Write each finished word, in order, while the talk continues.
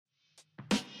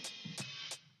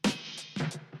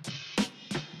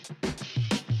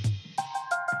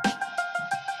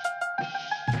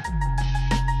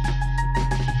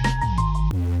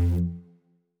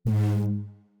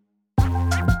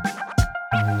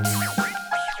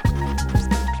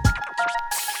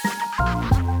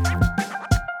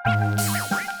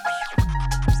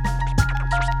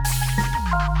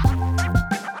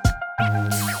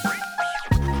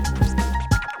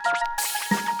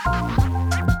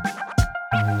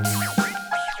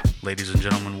ladies and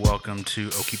gentlemen. Welcome to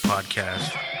Oki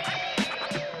Podcast.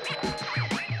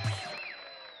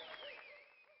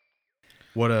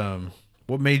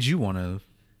 What made you want to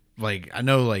I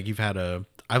know I've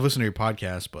listened to your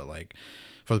podcast, but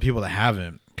for the people that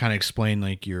haven't, kind of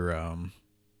explain your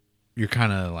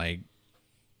kind of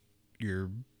your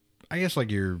I guess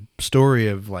your story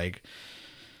of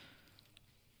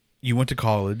you went to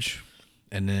college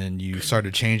and then you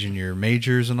started changing your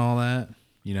majors and all that,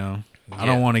 you know. I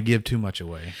don't want to give too much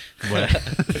away, but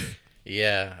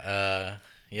So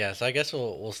I guess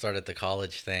we'll start at the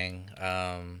college thing.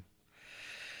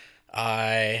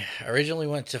 I originally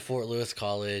went to Fort Lewis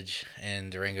College in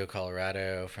Durango,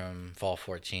 Colorado, from fall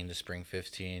 14 to spring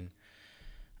 15.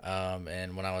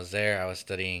 And when I was there, I was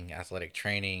studying athletic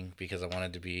training because I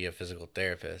wanted to be a physical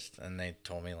therapist. And they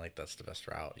told me that's the best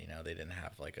route. They didn't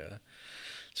have a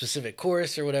specific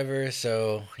course or whatever.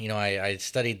 So, I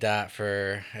studied that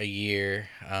for a year.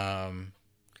 I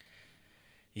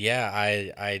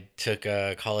took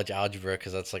college algebra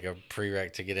because that's a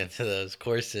prereq to get into those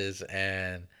courses.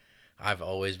 And I've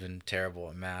always been terrible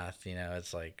at math.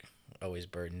 It's always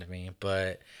burdened me.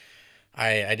 But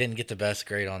I didn't get the best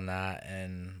grade on that.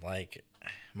 And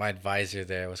my advisor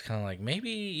there was kind of maybe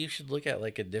you should look at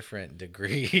a different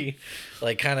degree,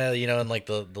 kind of, in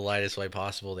the lightest way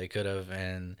possible they could have.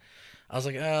 And I was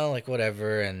like, oh,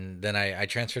 whatever. And then I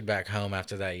transferred back home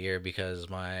after that year because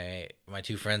my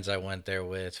two friends I went there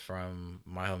with from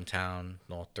my hometown,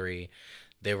 well, three,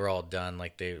 they were all done.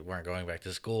 They weren't going back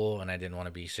to school, and I didn't want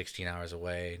to be 16 hours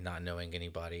away, not knowing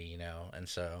anybody. And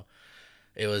so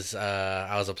it was,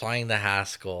 I was applying to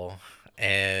Haskell,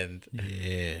 and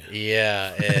and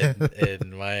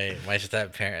my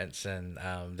step parents, and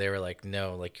they were like,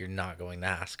 no, you're not going to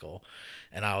Haskell.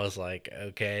 And I was like,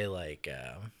 okay,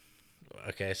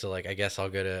 okay, so I guess I'll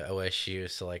go to OSU.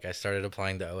 So I started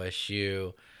applying to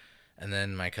OSU, and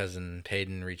then my cousin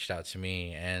Peyton reached out to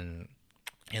me, and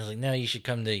he was like, no, you should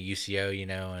come to UCO,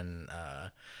 and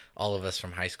all of us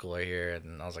from high school are here.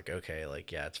 And I was like, okay,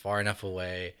 yeah, it's far enough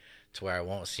away to where I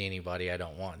won't see anybody I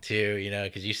don't want to,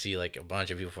 because you see a bunch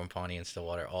of people from Pawnee and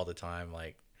Stillwater all the time,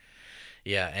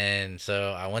 yeah. And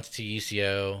so I went to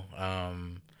UCO.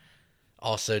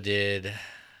 Also did,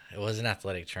 it wasn't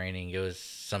athletic training, it was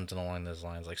something along those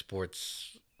lines, like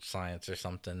sports science or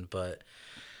something. But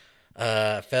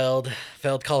failed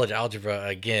college algebra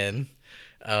again.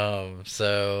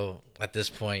 So at this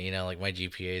point, my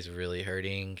GPA is really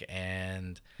hurting.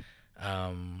 And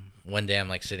one day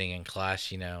I'm sitting in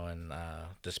class, and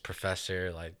this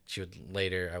professor, I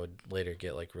would later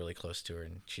get really close to her,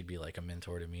 and she'd be a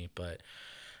mentor to me. But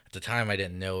at the time I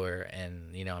didn't know her.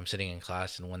 And I'm sitting in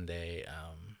class, and one day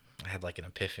I had an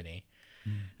epiphany.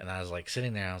 And I was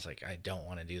sitting there, I was like, I don't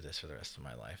want to do this for the rest of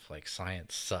my life.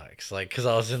 Science sucks. Because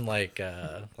I was in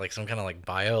some kind of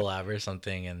bio lab or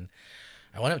something. And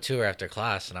I went up to her after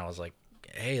class, and I was like,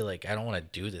 hey, I don't want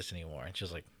to do this anymore. And she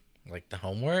was like the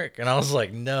homework? And I was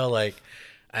like, no, I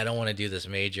don't want to do this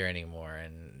major anymore.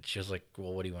 And she was like,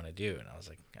 well, what do you want to do? And I was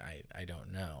like, I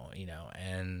don't know,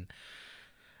 And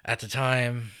at the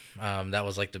time, that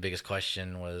was the biggest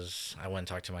question. Was I went and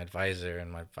talked to my advisor,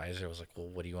 and my advisor was like, well,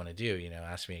 what do you want to do?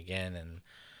 Ask me again. And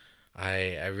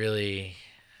I really,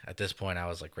 at this point, I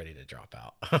was ready to drop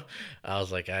out. I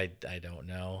was like, I don't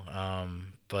know.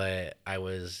 But I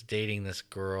was dating this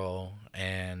girl,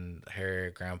 and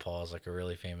her grandpa is a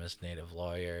really famous native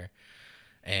lawyer.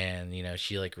 And,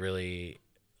 she really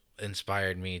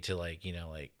inspired me to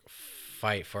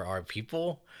fight for our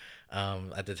people.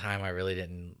 At the time, I really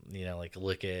didn't,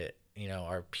 look at,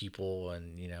 our people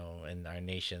and, and our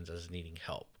nations as needing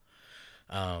help.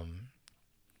 Um,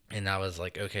 and I was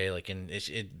like, okay, and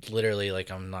it literally,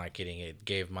 I'm not kidding, it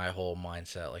gave my whole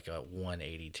mindset a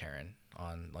 180 turn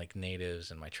on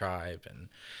natives and my tribe and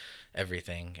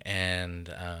everything. And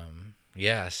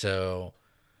so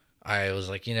I was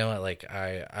like, you know what,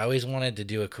 I always wanted to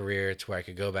do a career to where I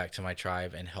could go back to my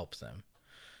tribe and help them.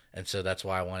 And so that's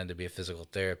why I wanted to be a physical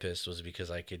therapist, was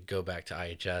because I could go back to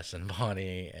IHS and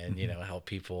Bonnie and, help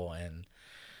people. And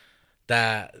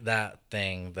that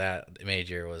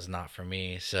major was not for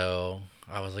me. So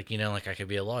I was like, I could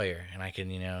be a lawyer, and I can,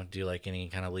 do any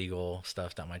kind of legal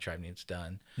stuff that my tribe needs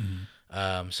done.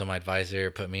 So my advisor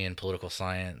put me in political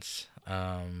science.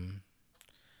 So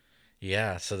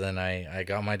then I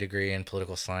got my degree in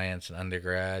political science in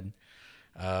undergrad.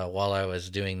 While I was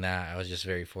doing that, I was just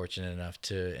very fortunate enough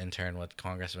to intern with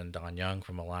Congressman Don Young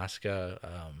from Alaska.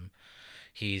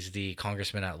 He's the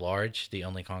congressman at large, the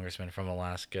only congressman from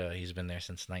Alaska. He's been there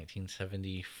since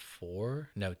 1974.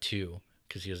 No, two,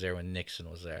 because he was there when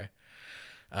Nixon was there.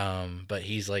 But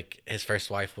he's his first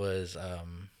wife was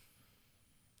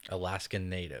Alaskan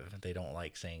Native. They don't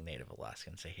like saying Native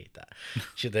Alaskans. They hate that.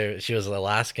 She was an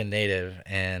Alaskan Native,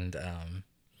 and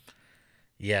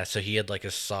yeah, so he had like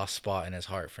a soft spot in his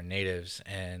heart for natives.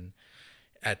 And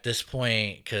at this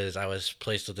point, because I was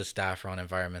placed with the staffer on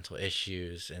environmental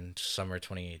issues in summer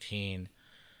 2018,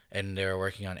 and they were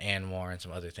working on ANWR and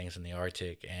some other things in the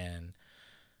Arctic. And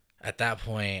at that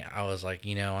point, I was like,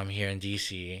 I'm here in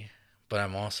DC, but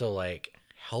I'm also like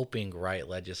helping write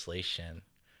legislation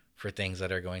for things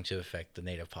that are going to affect the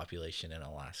native population in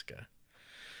Alaska.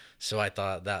 So I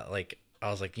thought that, like, I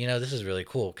was like, this is really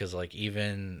cool because, like,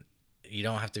 even you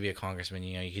don't have to be a congressman,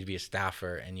 you could be a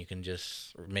staffer and you can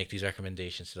just make these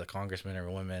recommendations to the congressman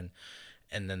or women,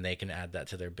 and then they can add that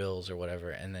to their bills or whatever.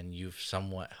 And then you've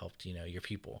somewhat helped, your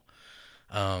people.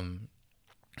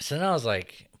 So then I was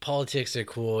like, politics are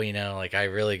cool, like I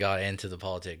really got into the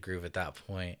politic groove at that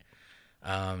point.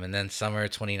 And then summer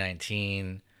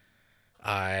 2019,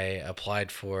 I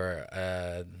applied for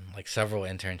like several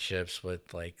internships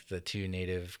with like the two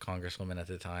native congresswomen at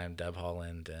the time, Deb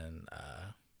Haaland and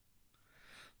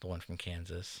the one from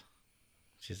Kansas.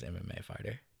 She's an MMA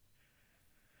fighter.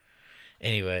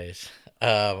 Anyways,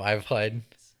 I applied.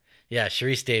 Yeah,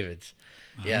 Sharice Davids.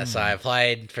 Yeah, so I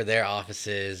applied for their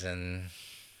offices, and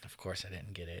of course I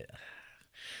didn't get it.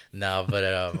 No, but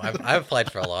I've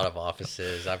applied for a lot of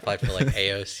offices. I applied for like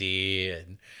AOC,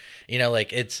 and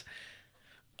like it's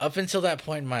up until that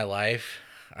point in my life,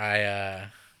 I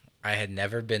had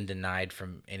never been denied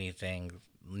from anything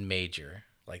major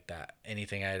like that.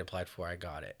 Anything I had applied for, I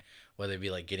got it. Whether it be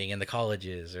like getting into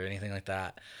colleges or anything like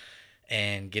that.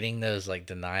 And getting those like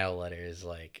denial letters,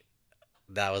 like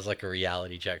that was like a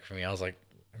reality check for me. I was like,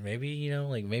 maybe,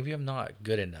 like maybe I'm not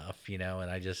good enough, and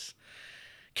I just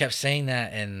kept saying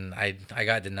that, and I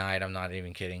got denied. I'm not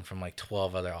even kidding, from like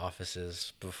 12 other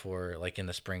offices before, like in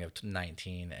the spring of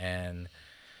 19. And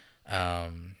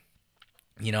um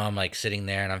I'm like sitting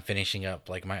there and I'm finishing up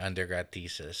like my undergrad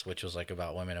thesis, which was like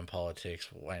about women in politics.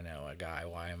 I know a guy.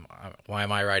 Why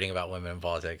am I writing about women in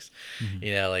politics?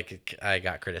 Like I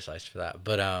got criticized for that.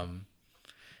 But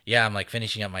yeah, I'm like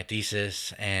finishing up my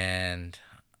thesis, and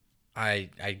I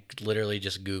literally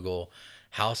just Google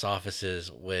house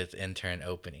offices with intern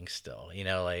openings still.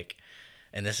 Like,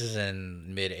 and this is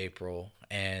in mid-April,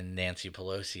 and Nancy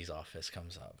Pelosi's office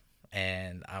comes up,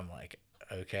 and I'm like,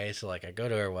 okay, so like I go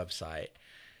to her website,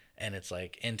 and it's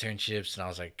like internships, and I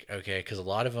was like, okay, because a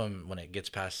lot of them, when it gets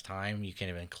past time, you can't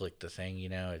even click the thing,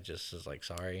 it just is like,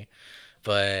 sorry.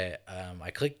 But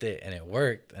I clicked it and it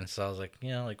worked, and so I was like,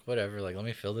 like whatever, like let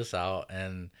me fill this out.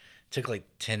 And it took like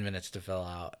 10 minutes to fill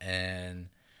out, and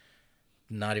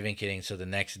not even kidding, so the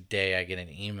next day I get an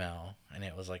email, and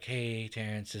it was like, hey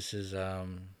Terrence, this is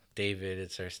David,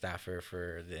 it's our staffer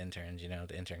for the interns,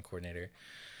 the intern coordinator.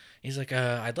 He's like,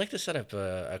 I'd like to set up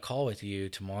a call with you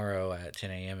tomorrow at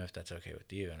 10 a.m. if that's okay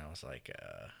with you. And I was like,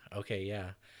 okay, yeah.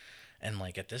 And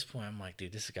like at this point, I'm like,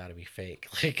 dude, this has got to be fake.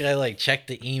 Like I like checked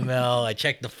the email, I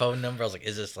checked the phone number. I was like,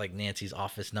 is this like Nancy's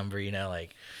office number?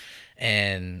 Like,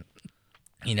 and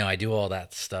I do all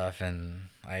that stuff, and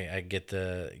I get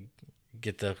the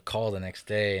call the next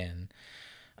day,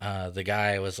 and the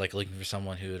guy was like looking for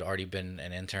someone who had already been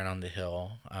an intern on the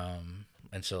Hill.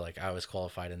 And so like I was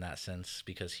qualified in that sense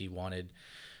because he wanted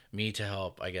me to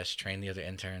help, I guess, train the other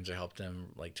interns or help them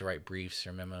like to write briefs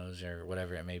or memos or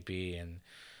whatever it may be. And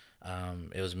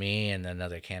it was me and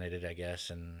another candidate, I guess.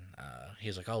 And he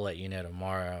was like, I'll let you know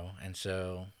tomorrow. And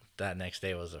so that next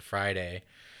day was a Friday.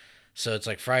 So it's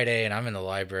like Friday, and I'm in the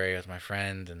library with my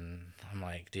friend, and I'm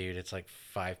like, dude, it's like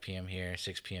 5 p.m. here,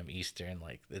 6 p.m. Eastern.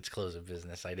 Like, it's close of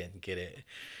business. I didn't get it.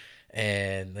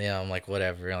 And I'm like,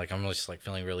 whatever, like I'm just like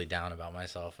feeling really down about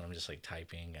myself, and I'm just like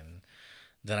typing, and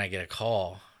then I get a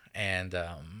call, and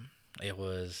it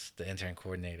was the intern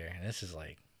coordinator, and this is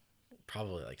like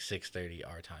probably like 6:30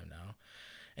 our time now.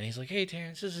 And he's like, hey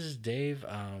Terrence, this is Dave.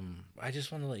 I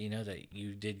just want to let you know that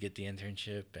you did get the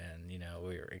internship, and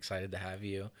we're excited to have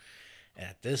you. And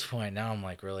at this point now, I'm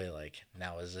like, really, like,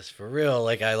 now is this for real?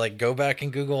 Like I like go back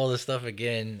and Google all this stuff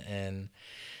again. And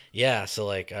yeah, so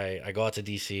like I go out to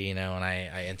DC, and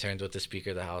I interned with the Speaker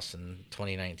of the House in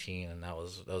 2019, and that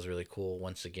was really cool.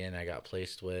 Once again, I got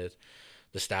placed with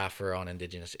the staffer on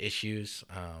Indigenous issues,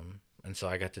 and so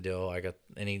I got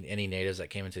any natives that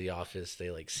came into the office, they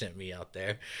like sent me out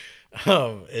there.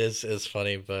 It's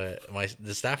funny, but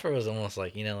the staffer was almost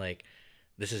like, like,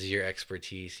 this is your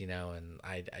expertise, and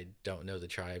I don't know the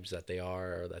tribes that they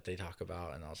are or that they talk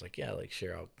about. And I was like, yeah, like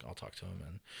sure, I'll talk to them.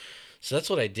 And so that's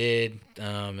what I did.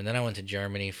 And then I went to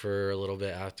Germany for a little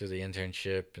bit after the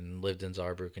internship and lived in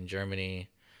Saarbrücken, Germany.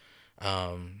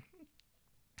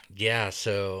 Yeah,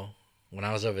 so when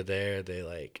I was over there, they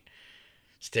like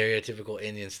stereotypical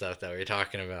Indian stuff that we were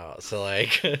talking about. So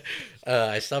like,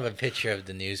 I still have a picture of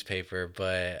the newspaper,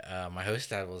 but my host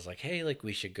dad was like, "Hey, like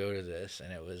we should go to this,"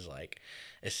 and it was like,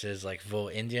 it says like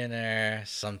 "Vote Indianer"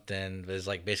 something. But it's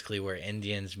like basically where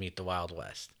Indians meet the Wild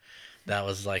West. That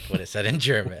was like what it said in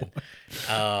German.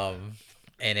 Um,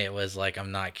 and it was like,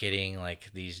 I'm not kidding, like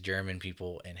these German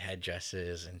people in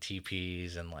headdresses and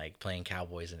teepees and like playing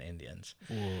cowboys and Indians.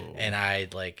 Whoa. And I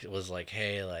like was like,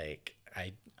 hey, like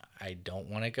I don't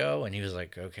want to go. And he was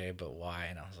like, okay, but why?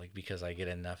 And I was like, because I get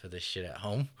enough of this shit at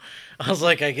home. I was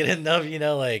like, I get enough,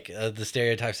 like the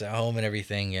stereotypes at home and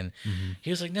everything. And Mhm.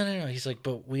 he was like, no, no, no. He's like,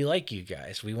 but we like you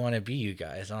guys. We want to be you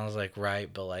guys. And I was like, right,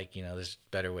 but like, there's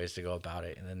better ways to go about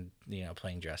it. And then,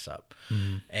 playing dress up.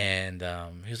 Mhm. And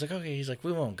he was like, okay. He's like,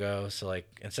 we won't go. So like,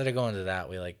 instead of going to that,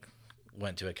 we like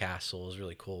went to a castle. It was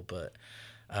really cool. But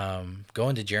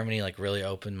going to Germany like really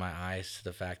opened my eyes to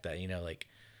the fact that like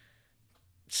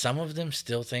some of them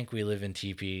still think we live in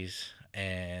teepees,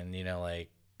 and like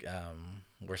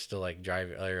we're still like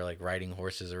driving or like riding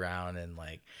horses around and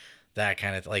like that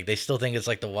kind of like they still think it's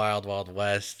like the wild wild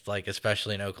west, like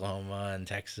especially in Oklahoma and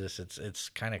Texas. It's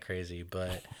kind of crazy,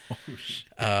 but Oh,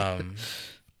 shit. um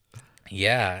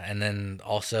yeah. And then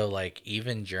also like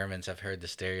even Germans have heard the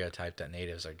stereotype that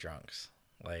natives are drunks.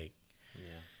 Like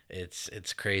Yeah.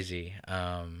 it's crazy.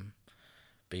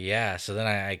 But yeah, so then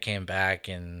I came back,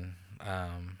 and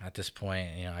at this point,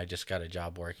 I just got a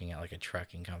job working at like a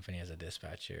trucking company as a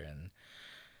dispatcher, and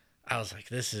I was like,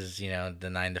 this is, the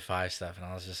 9 to 5 stuff, and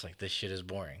I was just like, this shit is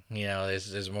boring.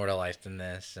 There's more to life than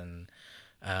this. And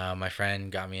my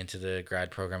friend got me into the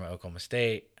grad program at Oklahoma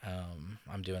State.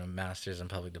 I'm doing a master's in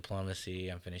public diplomacy.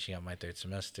 I'm finishing up my 3rd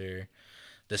semester.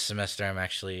 This semester, I'm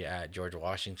actually at George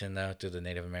Washington, though, through the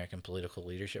Native American Political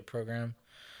Leadership Program.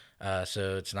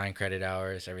 So it's 9 credit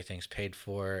hours. Everything's paid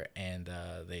for, and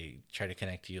they try to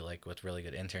connect you like with really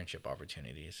good internship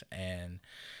opportunities. And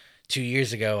 2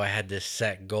 years ago, I had this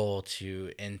set goal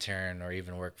to intern or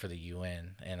even work for the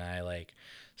UN, and I like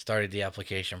started the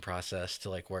application process to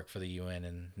like work for the UN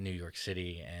in New York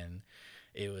City, and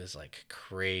it was like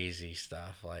crazy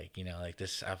stuff. Like like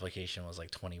this application was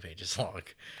like 20 pages long.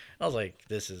 I was like,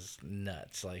 this is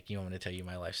nuts. Like, you want me to tell you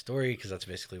my life story? Because that's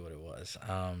basically what it was.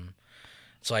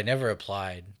 So I never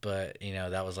applied, but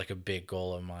that was like a big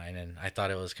goal of mine, and I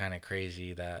thought it was kind of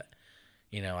crazy that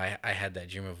I had that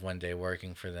dream of one day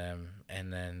working for them,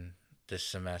 and then this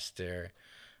semester,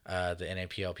 the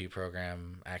NAPLP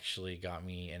program actually got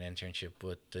me an internship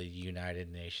with the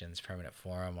United Nations Permanent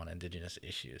Forum on Indigenous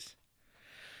Issues.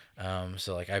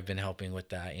 So like I've been helping with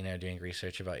that, doing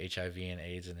research about HIV and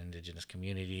AIDS in indigenous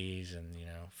communities, and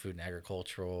food and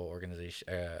agricultural organization,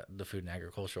 the Food and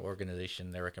Agricultural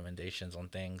Organization, their recommendations on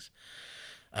things.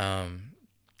 Um,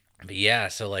 but yeah,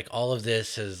 so like all of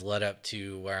this has led up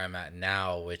to where I'm at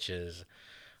now, which is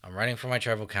I'm running for my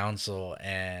tribal council,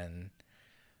 and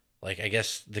like I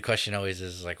guess the question always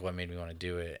is like what made me want to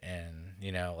do it, and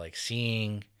like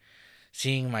seeing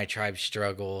my tribe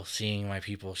struggle, seeing my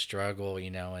people struggle,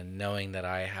 and knowing that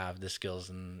I have the skills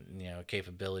and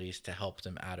capabilities to help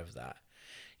them out of that.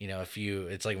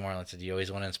 It's like Marlon said, you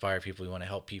always want to inspire people, you want to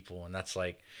help people, and that's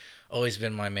like always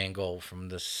been my main goal from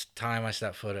this time I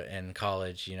stepped foot in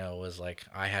college. Was like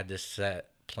I had this set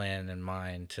plan in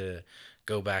mind to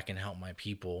go back and help my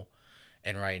people,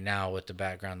 and right now with the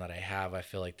background that I have, I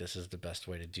feel like this is the best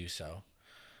way to do so.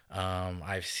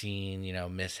 I've seen,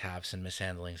 mishaps and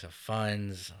mishandlings of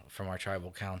funds from our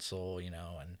tribal council,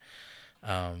 and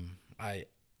I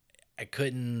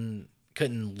couldn't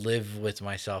live with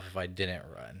myself if I didn't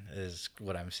run, is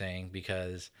what I'm saying,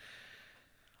 because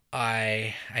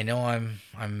I know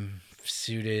I'm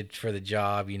suited for the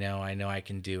job, I know I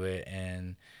can do it,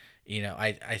 and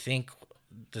I think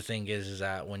the thing is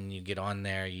that when you get on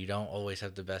there, you don't always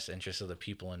have the best interests of the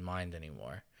people in mind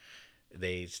anymore.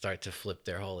 They start to flip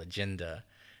their whole agenda,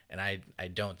 and I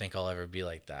don't think I'll ever be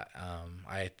like that.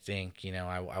 I think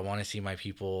I want to see my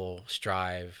people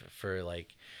strive for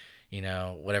like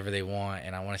whatever they want,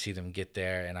 and I want to see them get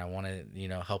there, and I want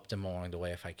to help them along the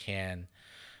way if I can.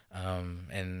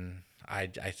 And I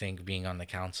think being on the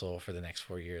council for the next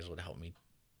 4 years would help me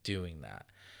doing that.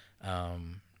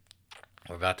 um,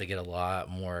 we're about to get a lot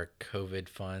more COVID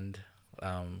funds,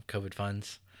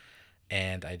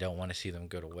 and I don't want to see them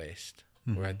go to waste.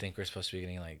 Where I think we're supposed to be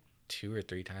getting like 2 or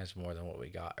 3 times more than what we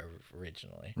got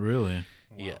originally. Really?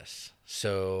 Wow. Yes.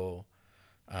 So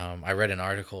I read an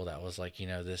article that was like,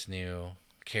 this new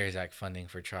CARES Act funding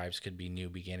for tribes could be new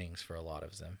beginnings for a lot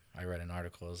of them. I read an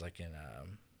article, it was like in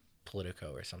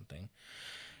Politico or something.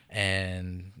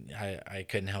 And I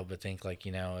couldn't help but think like,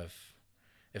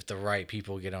 if the right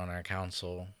people get on our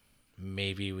council,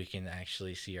 maybe we can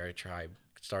actually see our tribe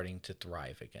starting to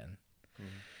thrive again.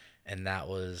 And that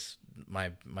was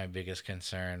my biggest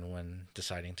concern when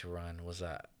deciding to run, was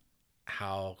that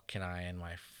how can I, in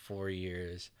my 4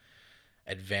 years,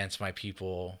 advance my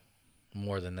people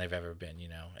more than they've ever been,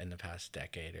 in the past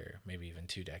decade or maybe even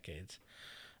 2 decades.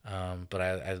 But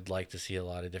I'd like to see a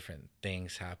lot of different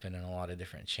things happen and a lot of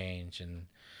different change. And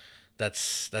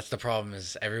that's the problem,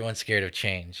 is everyone's scared of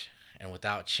change. And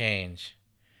without change,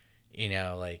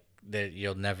 like that,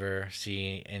 you'll never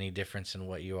see any difference in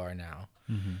what you are now.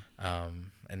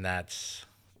 And that's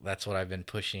what I've been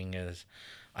pushing. Is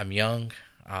I'm young.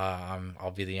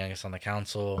 I'll be the youngest on the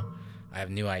council. I have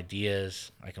new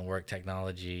ideas. I can work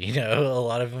technology. A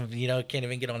lot of them, can't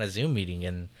even get on a Zoom meeting,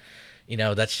 and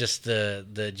that's just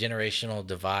the generational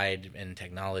divide in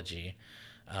technology.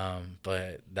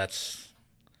 But that's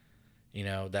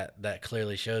that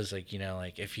clearly shows, like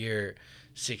if you're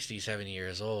 60, 70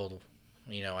 years old,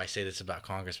 I say this about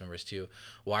Congress members too.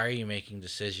 Why are you making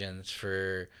decisions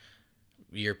for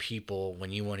your people when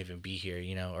you won't even be here,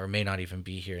 or may not even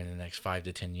be here in the next 5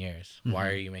 to 10 years? Why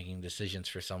are you making decisions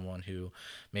for someone who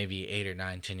may be 8 or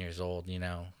 9, 10 years old,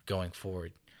 going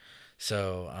forward?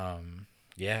 So,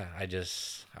 yeah, I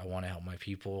want to help my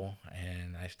people,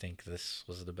 and I think this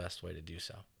was the best way to do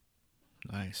so.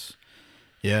 Nice.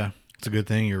 Yeah, it's a good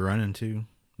thing you're running too.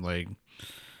 Like,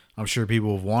 I'm sure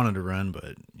people have wanted to run,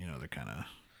 but they're kind of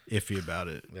iffy about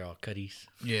it. They're all cutties.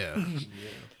 Yeah.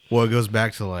 Well, it goes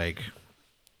back to like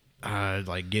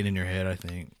getting in your head, I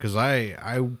think, because I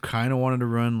kind of wanted to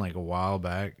run like a while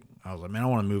back. I was like, man, I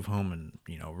want to move home and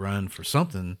run for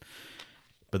something.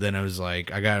 But then I was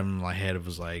like, I got in my head. It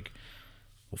was like,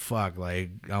 well, fuck, like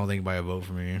I don't think anybody will vote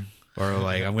for me, or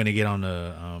like I'm gonna get on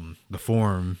the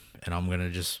forum and I'm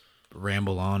gonna just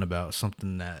ramble on about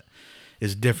something that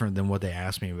is different than what they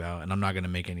asked me about, and I'm not gonna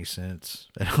make any sense.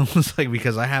 And I was like,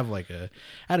 because I had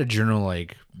a journal,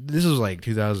 like this was like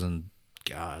 2000,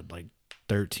 like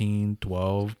 13,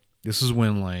 12. This is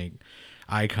when like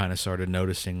I kind of started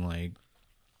noticing like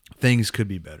things could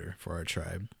be better for our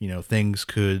tribe. Things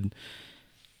could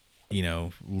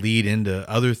lead into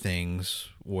other things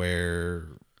where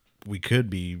we could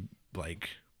be like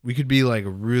a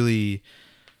really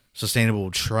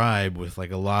sustainable tribe with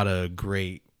like a lot of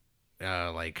great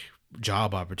like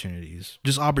job opportunities,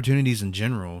 just opportunities in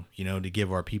general, to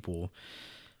give our people.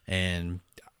 And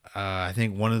I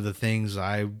think one of the things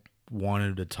I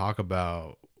wanted to talk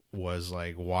about was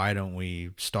like, why don't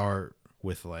we start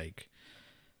with like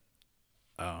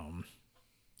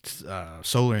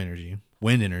solar energy,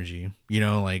 wind energy,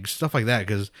 like stuff like that,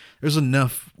 because there's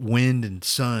enough wind and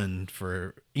sun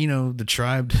for the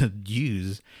tribe to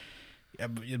use.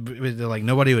 But like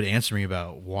nobody would answer me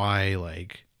about why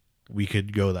like we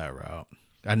could go that route.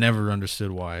 I never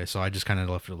understood why, so I just kind of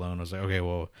left it alone. I was like, okay,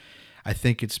 well, I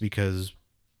think it's because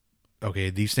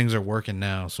these things are working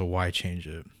now, so why change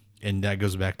it? And that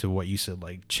goes back to what you said,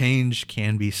 like change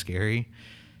can be scary,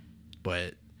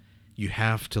 but you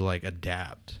have to like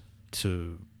adapt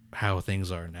to how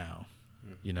things are now.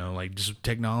 Like just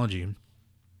technology.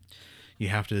 You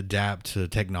have to adapt to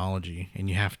technology, and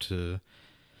you have to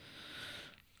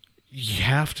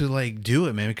like do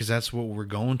it, man, because that's what we're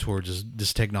going towards, is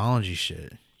this technology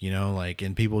shit, like,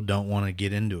 and people don't want to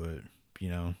get into it,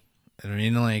 I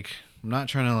mean, like, I'm not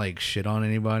trying to like shit on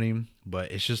anybody,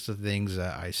 but it's just the things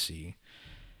that I see,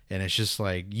 and it's just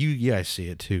like I see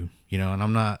it too, and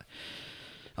I'm not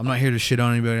here to shit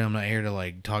on anybody. I'm not here to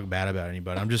like talk bad about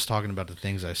anybody. I'm just talking about the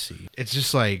things I see. It's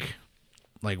just like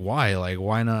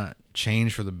why not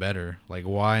change for the better? Like,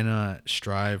 why not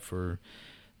strive for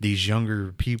these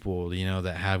younger people,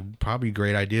 that have probably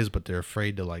great ideas, but they're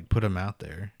afraid to like put them out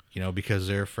there, because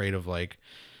they're afraid of like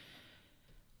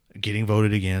getting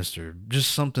voted against, or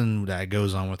just something that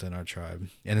goes on within our tribe.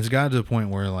 And it's got to the point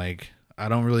where like I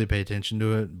don't really pay attention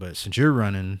to it, but since you're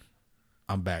running,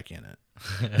 I'm back in it.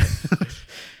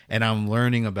 And I'm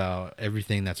learning about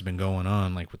everything that's been going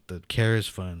on, like with the CARES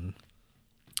fund,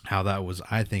 how that was,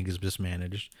 I think, is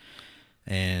mismanaged.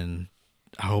 And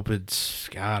I hope it's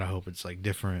like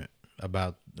different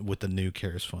about with the new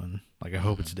CARES fund. Like I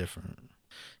hope it's different.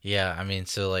 Yeah, I mean,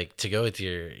 so like to go with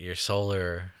your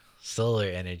solar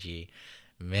energy,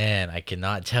 man, I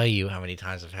cannot tell you how many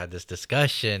times I've had this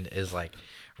discussion. Is like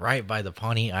right by the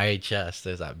Pawnee IHS,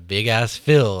 there's that big ass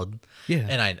field. Yeah.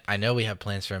 And I know we have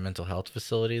plans for a mental health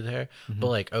facility there, but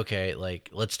like, okay, like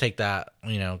let's take that,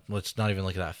 let's not even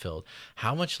look at that field.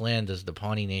 How much land does the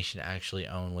Pawnee Nation actually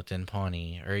own within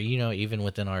Pawnee, or, even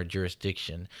within our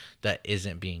jurisdiction, that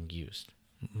isn't being used?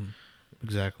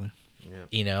 Exactly.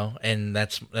 Yeah. And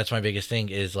that's my biggest thing,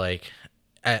 is like,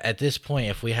 at this point,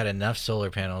 if we had enough solar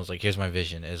panels, like here's my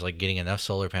vision is like getting enough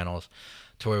solar panels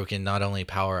to where we can not only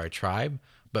power our tribe,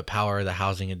 but power the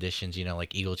housing additions, you know,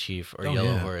 like Eagle Chief or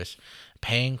Yellow Horse,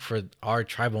 paying for our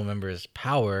tribal members'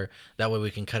 power. That way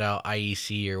we can cut out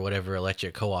IEC or whatever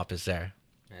electric co-op is there,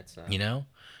 That's you know?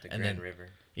 the And Grand then- River.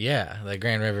 Yeah, the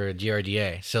Grand River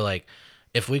GRDA. So like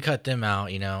if we cut them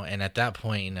out, you know, and at that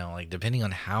point, you know, like depending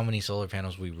on how many solar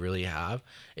panels we really have,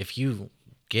 if you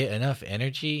get enough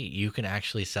energy, you can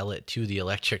actually sell it to the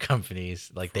electric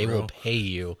companies. Like they will real? pay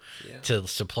you Yeah. to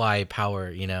supply power,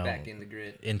 you know, Back in the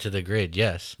grid. into the grid.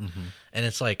 Yes. And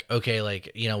it's like, okay,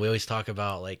 like, you know, we always talk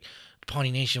about like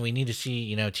Pawnee Nation, we need to see,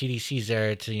 you know, TDC's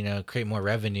there to, you know, create more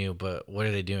revenue, but what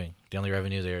are they doing? The only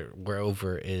revenue we're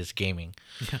over is gaming.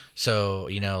 So,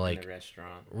 you know, In like the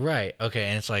restaurant. right. Okay.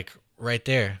 And it's like right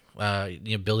there,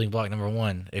 you know, building block number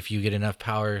 1, if you get enough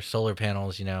power solar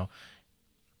panels, you know,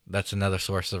 that's another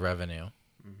source of revenue,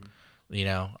 you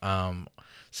know?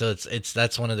 So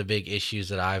that's one of the big issues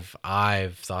that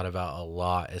I've thought about a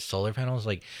lot is solar panels.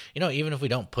 Like, you know, even if we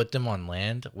don't put them on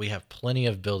land, we have plenty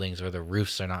of buildings where the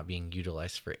roofs are not being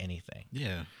utilized for anything,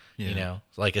 Yeah. you know,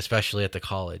 like especially at the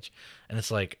college. And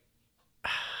it's like,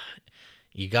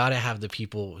 you got to have the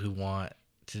people who want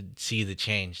to see the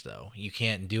change though. You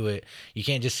can't do it. You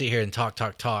can't just sit here and talk.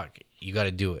 You got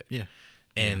to do it. Yeah.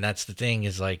 And that's the thing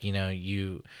is like, you know,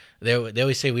 they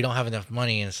always say we don't have enough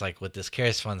money. And it's like with this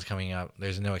CARES funds coming up,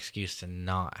 there's no excuse to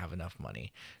not have enough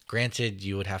money. Granted,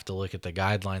 you would have to look at the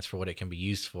guidelines for what it can be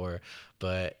used for.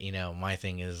 But, you know, my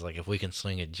thing is like, if we can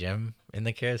swing a gym in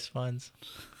the CARES funds,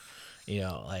 you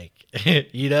know, like,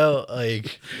 you know,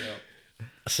 like,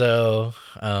 so,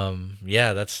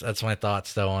 yeah, that's my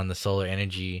thoughts though on the solar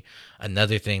energy.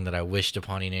 Another thing that I wish the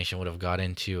Pawnee Nation would have got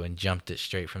into and jumped it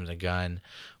straight from the gun.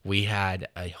 We had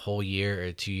a whole year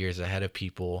or 2 years ahead of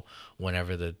people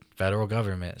whenever the federal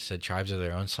government said tribes are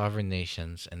their own sovereign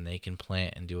nations and they can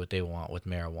plant and do what they want with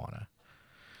marijuana.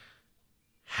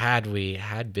 Had we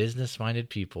had business-minded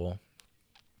people,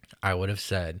 I would have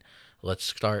said, let's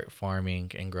start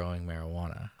farming and growing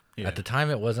marijuana. Yeah. At the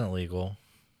time, it wasn't legal,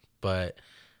 but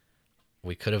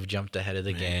we could have jumped ahead of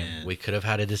the game. We could have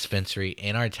had a dispensary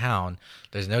in our town.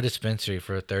 There's no dispensary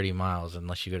for 30 miles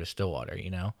unless you go to Stillwater,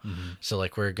 you know? So,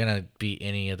 like, we're going to beat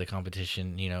any of the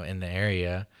competition, you know, in the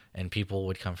area, and people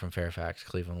would come from Fairfax,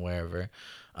 Cleveland, wherever.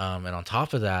 And on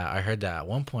top of that, I heard that at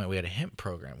one point we had a hemp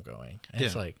program going. And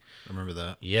it's Yeah. like, I remember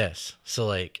that. yes. So,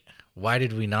 like, why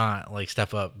did we not, like,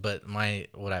 step up? But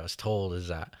what I was told is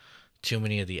that too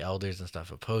many of the elders and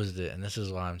stuff opposed it. And this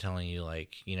is why I'm telling you,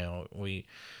 like, you know,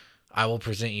 I will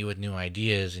present you with new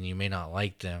ideas and you may not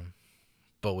like them,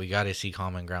 but we got to see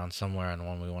common ground somewhere on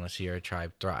when we want to see our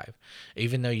tribe thrive.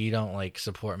 Even though you don't like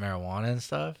support marijuana and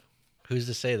stuff, who's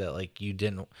to say that like you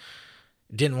didn't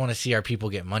want to see our people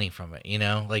get money from it, you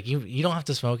know? Like you don't have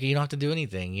to smoke it, you don't have to do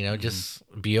anything, you know, just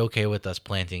be okay with us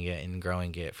planting it and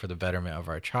growing it for the betterment of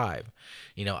our tribe.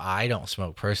 You know, I don't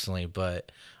smoke personally, but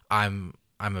I'm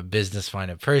a business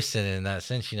minded person in that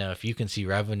sense, you know, if you can see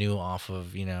revenue off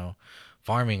of, you know,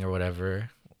 farming or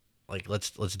whatever, like let's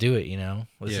do it, you know.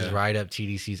 This is Yeah. right up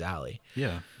TDC's alley.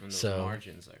 Yeah. And those So-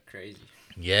 margins are crazy.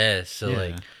 Yes, so Yeah.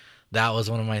 like that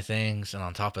was one of my things, and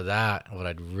on top of that, what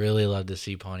I'd really love to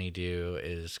see Pawnee do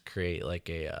is create like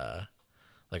a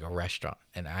restaurant,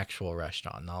 an actual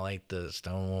restaurant, not like the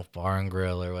Stone Wolf Bar and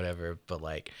Grill or whatever, but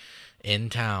like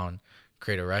in town,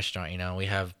 create a restaurant. You know, we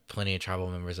have plenty of tribal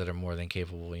members that are more than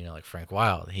capable. You know, like Frank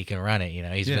Wild, he can run it. You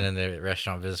know, he's Yeah. been in the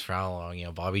restaurant business for how long? You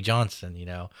know, Bobby Johnson. You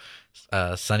know,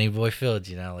 Sonny Boy Fields.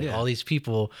 You know, like Yeah. all these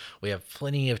people. We have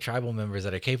plenty of tribal members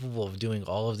that are capable of doing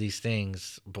all of these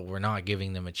things, but we're not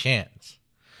giving them a chance.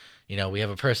 You know, we have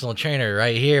a personal trainer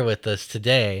right here with us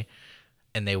today,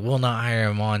 and they will not hire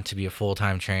him on to be a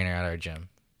full-time trainer at our gym.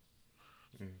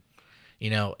 You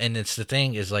know, and it's the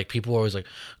thing is like people are always like,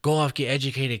 go off, get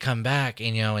educated, come back,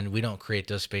 and you know, and we don't create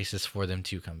those spaces for them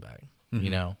to come back. You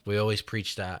know, we always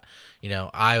preach that. You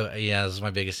know, this is my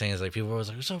biggest thing is like people are always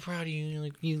like, we're so proud of you,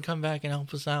 like you can come back and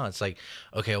help us out. It's like,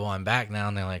 okay, well I'm back now,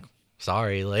 and they're like,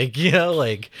 sorry, like you know,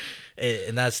 like,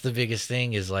 and that's the biggest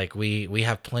thing is like we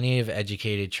have plenty of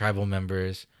educated tribal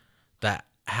members that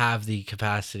have the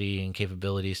capacity and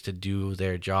capabilities to do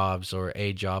their jobs or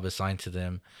a job assigned to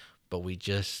them, but we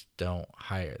just don't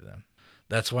hire them.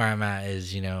 That's where I'm at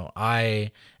is, you know,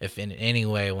 if in any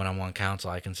way when I'm on council,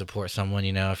 I can support someone,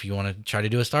 you know, if you want to try to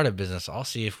do a startup business, I'll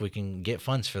see if we can get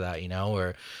funds for that, you know,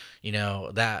 or, you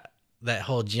know, that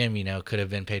whole gym, you know, could have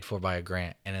been paid for by a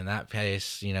grant. And in that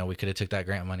case, you know, we could have took that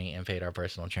grant money and paid our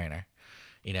personal trainer,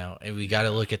 you know, and we got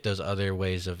to look at those other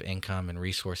ways of income and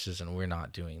resources, and we're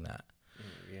not doing that.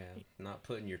 Yeah, not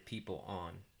putting your people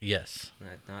on, Yes.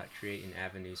 not creating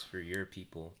avenues for your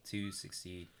people to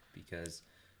succeed, because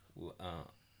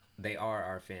they are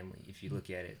our family. If you look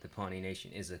at it, the Pawnee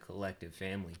Nation is a collective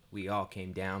family. We all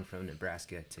came down from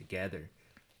Nebraska together,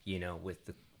 with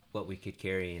what we could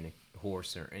carry in a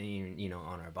horse or any,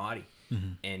 on our body,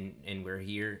 and we're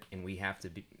here, and we have to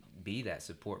be that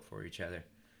support for each other.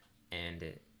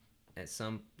 And at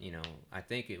some, I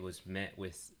think it was met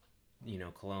with,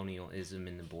 colonialism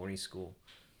in the boarding school.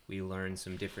 We learned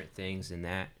some different things in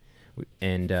that,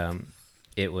 and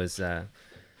it was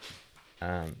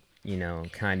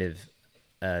kind of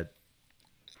a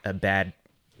bad,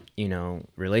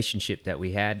 relationship that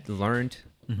we had learned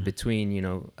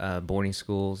between, boarding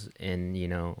schools and,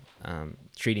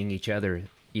 treating each other,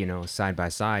 side by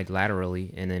side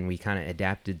laterally. And then we kind of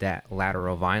adapted that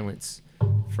lateral violence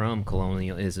from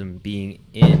colonialism being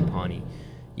in Pawnee.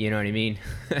 You know what I mean?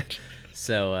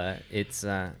 So it's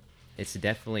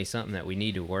definitely something that we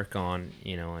need to work on,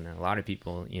 and a lot of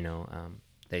people,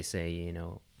 they say,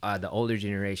 the older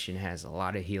generation has a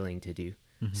lot of healing to do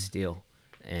still.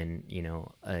 And,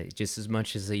 just as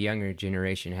much as the younger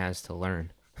generation has to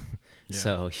learn. Yeah.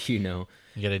 So, you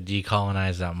got to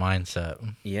decolonize that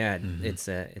mindset. Yeah, it's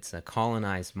a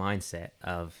colonized mindset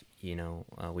of,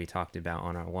 we talked about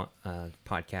on our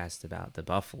podcast about the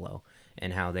buffalo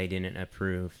and how they didn't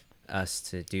approve us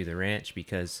to do the ranch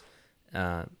because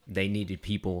they needed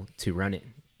people to run it.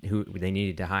 They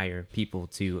needed to hire people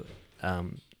to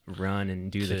run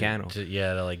and do the cattle.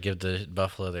 To like give the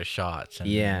buffalo their shots.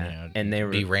 And, and they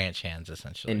be ranch hands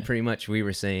essentially. And pretty much we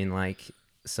were saying like,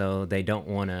 so they don't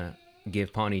want to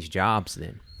give Pawnees jobs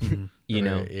then,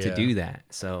 to do that.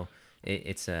 So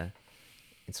it's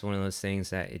one of those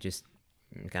things that it just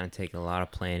kind of take a lot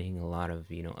of planning, a lot of,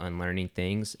 unlearning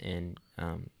things, and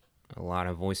a lot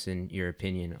of voicing your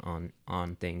opinion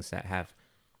on things that have,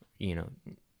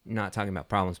 not talking about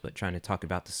problems, but trying to talk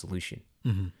about the solution.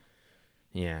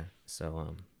 Yeah.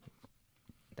 So,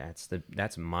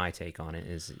 that's my take on it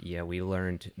is, we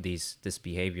learned this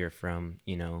behavior from,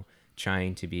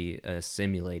 trying to be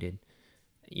assimilated,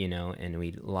 and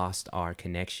we lost our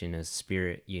connection as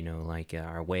spirit, like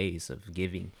our ways of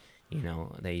giving.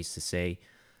 They used to say,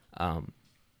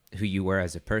 who you were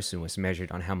as a person was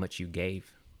measured on how much you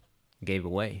gave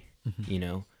away,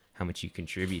 how much you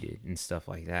contributed and stuff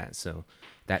like that. So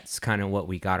that's kind of what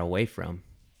we got away from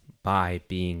by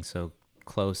being so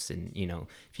close. And,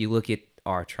 if you look at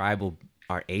our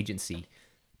agency,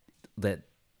 that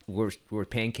we're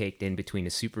pancaked in between a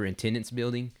superintendent's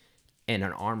building and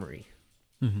an armory.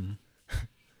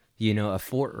 A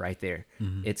fort right there.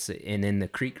 And then the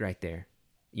creek right there,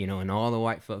 and all the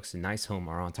white folks in Nice Home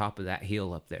are on top of that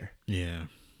hill up there.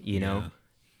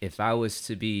 If I was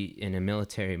to be in a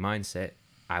military mindset,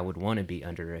 I would want to be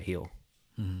under a hill,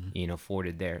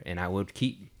 forted there. And I would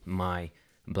keep my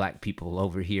black people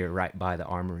over here right by the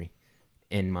armory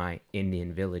in my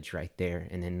Indian village right there.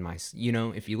 And then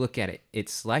if you look at it,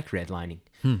 it's like redlining.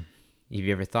 Have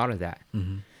you ever thought of that?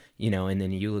 And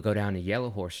then you go down to Yellow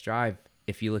Horse Drive.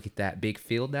 If you look at that big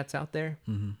field that's out there,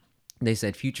 they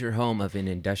said future home of an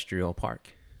industrial park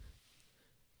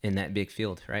in that big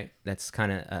field, right? That's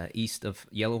kind of east of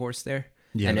Yellow Horse there.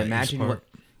 Yeah, and imagine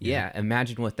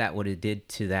imagine what that would have did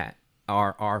to that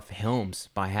our homes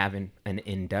by having an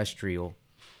industrial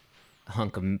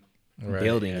hunk of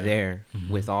building there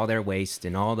with all their waste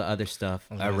and all the other stuff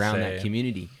around that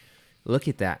community. Look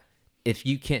at that. If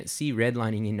you can't see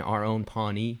redlining in our own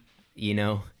Pawnee,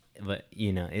 but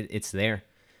it's there,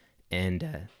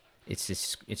 and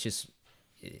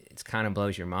it kind of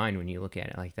blows your mind when you look at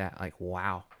it like that. Like,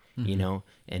 wow,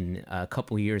 And a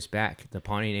couple years back, the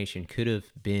Pawnee Nation could have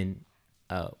been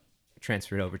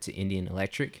transferred over to Indian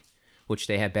Electric, which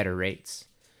they have better rates.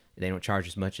 They don't charge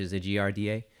as much as the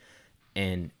GRDA,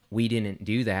 and we didn't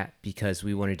do that because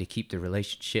we wanted to keep the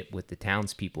relationship with the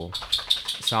townspeople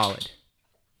solid.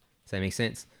 Does that make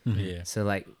sense? Yeah.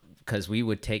 So because we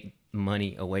would take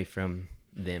money away from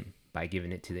them by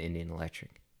giving it to the Indian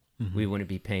Electric. We wouldn't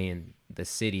be paying the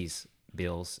city's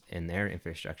bills and their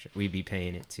infrastructure. We'd be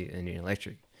paying it to Indian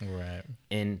Electric. Right.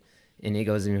 And it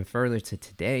goes even further to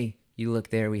today. You look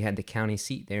there, we had the county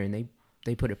seat there, and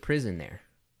they put a prison there,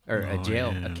 or a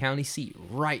jail, a county seat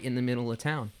right in the middle of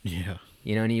town. Yeah.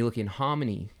 And you look in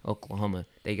Hominy, Oklahoma,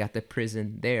 they got the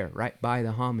prison there, right by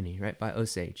the Hominy, right by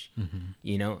Osage.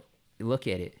 Look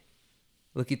at it.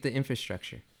 Look at the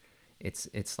infrastructure.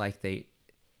 It's like they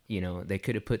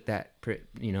could have put that,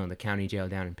 the county jail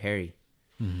down in Perry,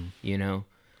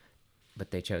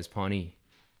 but they chose Pawnee.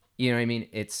 You know what I mean?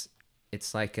 It's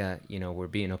like, we're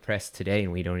being oppressed today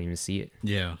and we don't even see it.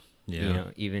 Yeah. Yeah.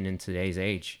 Even in today's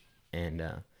age. And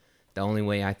the only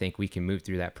way I think we can move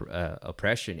through that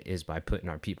oppression is by putting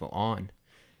our people on,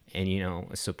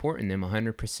 and supporting them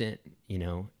 100%,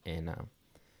 and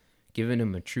giving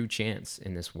them a true chance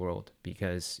in this world,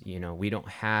 because we don't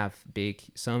have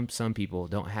some people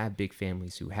don't have big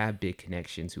families, who have big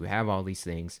connections, who have all these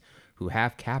things, who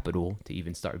have capital to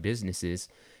even start businesses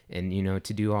and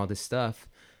to do all this stuff.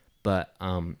 But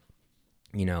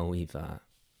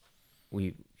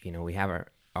we have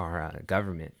our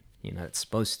government, it's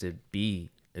supposed to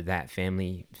be that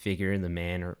family figure, the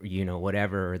man, or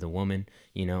whatever, or the woman,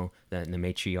 the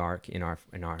matriarch in our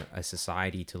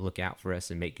society, to look out for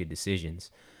us and make good decisions.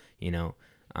 I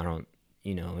don't,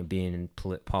 being in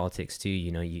politics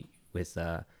too, with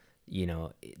the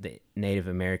Native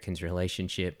Americans'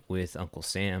 relationship with Uncle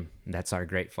Sam, that's our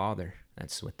great father.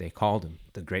 That's what they called him,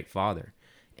 the great father.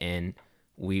 And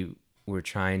we were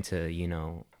trying to,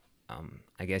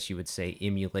 I guess you would say,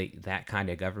 emulate that kind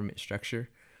of government structure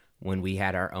when we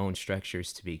had our own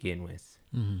structures to begin with.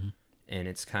 Mm-hmm. And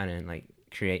it's kind of like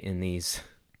creating these,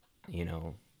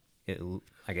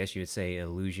 I guess you would say,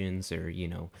 illusions or,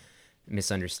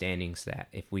 misunderstandings, that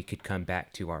if we could come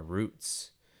back to our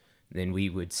roots, then we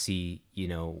would see,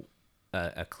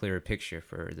 a clearer picture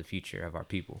for the future of our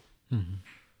people. Mm-hmm.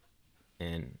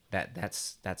 And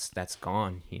that's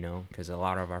gone, because a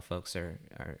lot of our folks are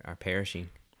perishing.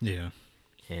 Yeah.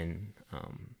 And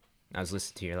I was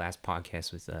listening to your last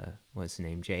podcast with what's his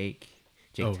name, Jake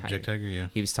Tiger. Jake Tiger, yeah.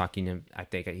 He was talking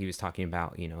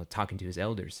about talking to his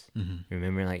elders. Mm-hmm.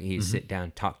 Remember, like, he'd sit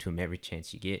down, talk to him every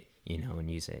chance you get, and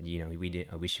you said,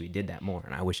 I wish we did that more,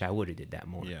 and I wish I would have did that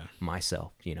more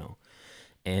myself,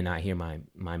 And I hear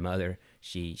my mother,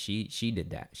 she did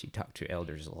that. She talked to her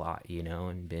elders a lot,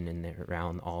 and been in there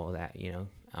around all of that,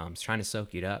 trying to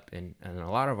soak it up. And a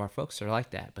lot of our folks are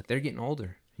like that, but they're getting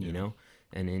older,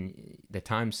 and then the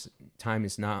time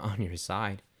is not on your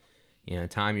side.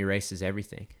 Time erases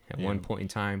everything. At one point in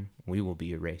time, we will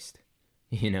be erased,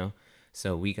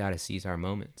 so we got to seize our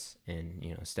moments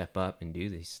and, step up and do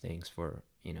these things for,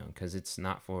 because it's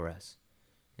not for us.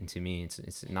 And to me,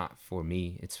 it's not for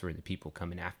me. It's for the people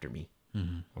coming after me.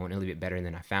 Mm-hmm. I want to leave it better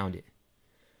than I found it,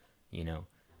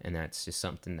 and that's just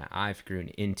something that I've grown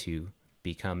into,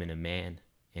 becoming a man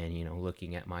and,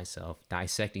 looking at myself,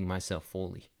 dissecting myself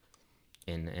fully,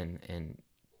 and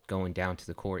going down to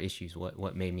the core issues.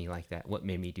 What made me like that? What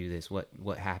made me do this?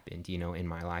 What happened, in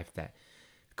my life that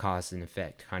cause and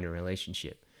effect kind of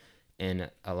relationship.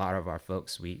 And a lot of our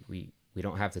folks, we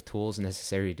don't have the tools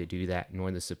necessary to do that,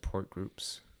 nor the support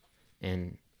groups.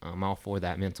 And I'm all for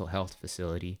that mental health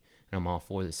facility, and I'm all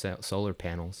for the solar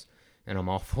panels, and I'm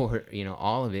all for,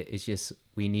 all of it. It's just,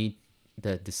 we need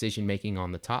the decision making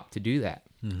on the top to do that.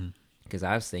 Mm-hmm. Because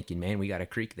I was thinking, man, we got a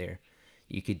creek there.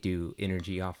 You could do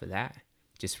energy off of that.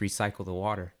 Just recycle the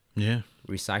water. Yeah.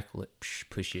 Recycle it,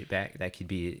 push it back. That could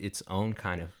be its own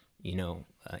kind of,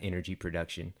 energy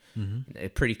production. Mm-hmm.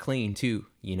 Pretty clean too,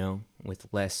 with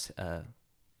less,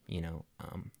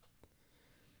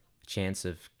 chance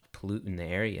of polluting the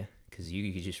area, because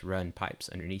you could just run pipes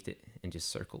underneath it and just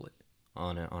circle it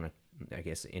on a I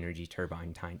guess energy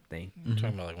turbine type thing. Mm-hmm.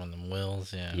 Talking about like one of them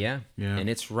wells, yeah, and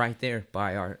it's right there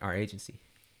by our agency,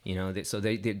 so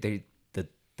the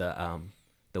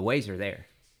ways are there,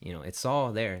 it's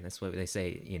all there. That's what they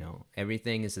say,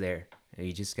 everything is there.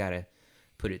 You just gotta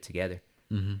put it together.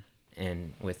 Mm-hmm.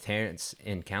 And with Terrence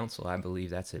in council, I believe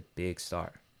that's a big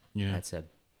start. Yeah, that's a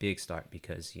big start,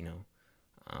 because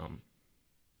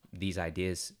these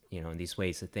ideas, and these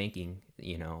ways of thinking,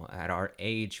 at our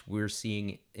age, we're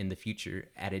seeing in the future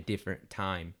at a different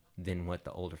time than what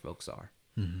the older folks are.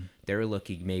 Mm-hmm. They're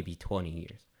looking maybe 20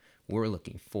 years. We're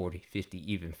looking 40,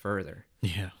 50, even further.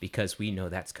 Yeah. Because we know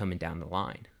that's coming down the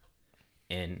line.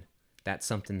 And that's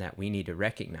something that we need to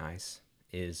recognize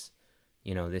is,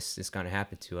 this is going to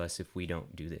happen to us if we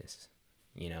don't do this,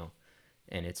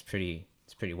 and it's pretty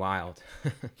wild.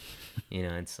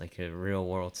 It's like a real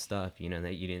world stuff,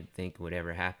 that you didn't think would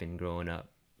ever happen growing up,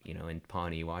 in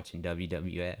Pawnee, watching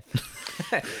WWF,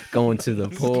 going to the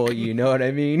pool, you know what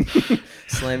I mean?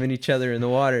 Slamming each other in the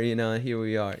water, here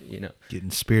we are, Getting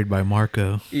speared by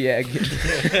Marco. Yeah.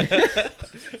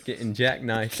 Getting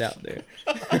jackknifed out there.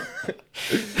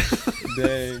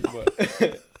 Dang,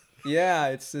 but yeah,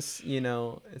 it's just,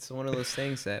 it's one of those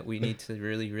things that we need to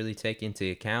really, really take into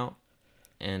account.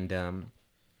 And,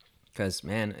 because,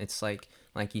 man, it's like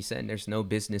you said, there's no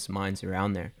business minds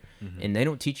around there. Mm-hmm. And they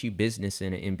don't teach you business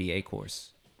in an MBA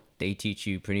course. They teach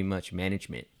you pretty much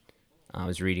management. I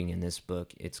was reading in this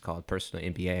book, it's called Personal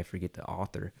MBA. I forget the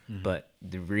author. Mm-hmm. But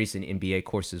the reason MBA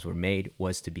courses were made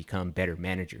was to become better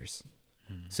managers.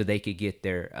 so they could get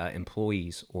their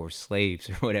employees or slaves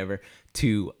or whatever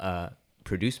to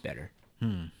produce better.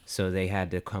 So they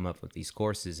had to come up with these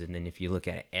courses. And then if you look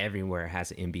at it, everywhere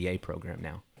has an MBA program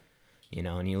now, you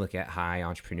know, and you look at high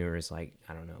entrepreneurs like,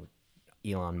 I don't know,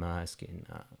 Elon Musk and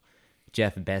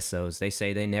Jeff Bezos, they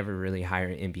say they never really hire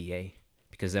an MBA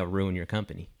because they'll ruin your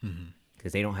company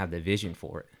because they don't have the vision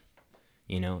for it.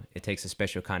 You know, it takes a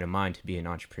special kind of mind to be an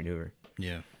entrepreneur.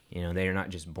 Yeah. You know, they're not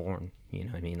just born, you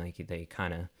know what I mean? Like they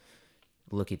kind of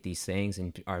look at these things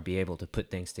and are be able to put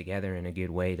things together in a good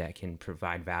way that can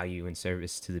provide value and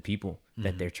service to the people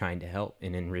that they're trying to help.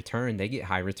 And in return, they get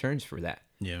high returns for that.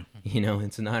 Yeah. You know,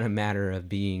 it's not a matter of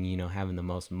being, you know, having the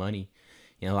most money.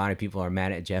 You know, a lot of people are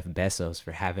mad at Jeff Bezos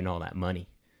for having all that money.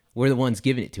 We're the ones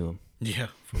giving it to him. Yeah,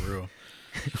 for real.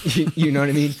 You know what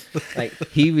I mean? Like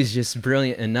he was just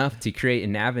brilliant enough to create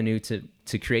an avenue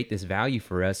to create this value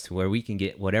for us to where we can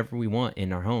get whatever we want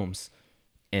in our homes.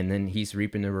 And then he's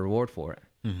reaping the reward for it.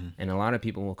 And a lot of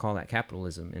people will call that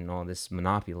capitalism and all this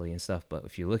monopoly and stuff. But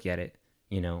if you look at it,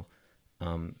 you know,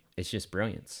 it's just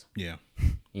brilliance. Yeah.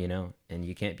 You know, and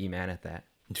you can't be mad at that.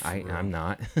 For real. I'm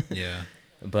not. Yeah.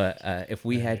 But if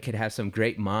we could have some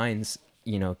great minds,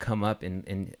 you know, come up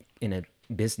in a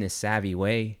business savvy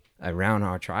way around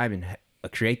our tribe and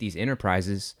create these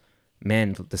enterprises,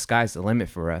 man, the sky's the limit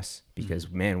for us because,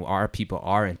 man, our people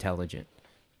are intelligent.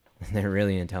 They're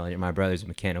really intelligent. My brother's a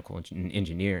mechanical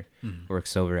engineer,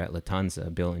 works over at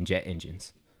Lufthansa building jet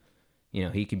engines. You know,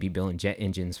 he could be building jet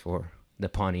engines for the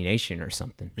Pawnee Nation or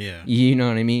something. Yeah. You know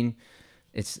what I mean?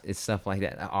 It's stuff like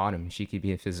that. Autumn, she could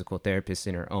be a physical therapist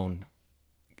in her own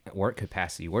work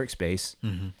capacity, workspace,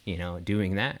 you know,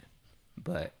 doing that.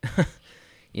 But,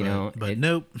 but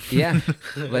nope. Yeah.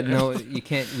 But no, you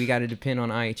can't. We got to depend on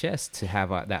IHS to have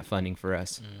that funding for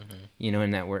us, you know,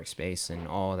 in that workspace and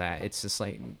all that. It's just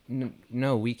like,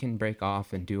 no, we can break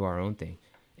off and do our own thing.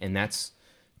 And that's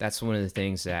one of the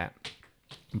things that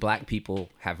Black people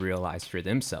have realized for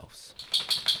themselves,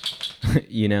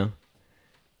 you know,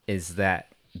 is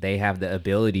that they have the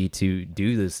ability to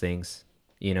do those things.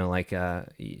 You know, like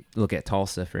look at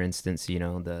Tulsa, for instance, you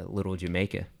know, the little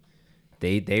Jamaica.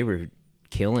 They were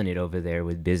killing it over there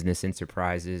with business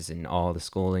enterprises and all the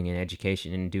schooling and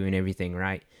education and doing everything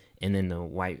right. And then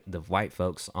the white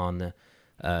folks on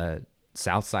the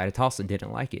south side of Tulsa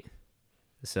didn't like it.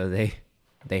 So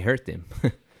they hurt them.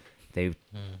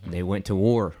 They went to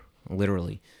war,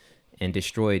 literally, and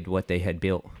destroyed what they had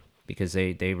built because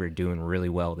they were doing really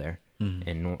well there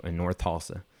in North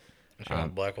Tulsa.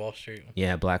 Black Wall Street.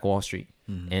 Yeah, Black Wall Street.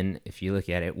 And if you look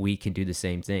at it, we can do the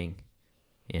same thing.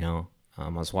 You know, I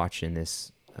was watching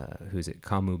this, who's it,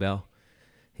 Camu Bell?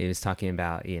 He was talking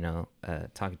about, you know,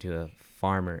 talking to a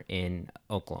farmer in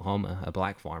Oklahoma, a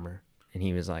black farmer. And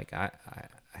he was like, I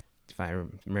if I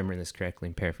remember this correctly,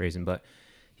 I'm paraphrasing, but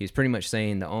he was pretty much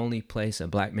saying the only place a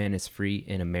black man is free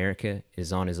in America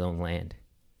is on his own land.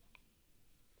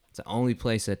 It's the only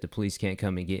place that the police can't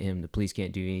come and get him. The police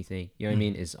can't do anything. You know what I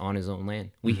mean? Is on his own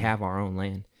land. We have our own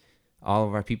land. All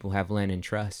of our people have land in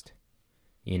trust.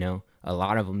 You know, a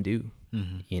lot of them do.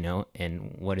 You know,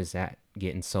 and what is that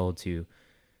getting sold to?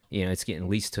 You know, it's getting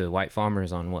leased to white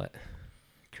farmers on what?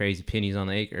 Crazy pennies on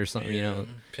the acre or something, you know?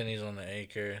 Pennies on the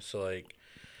acre. So, like,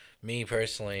 me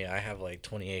personally, I have like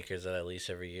 20 acres that I lease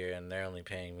every year, and they're only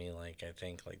paying me like, I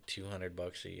think, like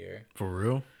 $200 a year. For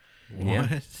real?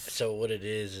 Yeah. What? So what it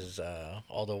is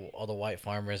all the white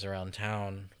farmers around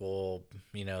town will,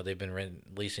 you know, they've been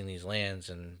leasing these lands,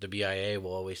 and the BIA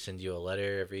will always send you a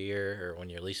letter every year or when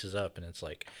your lease is up, and it's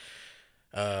like,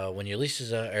 when your lease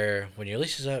is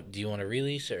up, do you want to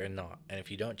release it or not? And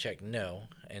if you don't check no,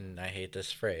 and I hate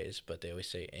this phrase, but they always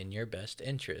say in your best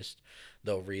interest,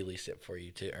 they'll release it for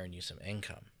you to earn you some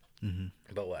income.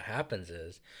 But what happens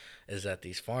is that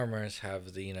these farmers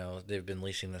have they've been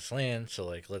leasing this land. So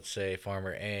like, let's say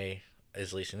farmer A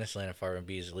is leasing this land and farmer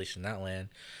B is leasing that land.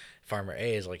 Farmer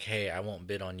A is like, hey, I won't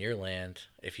bid on your land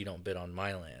if you don't bid on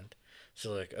my land.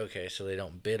 So like, okay, so they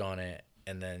don't bid on it,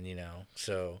 and then,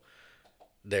 so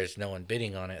there's no one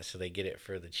bidding on it, so they get it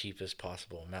for the cheapest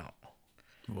possible amount.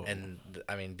 Whoa. And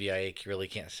I mean, BIA really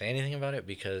can't say anything about it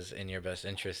because in your best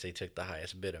interest, they took the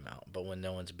highest bid amount. But when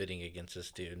no one's bidding against this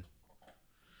dude,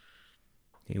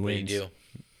 he wins. What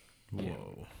do you do?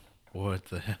 Whoa. What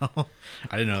the hell?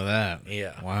 I didn't know that.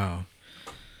 Yeah. Wow.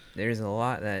 There's a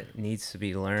lot that needs to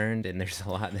be learned, and there's a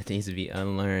lot that needs to be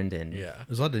unlearned, and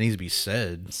there's a lot that needs to be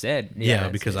said. Yeah,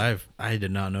 because I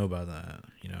did not know about that.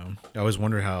 I always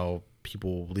wondered how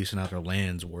people leasing out their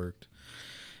lands worked.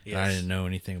 Yes. I didn't know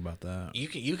anything about that.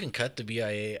 You can cut the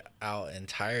BIA out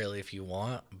entirely if you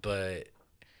want, but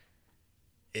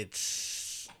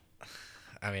it's,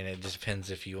 I mean, it just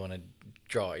depends if you want to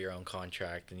draw out your own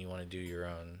contract and you want to do your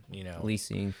own,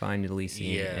 leasing, find a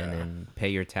leasing, and then pay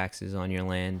your taxes on your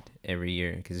land every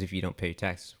year. Because if you don't pay your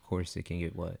taxes, of course, it can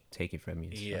get taken from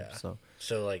you. And stuff.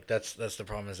 So like that's the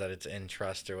problem, is that it's in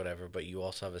trust or whatever, but you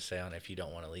also have a say on if you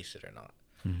don't want to lease it or not.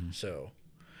 So,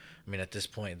 I mean, at this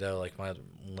point though, like my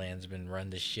land's been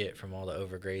run to shit from all the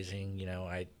overgrazing.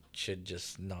 I should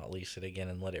just not lease it again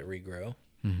and let it regrow.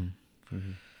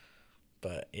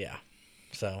 But yeah,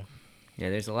 so. Yeah,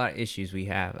 there's a lot of issues we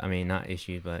have. I mean, not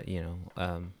issues, but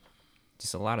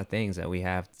just a lot of things that we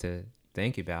have to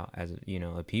think about as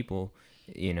a people.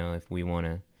 If we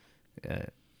want to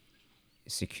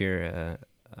secure an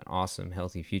awesome,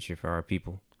 healthy future for our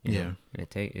people. And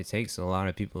it takes a lot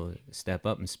of people to step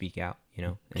up and speak out.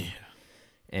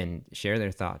 And share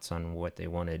their thoughts on what they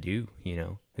want to do.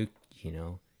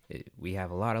 We have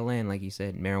a lot of land, like you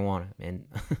said, marijuana, and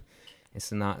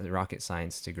it's not rocket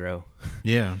science to grow.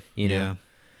 Yeah. Yeah.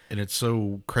 And it's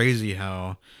so crazy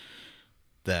how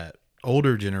that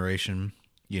older generation,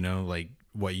 like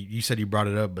what you said, you brought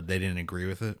it up, but they didn't agree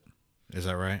with it. Is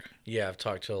that right? Yeah, I've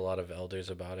talked to a lot of elders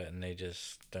about it, and they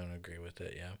just don't agree with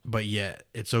it. Yeah. But yet,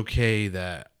 it's okay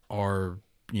that our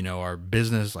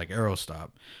business, like Aerostop,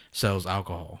 sells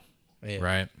alcohol,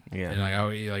 right? Yeah.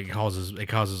 And it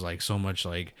causes like so much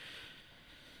like.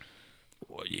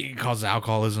 It causes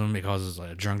alcoholism. It causes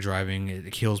drunk driving.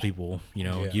 It kills people,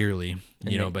 yearly.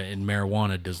 But in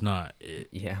marijuana does not.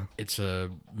 It's a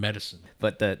medicine.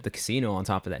 But the casino on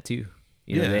top of that too.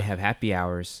 They have happy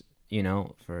hours.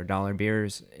 For $1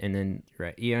 beers, and then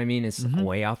right. You know what I mean? It's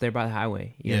way out there by the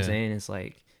highway. You know what I'm saying? It's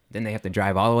like then they have to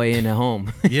drive all the way into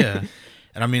home. Yeah,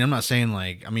 and I mean I'm not saying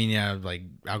like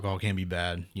alcohol can be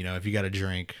bad. If you got to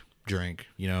drink.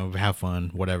 Have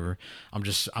fun, whatever. I'm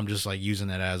just like using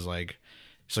that as like.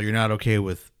 So you're not okay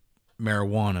with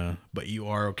marijuana, but you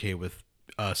are okay with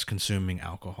us consuming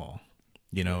alcohol,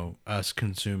 us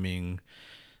consuming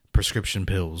prescription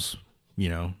pills,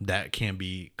 that can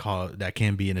be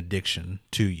an addiction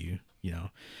to you,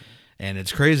 and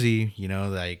it's crazy,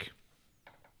 like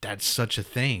that's such a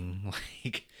thing.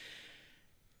 Like,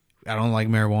 I don't like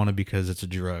marijuana because it's a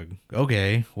drug.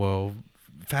 Okay, well,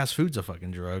 fast food's a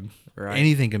fucking drug. Right.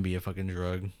 Anything can be a fucking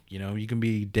drug. You can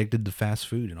be addicted to fast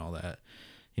food and all that.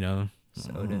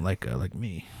 Like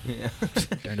me. Yeah.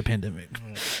 During the pandemic.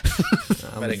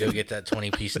 Better go get that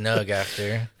 20-piece nug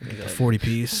after.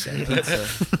 40-piece. Pizza.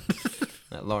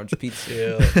 That large pizza.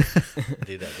 Yeah.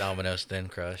 Dude, that Domino's Thin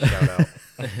Crust. Shout out.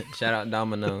 Shout out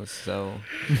Domino's. So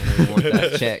we want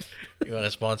that check. You want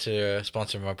to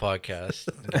sponsor my podcast?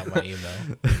 Got my email.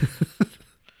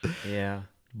 Yeah.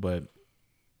 But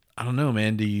I don't know,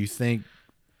 man. Do you think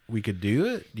we could do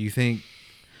it? Do you think?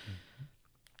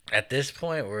 At this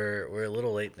point, we're a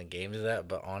little late in the game to that,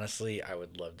 but honestly, I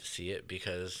would love to see it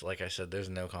because, like I said, there's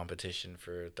no competition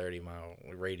for 30-mile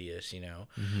radius, I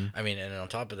mean, and on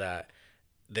top of that,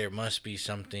 there must be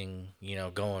something,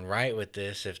 going right with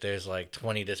this if there's like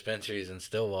 20 dispensaries in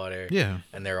Stillwater,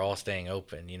 and they're all staying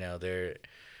open, they're,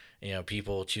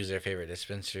 people choose their favorite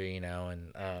dispensary, and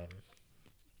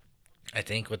I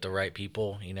think with the right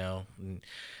people, and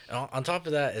on top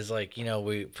of that is like,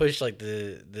 we push like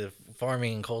the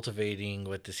farming and cultivating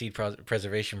with the seed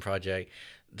preservation project.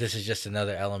 This is just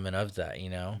another element of that,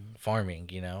 farming,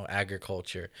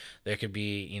 agriculture. There could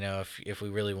be, if we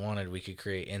really wanted, we could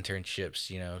create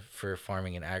internships, for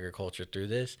farming and agriculture through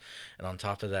this. And on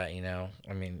top of that,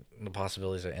 I mean, the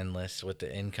possibilities are endless with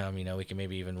the income, we can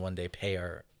maybe even one day pay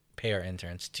our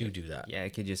interns to do that. Yeah. It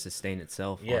could just sustain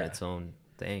itself on its own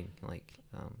thing. Like,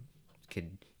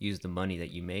 could use the money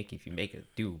that you make. If you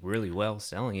do really well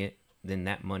selling it, then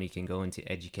that money can go into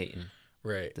educating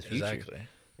the future. Exactly.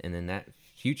 And then that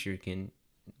future can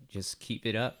just keep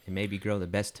it up and maybe grow the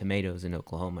best tomatoes in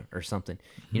Oklahoma or something,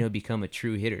 become a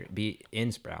true hitter, be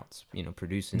in Sprouts,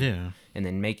 producing and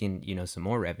then making, some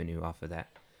more revenue off of that.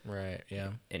 Right. Yeah.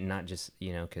 And not just,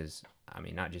 cause I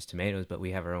mean, not just tomatoes, but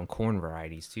we have our own corn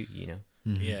varieties too,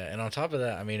 Yeah, and on top of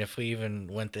that, I mean, if we even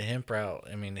went the hemp route,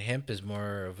 I mean, hemp is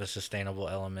more of a sustainable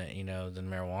element, than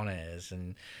marijuana is,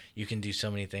 and you can do so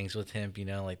many things with hemp,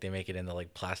 like they make it into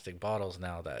like plastic bottles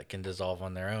now that can dissolve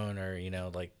on their own, or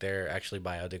like they're actually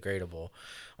biodegradable.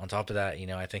 On top of that,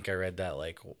 I think I read that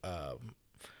like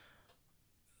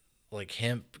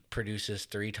hemp produces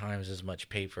 3 times as much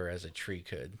paper as a tree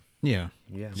could. Yeah.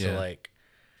 So like,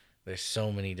 there's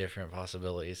so many different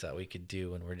possibilities that we could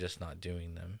do, and we're just not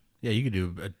doing them. Yeah, you could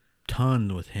do a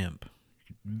ton with hemp.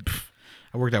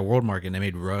 I worked at World Market and they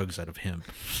made rugs out of hemp.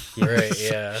 Right,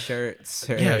 yeah. Shirts.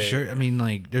 Yeah, sure. I mean,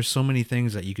 like, there's so many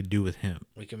things that you could do with hemp.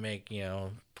 We can make,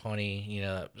 Pawnee,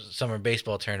 summer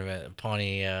baseball tournament,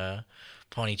 Pawnee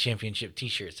Pawnee Championship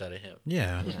T-shirts out of hemp.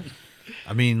 Yeah.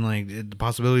 I mean, like the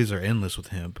possibilities are endless with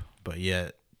hemp, but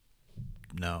yet,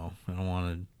 no, I don't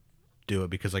want to do it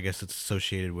because I guess it's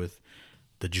associated with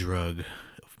the drug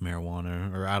of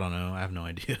marijuana, or I don't know. I have no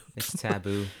idea. It's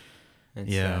taboo. It's,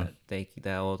 Yeah.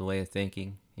 that old way of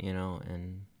thinking,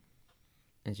 and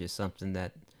it's just something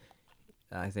that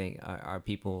I think our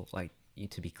people like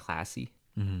to be classy,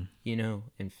 and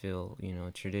feel,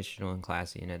 traditional and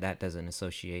classy, and that doesn't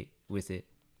associate with it.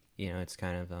 It's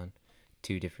kind of on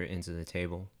two different ends of the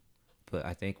table, but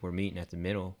I think we're meeting at the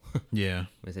middle Yeah.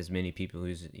 with as many people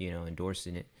who's,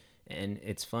 endorsing it. And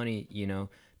it's funny,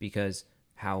 because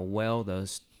how well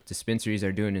those dispensaries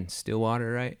are doing in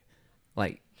Stillwater, right?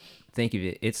 Like, think of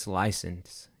it, it's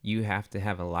licensed. You have to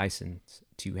have a license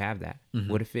to have that.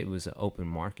 What if it was an open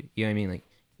market? You know what I mean? Like,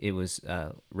 it was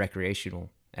recreational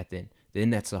then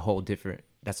that's a whole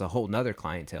nother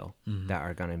clientele that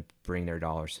are going to bring their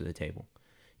dollars to the table.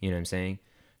 You know what I'm saying?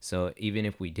 So even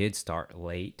if we did start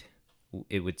late,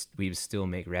 we would still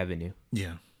make revenue,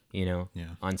 Yeah. Yeah.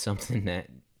 on something that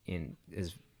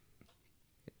is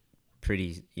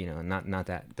pretty, not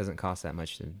that doesn't cost that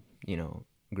much to,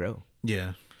 grow.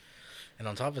 Yeah. And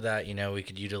on top of that, we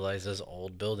could utilize those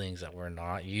old buildings that we're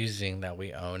not using that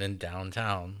we own in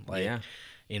downtown. Like, Yeah.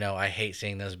 I hate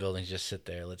seeing those buildings just sit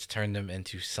there. Let's turn them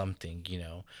into something,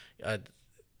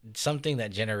 something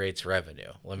that generates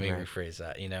revenue. Let me Right. rephrase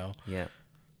that, Yeah.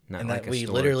 Not and like that a we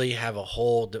store. literally have a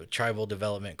whole tribal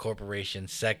development corporation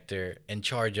sector in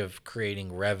charge of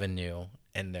creating revenue,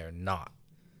 and they're not.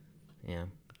 Yeah,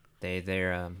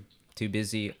 they're too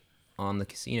busy on the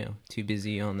casino, too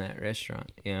busy on that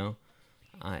restaurant, and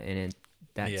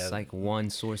that's Yeah. like one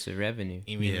source of revenue.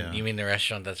 You mean Yeah. you mean the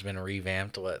restaurant that's been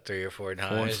revamped 3 or 4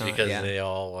 times times, because yeah. they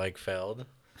all failed?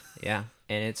 Yeah,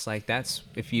 and it's like that's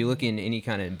if you look in any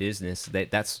kind of business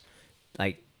that's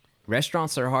like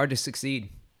restaurants are hard to succeed.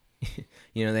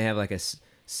 They have like a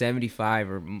 75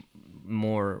 or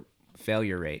more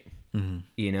failure rate.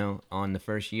 On the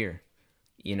first year.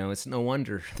 It's no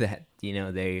wonder that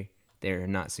they're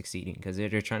not succeeding because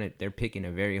they're picking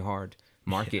a very hard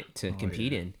market to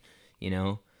compete in,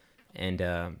 and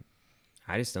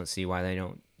I just don't see why they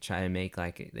don't try to make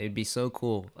like it'd be so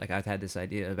cool. Like I've had this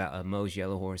idea about a Moe's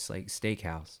Yellow Horse like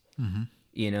steakhouse,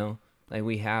 like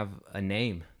we have a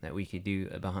name that we could do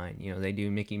behind. They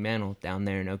do Mickey Mantle down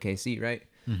there in OKC, right?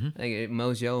 Like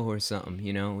Moe's Yellow Horse something.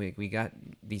 We got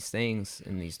these things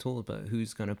and these tools, but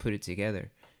who's gonna put it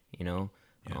together?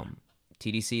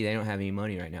 TDC, they don't have any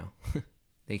money right now.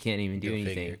 They can't even do Go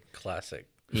anything. figure. Classic.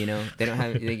 They don't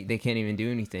have they can't even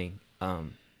do anything.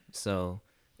 So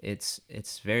it's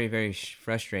very very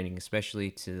frustrating,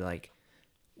 especially to like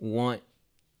want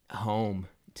home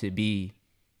to be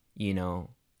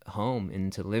home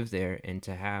and to live there and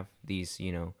to have these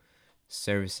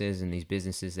services and these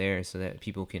businesses there so that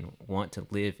people can want to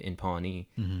live in Pawnee.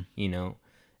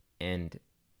 And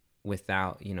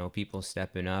without people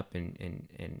stepping up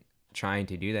and trying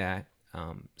to do that,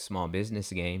 small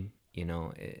business game,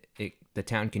 the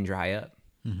town can dry up,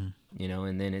 and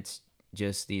then it's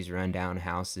just these rundown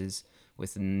houses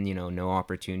with no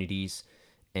opportunities,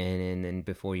 and then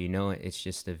before you know it, it's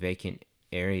just a vacant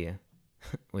area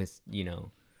with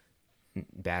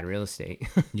bad real estate.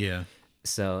 Yeah.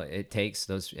 So it takes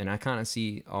those, and I kind of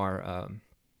see our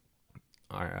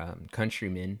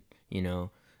countrymen,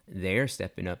 they're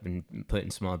stepping up and putting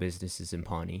small businesses in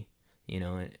Pawnee,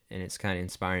 and it's kind of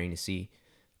inspiring to see.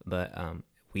 But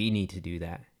we need to do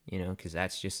that, because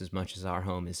that's just as much as our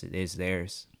home as it is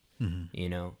theirs,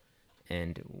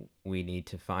 and we need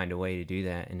to find a way to do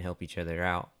that and help each other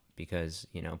out because,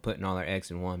 putting all our eggs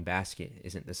in one basket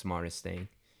isn't the smartest thing,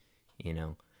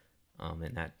 and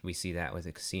that we see that with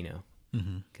a casino.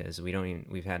 Because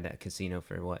we've had that casino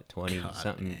for what 20 God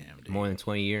something damn, dude. more than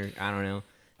 20 years. I don't know.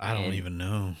 I don't And, even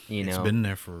know. you It's know. been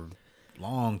there for a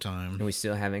long time. and we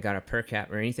still haven't got a per cap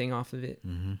or anything off of it.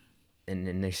 And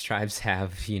then these tribes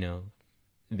have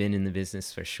been in the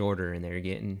business for shorter and they're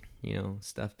getting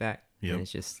stuff back. Yep. And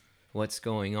it's just what's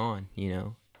going on.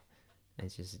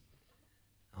 It's just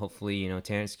hopefully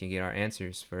Terrence can get our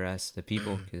answers for us the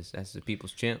people because that's the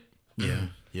people's champ. Yeah.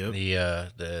 Yep.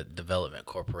 The development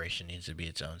corporation needs to be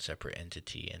its own separate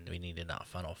entity, and we need to not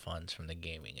funnel funds from the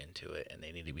gaming into it, and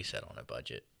they need to be set on a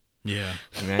budget. Yeah.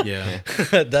 Right? Yeah.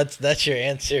 That's your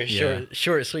answer. Yeah.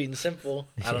 Short, sweet, and simple.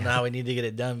 I don't know how we need to get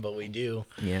it done, but we do.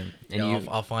 Yeah. And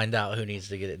I'll find out who needs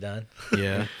to get it done.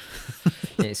 Yeah.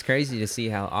 And it's crazy to see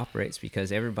how it operates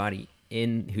because everybody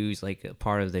who's like a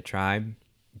part of the tribe,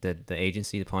 the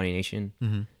agency, the Pawnee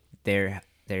Nation, they're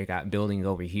they got building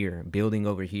over here, building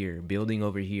over here, building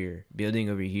over here, building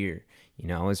over here. You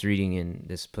know, I was reading in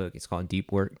this book. It's called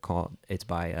Deep Work. It's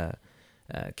by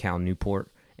Cal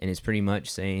Newport, and it's pretty much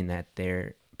saying that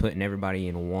they're putting everybody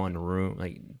in one room,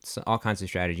 like all kinds of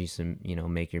strategies to, you know,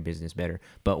 make your business better.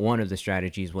 But one of the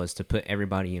strategies was to put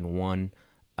everybody in one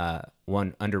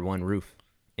under one roof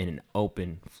in an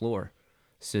open floor,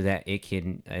 so that it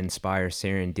can inspire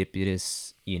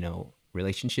serendipitous, you know,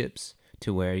 relationships,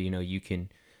 to where, you know, you can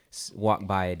walk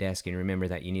by a desk and remember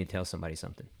that you need to tell somebody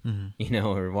something, you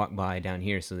know, or walk by down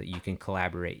here so that you can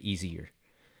collaborate easier,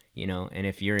 you know. And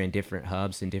if you're in different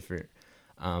hubs and different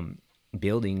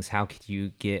buildings, how could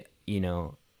you get, you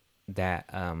know, that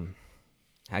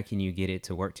how can you get it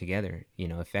to work together, you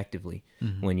know, effectively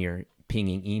when you're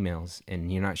pinging emails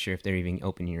and you're not sure if they're even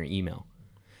opening your email,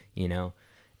 you know,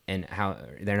 and how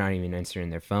they're not even answering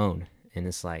their phone. And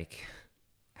it's like,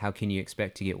 how can you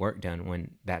expect to get work done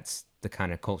when that's the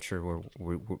kind of culture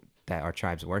that our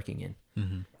tribe's working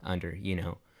in under, you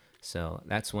know? So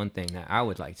that's one thing that I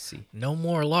would like to see. No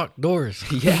more locked doors.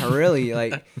 Yeah, really.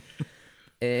 Like,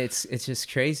 it's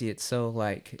just crazy. It's so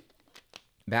like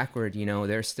backward, you know.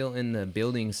 They're still in the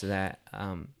buildings that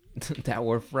that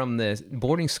were from the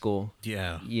boarding school.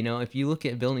 Yeah. You know, if you look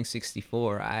at Building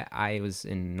 64, I was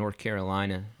in North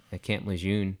Carolina at Camp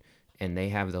Lejeune, and they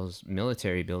have those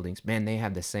military buildings. Man, they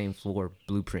have the same floor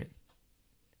blueprint.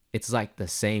 It's like the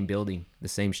same building, the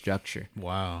same structure.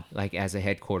 Wow. Like as a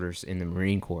headquarters in the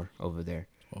Marine Corps over there.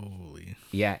 Holy.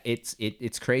 Yeah,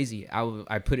 it's crazy.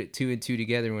 I put it 2 and 2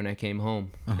 together when I came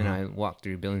home, and I walked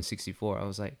through Building 64. I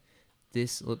was like,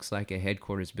 this looks like a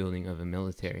headquarters building of a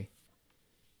military.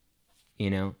 You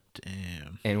know?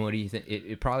 Damn. And what do you think?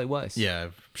 It probably was. Yeah,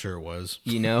 I'm sure it was.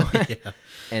 You know? Yeah.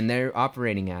 And they're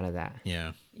operating out of that.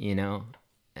 Yeah. You know?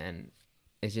 And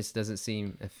it just doesn't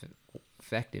seem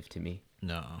effective to me.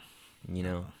 No. You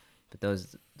know? But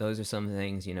those are some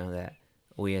things, you know, that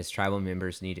we as tribal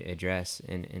members need to address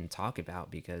and talk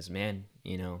about, because, man,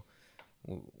 you know,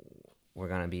 we're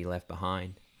going to be left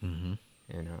behind. Mm-hmm.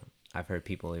 And I've heard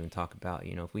people even talk about,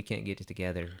 you know, if we can't get it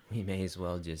together, we may as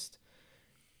well just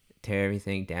tear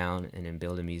everything down and then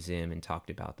build a museum and talk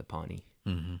about the Pawnee.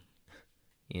 Mm-hmm.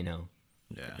 You know?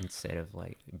 Yeah. Instead of,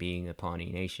 like, being a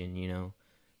Pawnee nation, you know?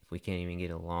 If we can't even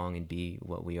get along and be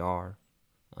what we are,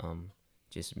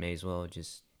 just may as well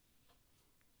just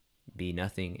be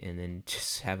nothing and then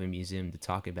just have a museum to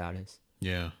talk about us.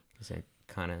 Yeah. Because that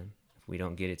kind of, if we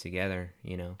don't get it together,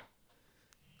 you know,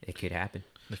 it could happen.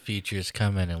 The future's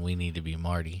coming, and we need to be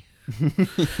Marty.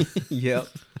 Yep.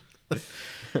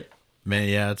 Man,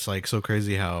 yeah, it's like so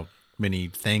crazy how many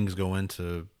things go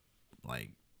into, like,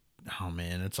 oh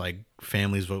man, it's like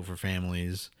families vote for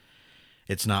families.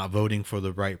 It's not voting for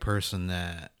the right person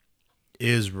that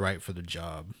is right for the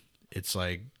job. It's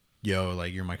like, yo,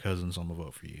 like, you're my cousin, so I'm gonna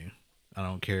vote for you. I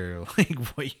don't care like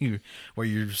what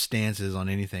your stance is on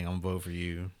anything. I'm gonna vote for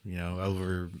you, you know,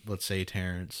 over, let's say,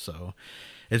 Terrence. So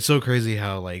it's so crazy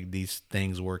how like these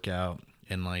things work out,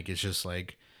 and like it's just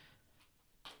like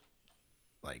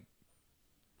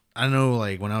I know,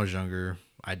 like when I was younger,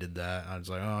 I did that. I was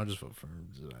like, oh, I'll just vote for him.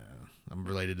 I'm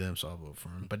related to him, so I'll vote for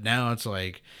him. But now it's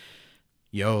like,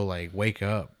 yo, like, wake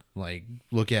up. Like,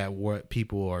 look at what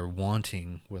people are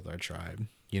wanting with our tribe.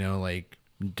 You know, like,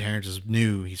 Terrence is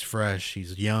new. He's fresh.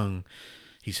 He's young.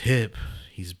 He's hip.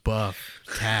 He's buff.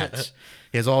 Tats.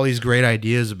 He has all these great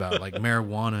ideas about, like,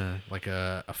 marijuana, like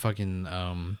a fucking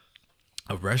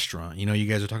a restaurant. You know, you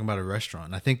guys are talking about a restaurant.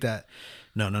 And I think that,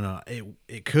 no.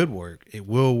 It could work. It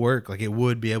will work. Like, it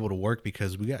would be able to work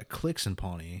because we got cliques in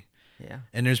Pawnee. Yeah.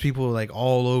 And there's people like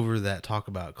all over that talk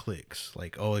about cliques.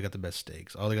 Like, oh, they got the best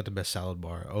steaks. Oh, they got the best salad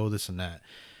bar. Oh, this and that.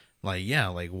 Like, yeah,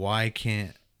 like, why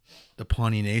can't the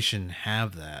Pawnee Nation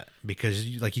have that?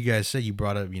 Because, like you guys said, you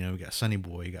brought up, you know, you got Sonny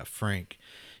Boy, you got Frank,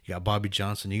 you got Bobby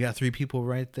Johnson. You got 3 people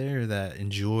right there that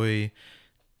enjoy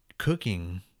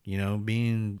cooking, you know,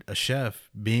 being a chef,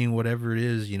 being whatever it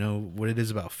is, you know, what it is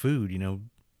about food, you know,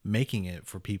 making it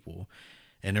for people.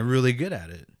 And they're really good at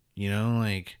it, you know,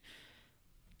 like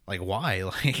why?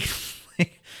 Like,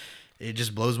 it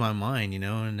just blows my mind, you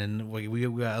know. And then we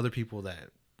got other people that,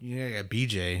 you know, I got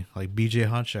BJ, like BJ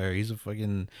Hotshire. He's a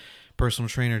fucking personal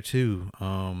trainer too.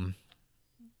 Who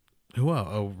else?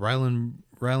 Oh,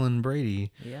 Rylan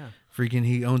Brady. Yeah. Freaking,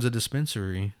 he owns a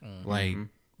dispensary. Mm-hmm. Like,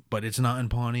 but it's not in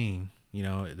Pawnee. You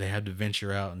know, they had to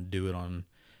venture out and do it on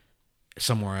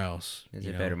somewhere else. There's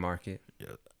a better market.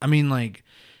 I mean, like,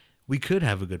 we could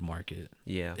have a good market.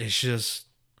 Yeah. It's just,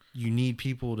 you need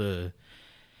people to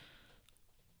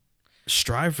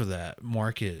strive for that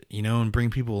market, you know, and bring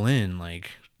people in.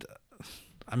 Like,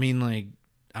 I mean, like,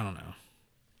 I don't know.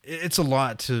 It's a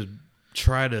lot to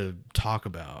try to talk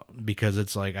about, because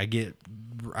it's like I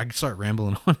start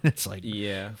rambling on. It's like,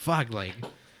 Yeah. fuck, like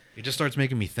it just starts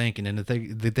making me think. And then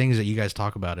the things that you guys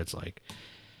talk about, it's like,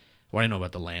 well, I didn't know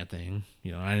about the land thing.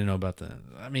 You know, I didn't know about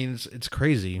I mean, it's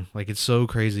crazy. Like, it's so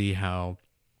crazy how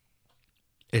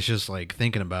it's just like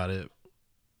thinking about it.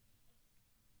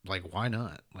 Like, why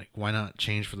not? Like, why not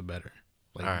change for the better?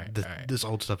 Like, All right. This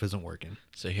old stuff isn't working.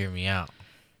 So hear me out.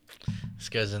 This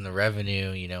goes in the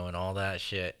revenue, and all that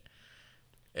shit.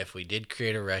 If we did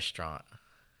create a restaurant,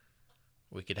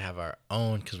 we could have our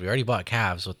own, because we already bought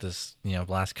calves with this,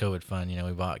 last COVID fund.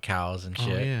 We bought cows and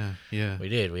shit. Oh, yeah. We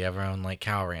did. We have our own,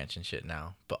 cow ranch and shit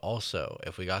now. But also,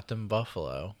 if we got them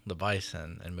buffalo, the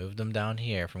bison, and moved them down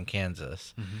here from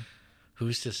Kansas,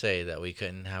 who's to say that we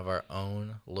couldn't have our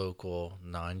own local,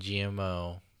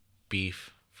 non-GMO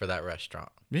beef for that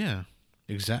restaurant? Yeah,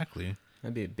 exactly.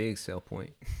 That'd be a big sell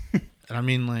point. And I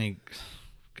mean, like,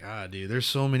 God, dude, there's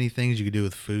so many things you could do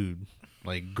with food.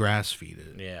 Like, grass feed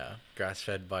it. Yeah,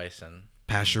 grass-fed bison.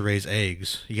 Pasture-raised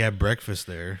eggs. You have breakfast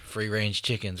there. Free-range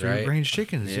chickens, right? Free-range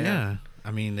chickens, Yeah. yeah. I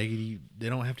mean, they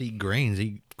don't have to eat grains. They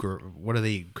eat, what do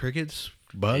they eat? Crickets?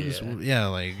 Bugs? Yeah.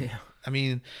 Yeah, I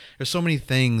mean, there's so many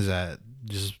things that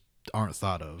just aren't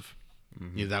thought of.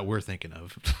 That we're thinking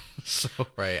of. So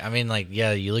Right. I mean,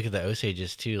 you look at the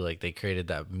Osages, too. Like, they created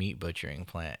that meat butchering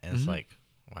plant. And it's like,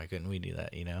 why couldn't we do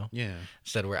that, yeah.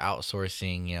 Instead, we're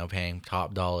outsourcing, paying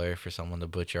top dollar for someone to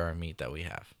butcher our meat that we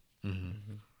have.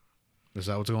 Is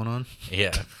that what's going on?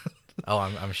 Yeah. Oh,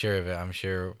 I'm sure of it. I'm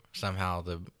sure somehow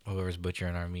whoever's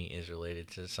butchering our meat is related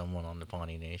to someone on the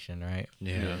Pawnee Nation, right?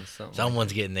 Yeah. Something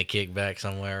Someone's getting the kickback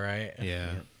somewhere, right? Yeah.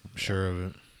 I'm sure of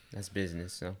it. that's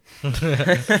business. So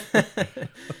I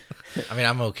mean,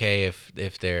 I'm okay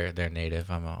if they're native.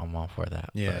 I'm all for that.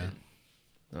 Yeah.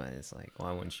 but it's like,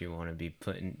 why wouldn't you want to be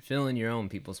filling your own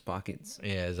people's pockets?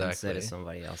 Yeah, exactly. Instead of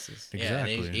somebody else's. Yeah, and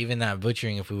Exactly. even that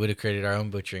butchering, if we would have created our own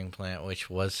butchering plant, which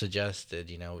was suggested,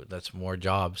 that's more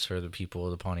jobs for the people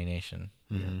of the Pawnee Nation.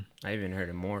 I even heard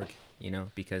of morgue,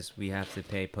 because we have to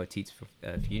pay Petit's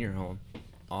funeral home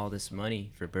all this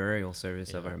money for burial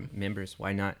service of our members.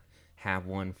 Why not have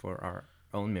one for our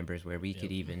own members where we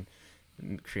could even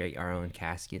create our own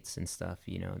caskets and stuff,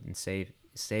 and save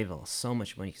so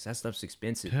much money, because that stuff's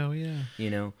expensive. Hell yeah.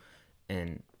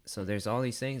 And so there's all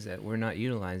these things that we're not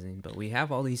utilizing, but we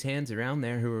have all these hands around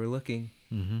there who are looking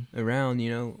around,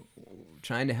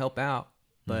 trying to help out,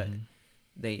 but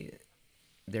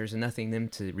there's nothing them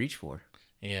to reach for.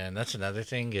 Yeah, and that's another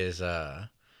thing is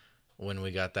when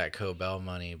we got that Cobell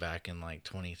money back in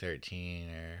 2013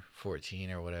 or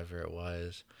 14 or whatever it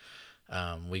was,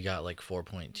 we got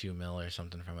 4.2 mil or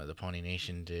something from it. The Pawnee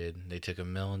Nation did. They took $1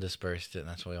 million and dispersed it, and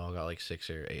that's why we all got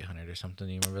 600 or 800 or something.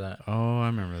 Do you remember that? Oh, I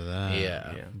remember that.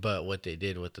 Yeah. Yeah. But what they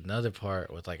did with another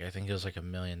part with I think it was $1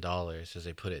 million is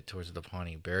they put it towards the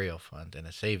Pawnee Burial Fund in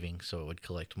a savings so it would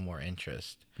collect more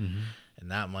interest. And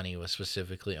that money was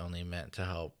specifically only meant to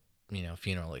help,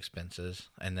 funeral expenses.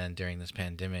 And then during this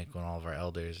pandemic, when all of our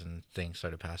elders and things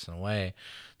started passing away,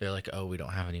 they're like, oh, we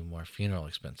don't have any more funeral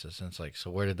expenses. And it's like,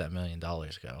 so where did that $1 million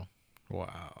go?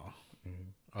 Wow.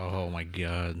 Oh my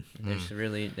God.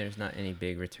 There's not any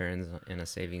big returns in a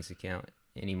savings account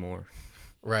anymore.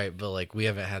 Right, but we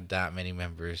haven't had that many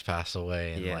members pass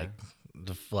away in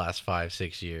the last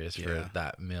 5-6 years for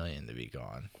that $1 million to be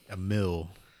gone. $1 million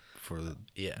for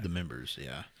the members.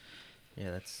 Yeah.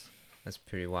 Yeah, that's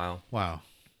pretty wild. Wow.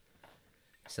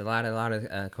 It's a lot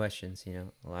of questions,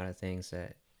 a lot of things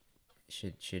that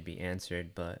should be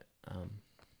answered, but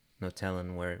no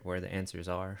telling where the answers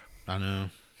are. I know.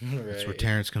 Right. That's where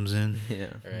Terrence comes in. Yeah.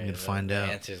 Right, You're gonna find out.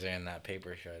 The answers are in that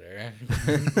paper shredder.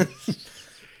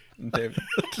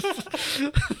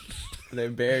 They're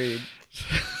buried,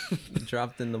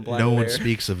 dropped in the black. No one bear.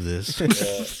 speaks of this. The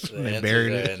They answers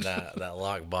buried are it. in that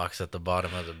lock box at the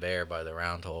bottom of the bear by the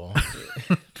round hole.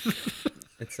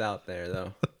 It's out there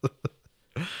though.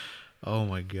 Oh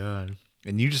my God.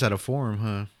 And you just had a forum,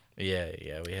 huh?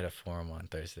 Yeah, we had a forum on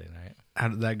Thursday night. How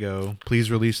did that go?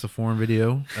 Please release the forum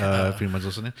video if anyone's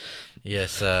listening.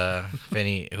 Yes, if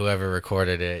whoever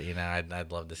recorded it,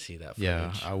 I'd love to see that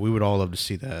footage. Yeah, we would all love to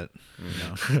see that.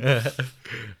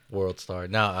 World Star.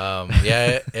 No,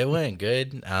 it went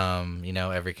good.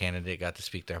 Every candidate got to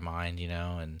speak their mind,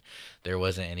 and there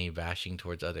wasn't any bashing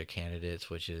towards other candidates,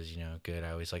 which is, good.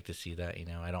 I always like to see that,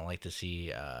 I don't like to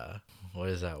see, what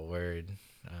is that word?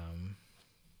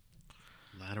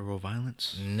 Lateral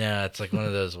violence. No, it's like one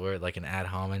of those where like an ad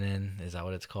hominem. Is that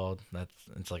what it's called?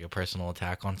 It's like a personal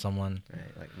attack on someone.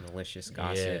 Right, like malicious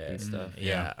gossip and stuff.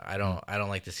 Yeah, I don't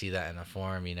like to see that in a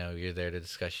forum. You know, you're there to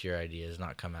discuss your ideas,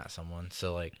 not come at someone.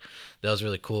 So like, that was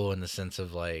really cool in the sense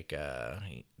of like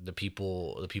the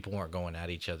people weren't going at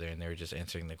each other, and they were just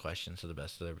answering the questions to the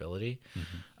best of their ability.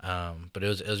 But it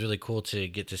was really cool to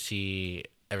get to see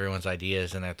everyone's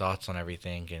ideas and their thoughts on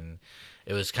everything. And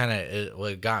it was kind of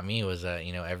what got me was that,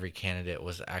 you know, every candidate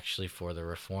was actually for the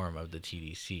reform of the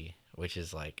TDC, which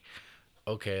is like,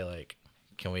 okay, like,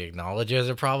 can we acknowledge there's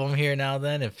a problem here now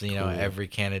then, if, you know, every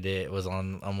candidate was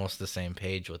on almost the same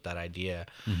page with that idea.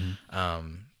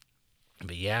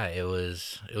 But yeah, it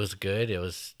was good. It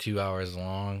was 2 hours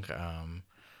long.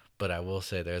 But I will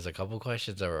say there's a couple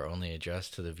questions that were only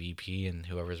addressed to the VP and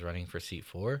whoever's running for seat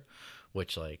 4,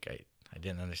 which like I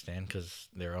didn't understand, because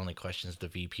there were only questions the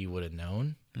VP would have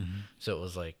known. So it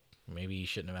was like, maybe you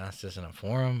shouldn't have asked this in a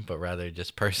forum, but rather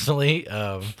just personally.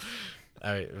 But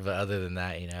other than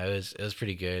that, you know, it was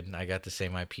pretty good. I got to say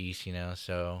my piece, you know,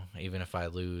 so even if I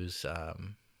lose,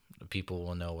 people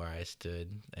will know where I stood,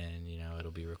 and, you know,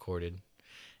 it'll be recorded.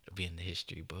 It'll be in the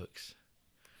history books.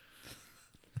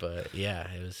 But yeah,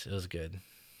 it was good.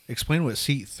 Explain what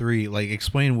seat 3, like,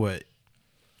 explain what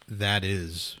that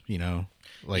is, you know,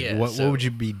 like, Yeah, what so- would you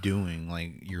be doing,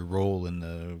 like your role in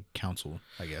the council,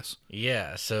 I guess.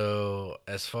 Yeah, so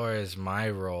as far as my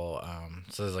role,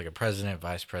 so there's like a president,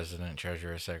 vice president,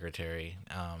 treasurer, secretary,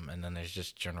 and then there's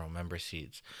just general member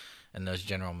seats. And those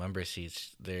general member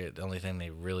seats, the only thing they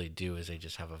really do is they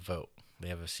just have a vote. They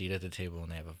have a seat at the table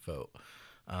and they have a vote.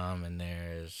 And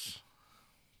there's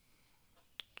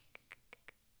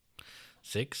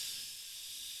six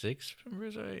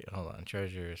members, right? Hold on,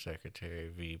 treasurer, secretary,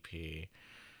 VP,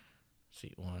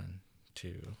 seat 1,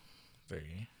 2,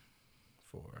 3,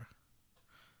 4.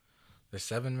 There's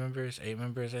 7 members, 8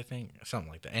 members, I think, something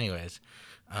like that. Anyways,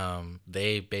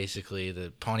 they basically,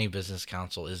 the Pawnee Business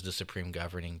Council is the supreme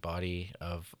governing body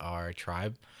of our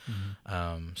tribe.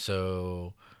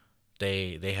 So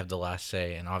they have the last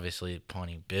say, and obviously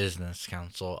Pawnee Business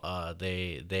Council,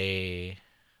 they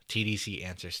TDC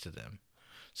answers to them.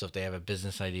 So if they have a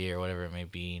business idea or whatever it may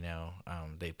be, you know,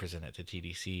 they present it to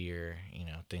TDC, or, you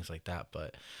know, things like that.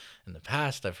 But in the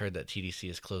past, I've heard that TDC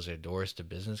has closed their doors to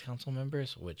business council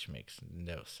members, which makes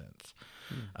no sense.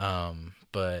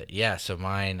 But yeah, so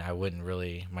mine,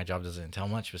 my job doesn't entail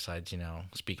much besides, you know,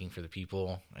 speaking for the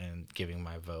people and giving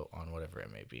my vote on whatever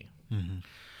it may be.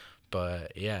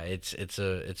 But yeah, it's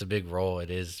a big role. It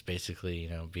is basically, you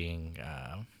know, being,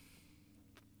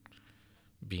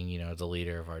 you know, the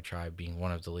leader of our tribe, being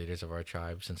one of the leaders of our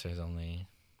tribe, since there's only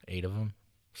 8 of them.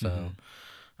 So,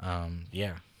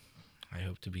 yeah, I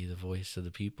hope to be the voice of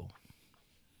the people.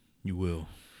 You will.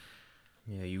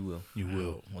 Yeah, you will. You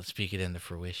will. Let's speak it into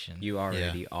fruition. You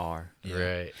already are.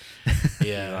 Right. You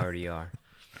Yeah. already are.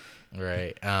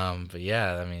 Right. But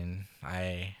yeah, I mean,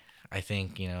 I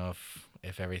think, you know,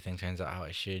 if everything turns out how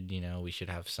it should, you know, we should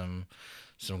have some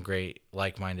great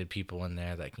like-minded people in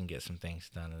there that can get some things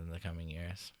done in the coming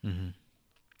years.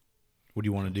 What do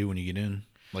you want to do when you get in?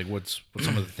 Like, what's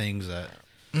some of the things that?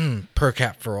 Per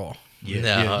cap for all. Yeah,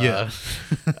 No, yeah.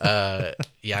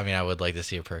 yeah. I mean, I would like to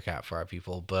see a per cap for our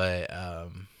people, but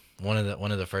one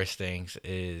of the first things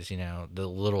is, you know, the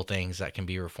little things that can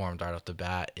be reformed right off the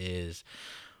bat is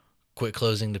quit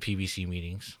closing the PBC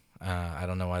meetings. I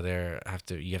don't know why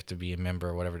you have to be a member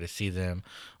or whatever to see them.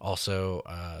 Also,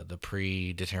 the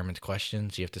predetermined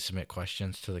questions, you have to submit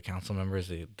questions to the council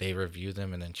members. They review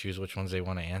them and then choose which ones they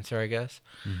want to answer, I guess,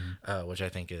 which I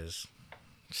think is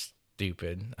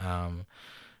stupid.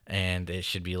 And it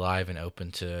should be live and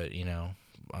open to, you know,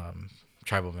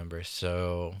 tribal members.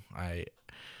 So I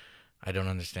don't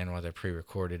understand why they're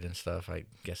pre-recorded and stuff. I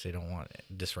guess they don't want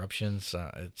disruptions.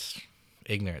 It's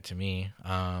ignorant to me.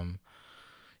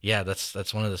 Yeah,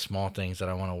 that's one of the small things that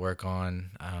I want to work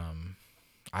on.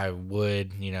 I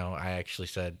actually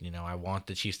said, you know, I want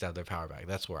the Chiefs to have their power back.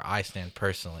 That's where I stand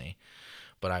personally.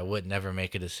 But I would never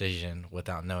make a decision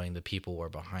without knowing the people were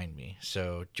behind me.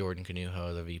 So Jordan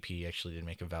Canuho, the VP, actually did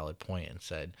make a valid point and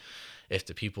said, if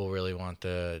the people really want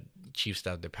the Chiefs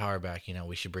to have their power back, you know,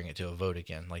 we should bring it to a vote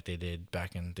again, like they did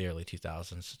back in the early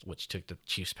 2000s, which took the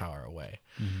Chiefs' power away.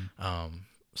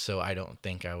 So I don't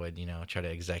think I would, you know, try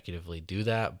to executively do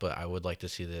that, but I would like to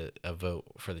see a vote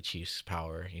for the Chiefs'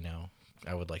 power. You know,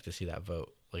 I would like to see that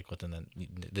vote like within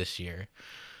this year,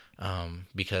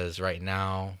 because right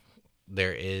now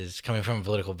there is, coming from a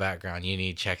political background, you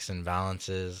need checks and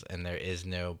balances, and there is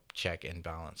no check and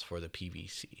balance for the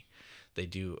PBC. They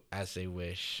do as they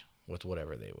wish with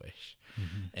whatever they wish.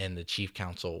 And the chief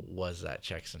council was that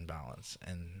checks and balance.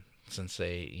 And since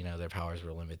they, you know, their powers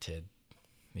were limited,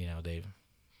 you know,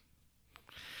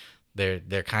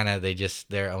 they're kind of,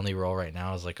 their only role right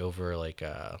now is like over like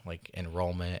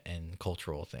enrollment and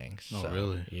cultural things. Oh, so,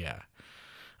 really? Yeah.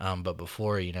 But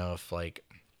before, you know, if like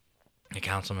a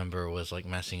council member was like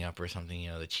messing up or something,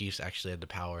 you know, the chiefs actually had the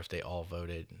power. If they all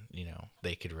voted, you know,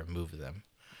 they could remove them.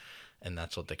 And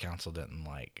that's what the council didn't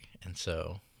like. And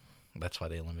so that's why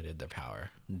they limited their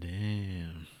power.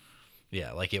 Damn.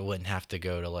 Yeah, like it wouldn't have to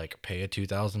go to like pay a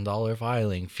 $2,000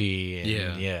 filing fee.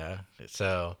 And, yeah.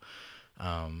 So,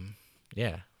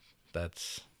 yeah,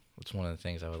 that's one of the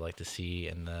things I would like to see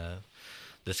in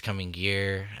this coming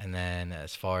year. And then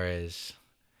as far as,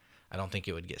 I don't think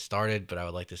it would get started, but I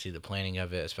would like to see the planning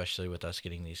of it, especially with us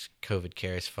getting these COVID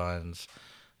CARES funds.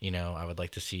 You know, I would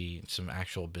like to see some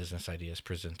actual business ideas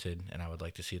presented, and I would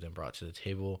like to see them brought to the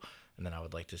table. And then I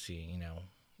would like to see, you know,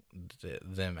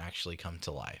 them actually come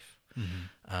to life.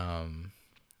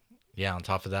 Yeah, on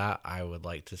top of that, I would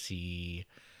like to see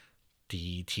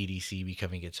the TDC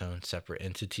becoming its own separate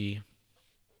entity,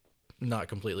 not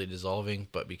completely dissolving,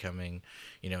 but becoming,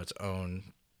 you know, its own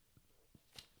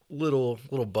little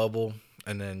bubble,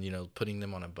 and then, you know, putting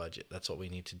them on a budget. That's what we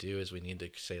need to do, is we need to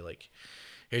say, like,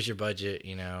 here's your budget,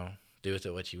 you know, do with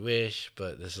it what you wish,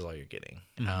 but this is all you're getting.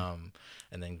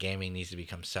 And then gaming needs to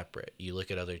become separate. You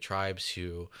look at other tribes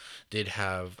who did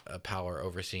have a power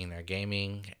overseeing their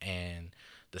gaming, and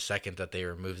the second that they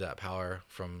removed that power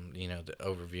from, you know, the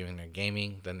overviewing their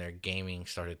gaming, then their gaming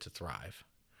started to thrive.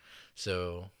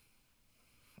 So,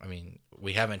 I mean,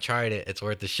 we haven't tried it. It's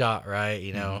worth a shot, right?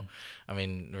 You know, I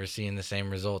mean, we're seeing the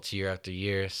same results year after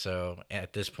year. So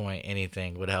at this point,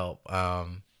 anything would help.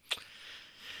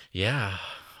 Yeah.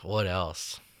 What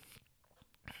else?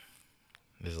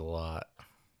 There's a lot,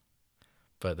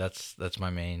 but that's my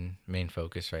main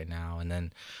focus right now. And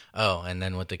then,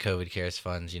 with the COVID CARES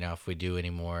funds, you know, if we do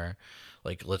any more,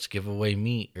 like, let's give away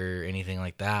meat or anything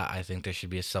like that, I think there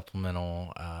should be a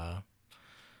supplemental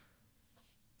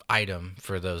item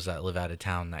for those that live out of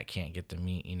town that can't get the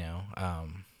meat. You know,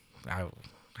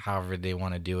 however they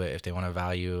want to do it. If they want to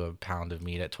value a pound of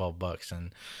meat at $12,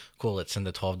 and cool, let's send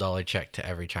a $12 check to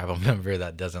every tribal member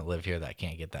that doesn't live here that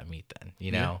can't get that meat. Then,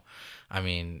 you know, I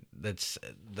mean,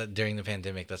 that during the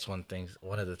pandemic, that's one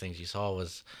of the things you saw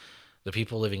was the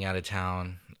people living out of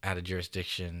town, out of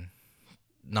jurisdiction,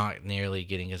 not nearly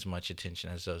getting as much attention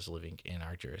as those living in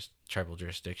our tribal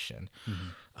jurisdiction.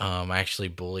 I actually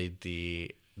bullied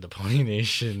the Pawnee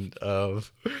Nation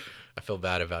of. I feel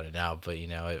bad about it now, but, you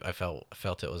know, I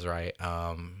felt it was right.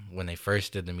 When they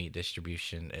first did the meat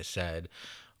distribution, it said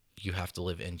you have to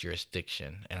live in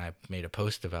jurisdiction, and I made a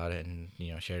post about it and,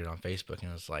 you know, shared it on Facebook, and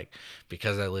it was like,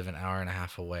 because I live an hour and a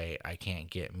half away, I can't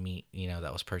get meat, you know,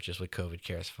 that was purchased with COVID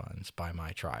CARES funds by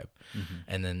my tribe.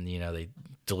 And then, you know, they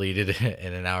deleted it,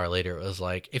 and an hour later it was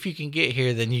like, if you can get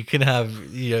here, then you can have,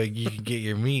 you know, you can get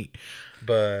your meat.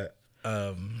 But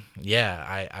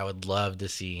yeah, I would love to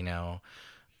see, you know,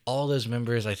 all those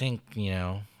members. I think, you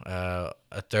know,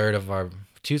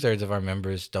 2/3 of our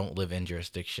members don't live in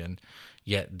jurisdiction,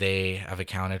 yet they have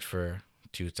accounted for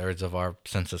 2/3 of our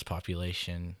census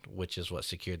population, which is what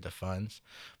secured the funds,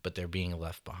 but they're being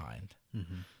left behind.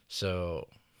 So,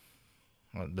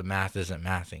 well, the math isn't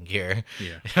mathing here.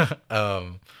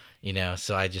 You know,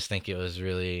 so I just think it was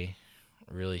really,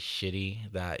 really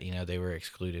shitty that, you know, they were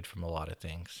excluded from a lot of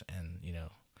things, and, you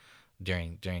know,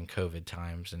 during COVID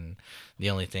times, and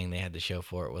the only thing they had to show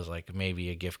for it was like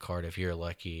maybe a gift card if you're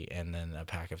lucky, and then a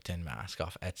pack of 10 masks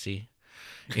off Etsy,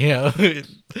 you know.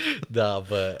 No,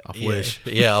 but off Wish.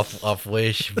 Off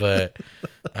Wish. But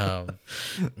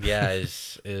yeah,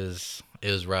 it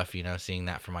was rough, you know, seeing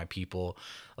that for my people.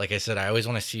 Like I said, I always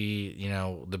want to see, you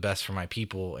know, the best for my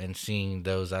people, and seeing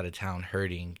those out of town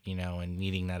hurting, you know, and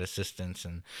needing that assistance,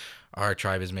 and our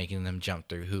tribe is making them jump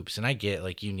through hoops. And I get,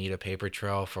 like, you need a paper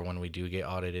trail for when we do get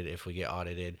audited, if we get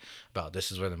audited, about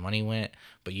this is where the money went,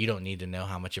 but you don't need to know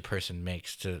how much a person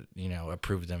makes to, you know,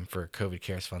 approve them for COVID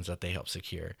CARES funds that they help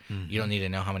secure. You don't need to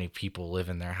know how many people live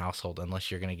in their household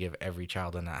unless you're going to give every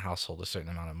child in that household a certain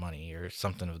amount of money or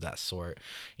something of that sort.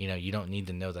 You know, you don't need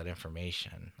to know that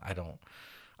information.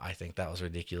 I think that was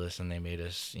ridiculous, and they made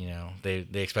us, you know, they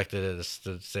expected us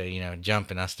to say, you know,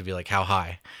 jump, and us to be like, how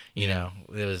high, you know.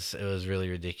 It was really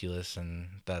ridiculous, and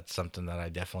that's something that I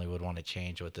definitely would want to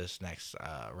change with this next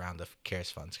round of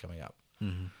CARES funds coming up.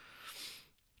 And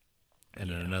in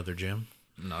another gym.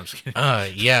 No, I'm just kidding.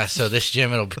 Yeah, so this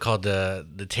gym, it'll be called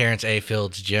the Terrence A.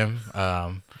 Fields Gym.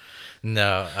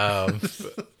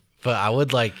 But I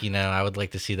would like, I would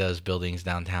like to see those buildings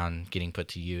downtown getting put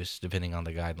to use, depending on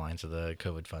the guidelines of the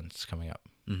COVID funds coming up.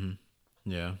 Mm-hmm.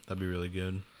 Yeah, that'd be really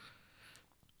good.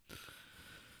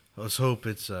 Let's hope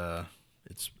it's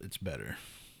better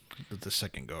with the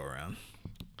second go around,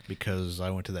 because I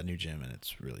went to that new gym and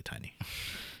it's really tiny.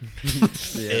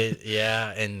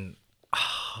 And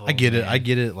I get it. I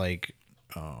get it. Like,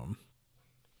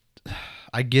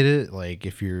 I get it. Like,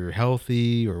 if you're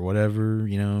healthy or whatever,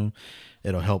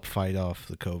 it'll help fight off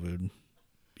the COVID.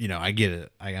 I get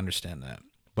it. I understand that.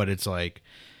 But it's like,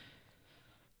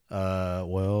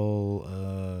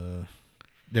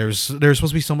 there's supposed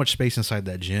to be so much space inside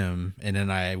that gym, and then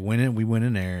we went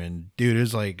in there, and dude, it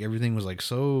was like everything was like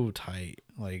so tight.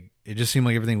 Like, it just seemed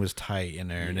like everything was tight in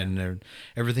there, and then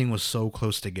everything was so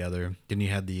close together. Then you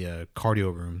had the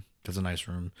cardio room. That's a nice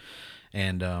room,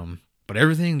 and but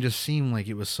everything just seemed like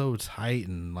it was so tight,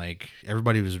 and like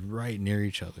everybody was right near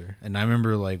each other. And I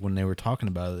remember like when they were talking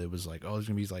about it, it was like, oh, there's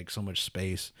gonna be like so much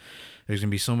space. There's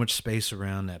gonna be so much space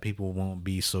around that people won't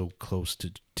be so close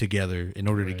together in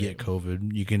order to get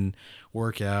COVID. You can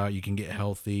work out, you can get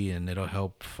healthy, and it'll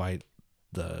help fight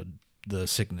the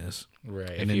sickness. Right.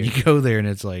 And then you go there, and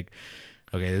it's like,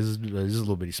 okay, this is a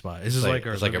little bitty spot. This is like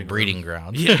our it's like a breeding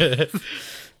ground. Yeah.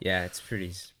 Yeah, it's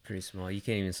pretty small. You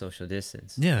can't even social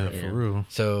distance. Yeah, for real.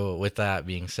 So with that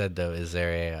being said, though, is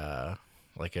there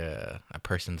a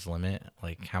person's limit?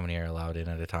 Like, how many are allowed in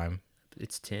at a time?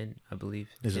 It's 10, I believe.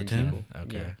 Is it 10? people.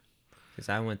 Okay. Because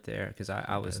I went there because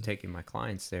I was taking my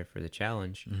clients there for the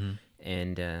challenge,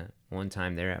 and one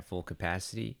time they're at full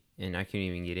capacity, and I couldn't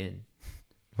even get in.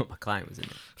 But my client was in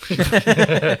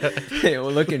there. They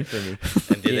were looking for me.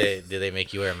 And did they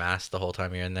make you wear a mask the whole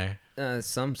time you're in there?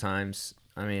 Sometimes.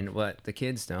 I mean, what the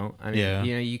kids don't. I mean,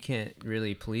 you can't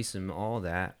really police them all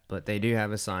that, but they do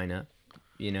have a sign up,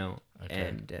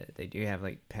 and they do have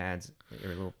like pads or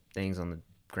little things on the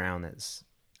ground that's,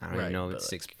 I don't even know if it's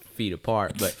 6 feet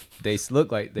apart, but they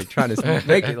look like they're trying to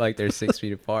make it like they're 6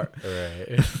 feet apart.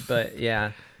 Right. But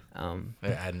yeah.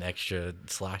 Adding extra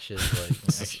slashes, like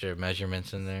extra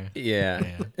measurements in there.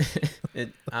 Yeah.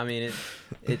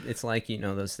 It's like,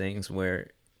 those things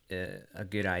where a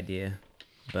good idea,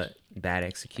 but bad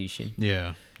execution.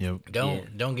 Yeah. Yep.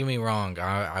 Don't get me wrong.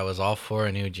 I was all for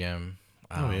a new gym.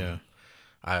 Yeah.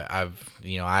 I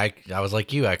was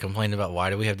like you. I complained about why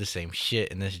do we have the same shit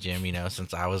in this gym,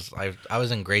 since I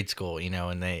was in grade school,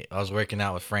 and I was working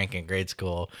out with Frank in grade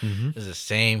school. It was the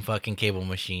same fucking cable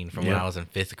machine from when I was in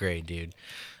 5th grade, dude.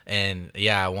 And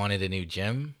yeah, I wanted a new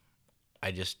gym.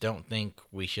 I just don't think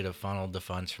we should have funneled the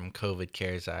funds from COVID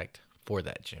CARES Act for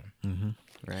that gym. Mm-hmm.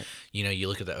 Right. You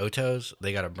look at the Otos,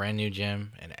 they got a brand new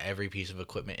gym and every piece of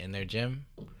equipment in their gym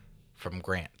from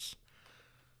grants.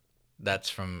 That's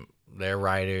from their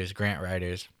grant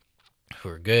writers who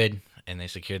are good, and they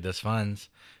secured those funds,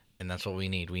 and that's what we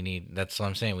need. That's what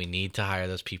I'm saying. We need to hire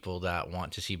those people that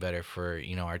want to see better for,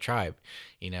 our tribe.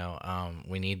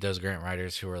 We need those grant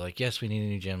writers who are like, yes, we need a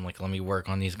new gym. Like, let me work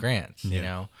on these grants,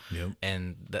 Yep.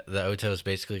 And the Otos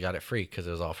basically got it free because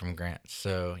it was all from grants.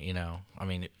 So, I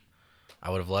mean, I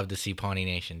would have loved to see Pawnee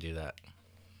Nation do that.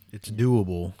 It's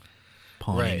doable,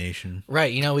 Pawnee Nation.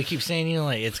 Right. We keep saying,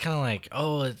 like, it's kind of like,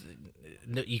 oh,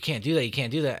 you can't do that. You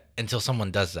can't do that until someone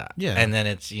does that. Yeah. And then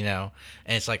it's, and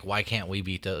it's like, why can't we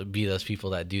be those people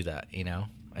that do that,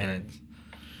 And it's,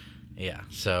 yeah.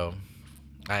 So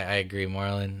I agree,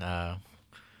 Marlon.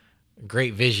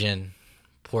 Great vision,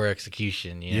 poor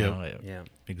execution, Yeah. Yeah.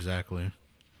 Exactly.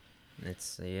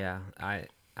 It's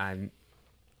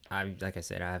I'm like I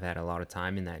said, I've had a lot of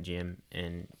time in that gym,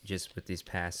 and just with these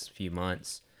past few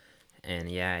months,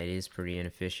 and yeah, it is pretty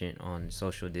inefficient on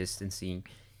social distancing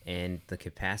and the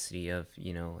capacity of,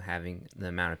 having the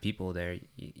amount of people there,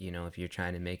 if you're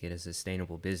trying to make it a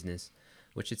sustainable business,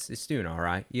 which it's doing all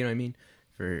right, you know what I mean,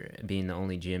 for being the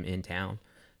only gym in town.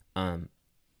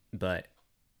 But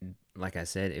like I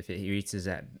said, if it reaches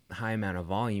that high amount of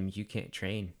volume, you can't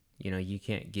train, you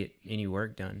can't get any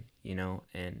work done,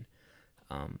 and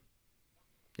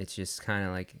it's just kind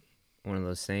of like one of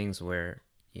those things where,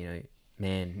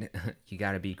 man, you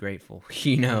got to be grateful,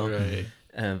 Right.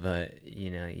 But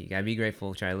you gotta be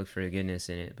grateful, try to look for the goodness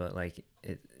in it, but like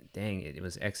it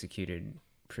was executed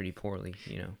pretty poorly.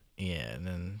 Yeah. And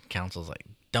then council's like,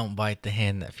 don't bite the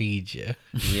hand that feeds you.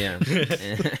 Yeah.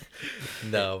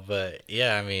 No, but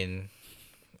yeah, I mean,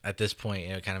 at this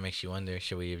point, it kind of makes you wonder,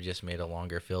 should we have just made a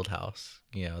longer field house?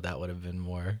 That would have been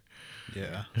more.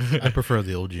 Yeah. I prefer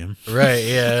the old gym. Right.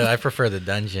 Yeah. I prefer the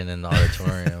dungeon and the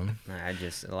auditorium.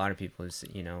 A lot of people,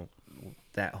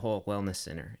 that whole wellness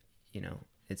center,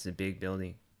 it's a big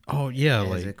building. Oh yeah, It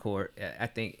has like a court. I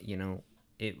think,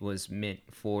 it was meant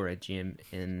for a gym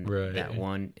in Right. that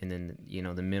one, and then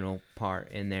the middle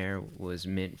part in there was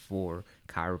meant for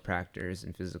chiropractors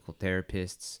and physical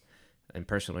therapists and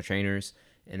personal trainers,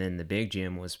 and then the big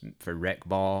gym was for rec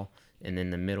ball, and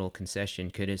then the middle concession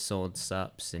could have sold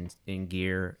sups and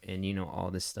gear and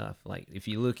all this stuff. Like if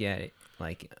you look at it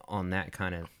like on that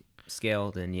kind of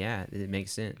scale, then yeah, it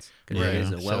makes sense because it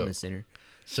is a wellness center.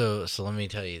 So let me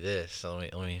tell you this. So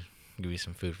let me give you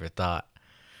some food for thought.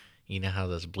 You know how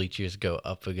those bleachers go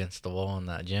up against the wall in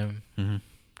that gym? Mm-hmm.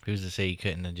 Who's to say you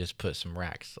couldn't have just put some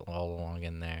racks all along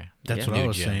in there? That's Yeah. what I New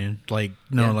was gym. saying. Like,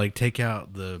 no, like take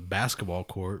out the basketball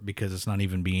court because it's not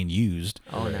even being used.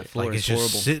 Oh, and that floor Like is it's horrible.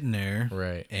 just sitting there,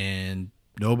 Right. and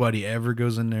nobody ever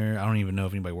goes in there. I don't even know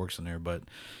if anybody works in there, but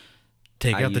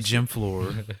take I out the used gym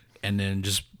floor and then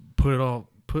just put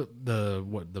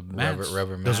the mats,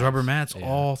 Rubber those mats. rubber mats Yeah.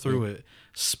 all through it.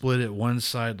 Split it one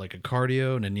side like a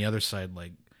cardio, and then the other side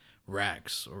like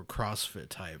racks or CrossFit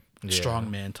type, Yeah.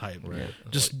 strongman type, Right.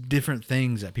 just different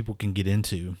things that people can get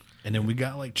into. And then we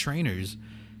got like trainers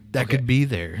that could be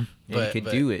there. And you But- could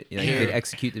but do it. You here- could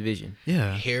execute the vision.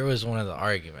 Yeah, Here was one of the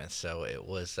arguments. So it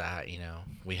was that,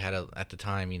 we had at the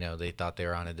time, they thought they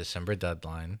were on a December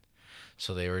deadline.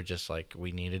 So they were just like,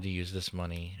 we needed to use this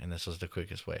money, and this was the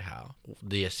quickest way. How?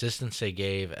 The assistance they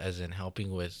gave, as in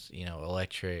helping with,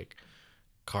 electric,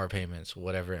 car payments,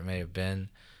 whatever it may have been,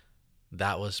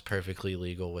 that was perfectly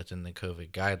legal within the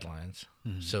COVID guidelines.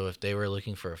 So if they were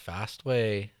looking for a fast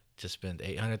way to spend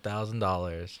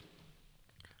 $800,000,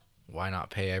 why not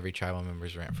pay every tribal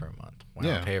member's rent for a month? Why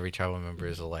Yeah. not pay every tribal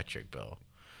member's electric bill?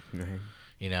 Right.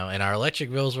 And our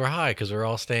electric bills were high because we're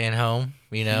all staying home,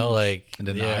 like. and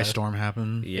then the yeah, ice storm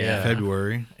happened. Yeah. in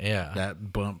February. Yeah.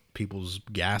 That bumped people's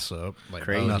gas up like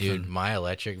Crazy. nothing. Dude, my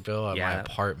electric bill at my Yeah.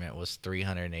 apartment was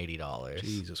 $380.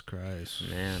 Jesus Christ!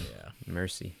 Man, Yeah.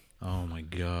 mercy. Oh my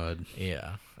God!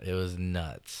 Yeah, it was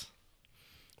nuts.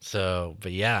 So,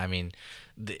 but yeah, I mean,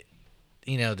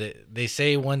 they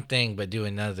say one thing but do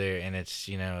another, and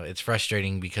it's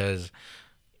frustrating because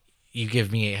you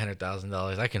give me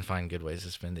 $800,000, I can find good ways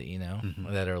to spend it,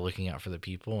 that are looking out for the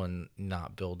people and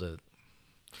not build a.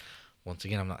 Once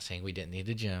again, I'm not saying we didn't need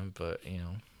a gym, but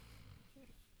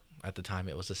at the time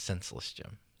it was a senseless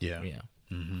gym. Yeah.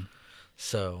 Mm-hmm.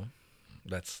 So,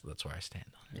 that's where I stand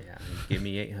on Yeah, give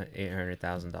me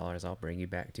 $800,000, I'll bring you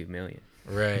back $2 million.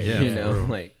 it. Right. Yeah.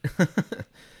 Like,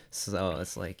 so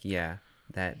it's like, yeah,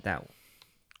 that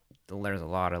there's a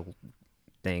lot of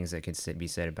things that could be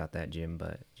said about that gym,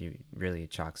 but it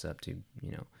chalks up to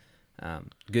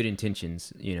good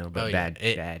intentions, but Oh, yeah.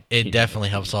 bad. It definitely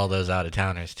helps all those out of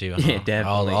towners too. Yeah, Huh?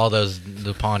 definitely. All those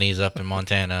the Pawnees up in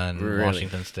Montana and Really.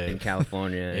 Washington State. in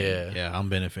California. Yeah. Yeah, I'm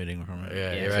benefiting from it.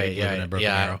 Yeah, Yeah, you're so right. living in Yeah, Broken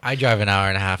yeah. Arrow. I drive an hour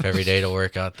and a half every day to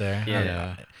work out there.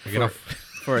 Yeah. I get off.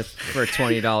 for a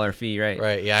 $20 fee, right?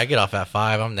 Right. Yeah, I get off at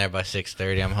 5. I'm there by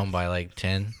 6:30. I'm home by like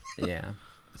 10. Yeah.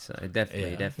 So it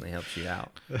Yeah. definitely helps you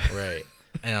out. Right.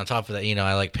 And on top of that,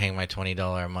 I like paying my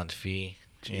 $20 a month fee.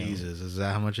 Jesus, is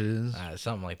that how much it is?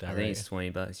 Something like that. I think right? it's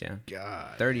 $20, yeah.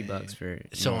 God, $30 for.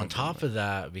 So on top of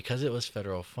that, because it was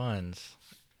federal funds,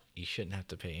 you shouldn't have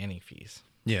to pay any fees.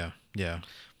 yeah.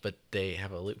 But they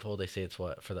have a loophole. They say it's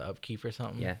what, for the upkeep or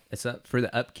something? Yeah, it's up for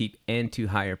the upkeep and to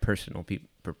hire personal people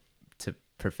to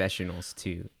professionals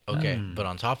too. Okay, but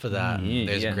on top of that,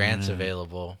 there's yeah. grants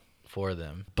available for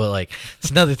them. But like,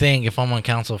 it's another thing. If I'm on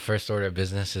council, first order of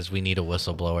business is we need a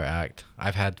whistleblower act.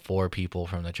 I've had 4 people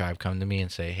from the tribe come to me and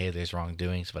say, "Hey, there's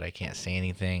wrongdoings, but I can't say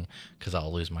anything because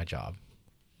I'll lose my job."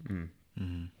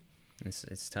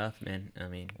 It's tough, man. I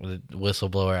mean, The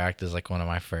whistleblower act is like one of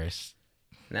my first.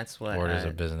 that's what Orders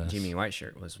of business. Jimmy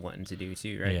Whiteshirt was wanting to do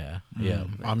too, right? Yeah, yeah,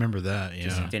 I remember that.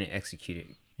 Just Yeah, didn't execute it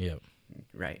yep.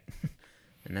 right,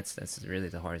 and that's really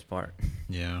the hardest part,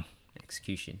 yeah.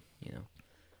 execution.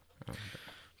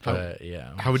 But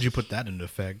yeah, How would you put that into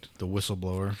effect? The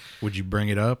whistleblower. Would you bring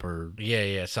it up or?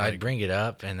 Yeah. So I'd bring it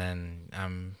up, and then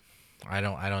I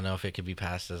don't know if it could be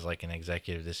passed as like an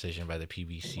executive decision by the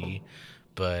PBC,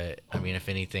 but I mean, if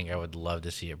anything, I would love to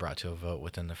see it brought to a vote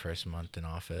within the first month in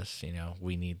office.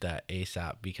 We need that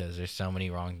ASAP because there's so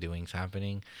many wrongdoings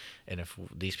happening, and if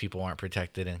these people aren't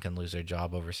protected and can lose their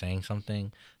job over saying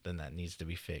something, then that needs to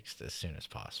be fixed as soon as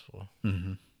possible.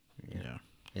 Yeah.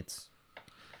 It's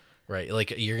Right,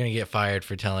 like you're gonna get fired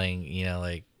for telling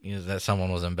that someone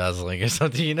was embezzling or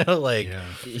something. Like Yeah.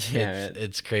 yeah,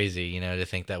 it's crazy, to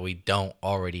think that we don't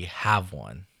already have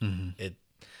one. It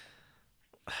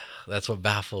that's what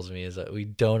baffles me is that we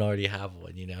don't already have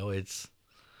one. It's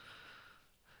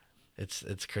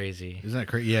crazy. Isn't that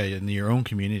crazy? Yeah, in your own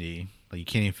community, like you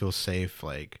can't even feel safe.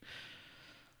 Like,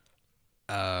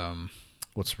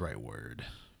 what's the right word?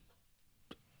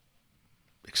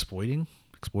 exploiting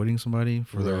somebody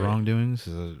for their Right. wrongdoings.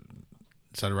 Is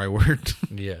that the right word?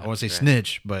 Yeah. I want to say Right.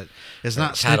 snitch, but it's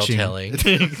not snitching.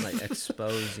 Tattletelling. Like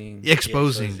exposing.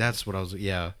 Exposing. That's what I was.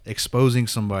 Yeah, exposing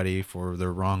somebody for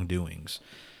their wrongdoings,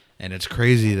 and it's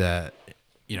crazy that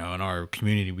in our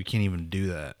community we can't even do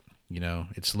that.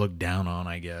 It's looked down on,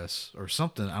 I guess, or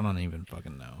something. I don't even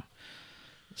fucking know.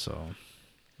 So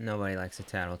Nobody likes a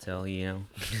tattletale,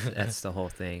 That's the whole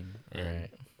thing. And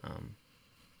Right.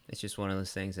 it's just one of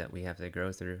those things that we have to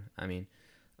grow through. I mean,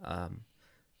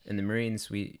 in the Marines,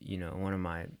 one of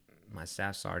my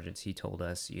staff sergeants, he told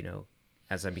us,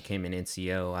 as I became an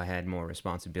NCO, I had more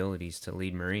responsibilities to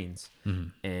lead Marines. Mm-hmm.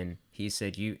 And he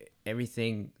said,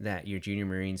 everything that your junior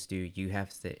Marines do, you have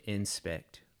to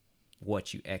inspect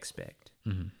what you expect.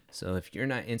 Mm-hmm. So if you're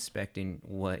not inspecting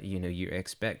what, you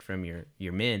expect from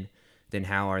your men, then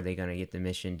how are they going to get the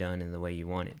mission done in the way you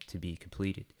want it to be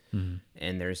completed? Mm-hmm.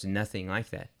 And there's nothing like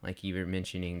that. Like you were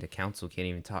mentioning, the council can't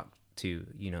even talk to,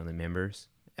 the members,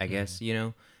 I guess,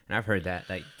 and I've heard that,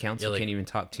 like, council can't even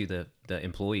talk to the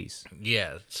employees.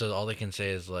 Yeah. So all they can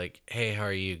say is like, "Hey, how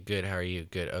are you? Good. How are you?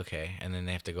 Good. Okay." And then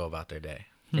they have to go about their day.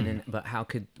 And then, but how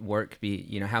could work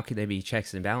be, how could there be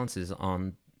checks and balances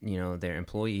on, their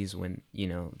employees when,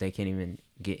 they can't even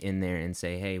get in there and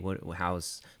say, "Hey,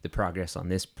 how's the progress on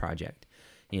this project?"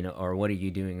 Or what are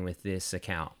you doing with this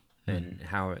account? And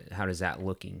how does that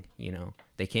looking?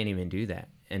 They can't even do that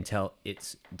until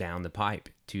it's down the pipe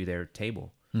to their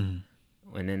table. Mm-hmm.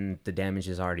 And then the damage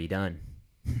is already done.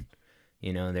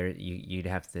 You'd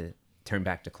have to turn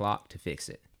back the clock to fix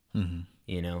it.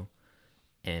 Mm-hmm.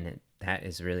 And that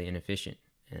is really inefficient.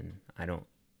 And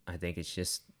I think it's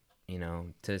just,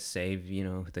 to save,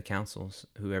 the councils,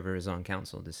 whoever is on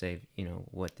council, to save,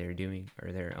 what they're doing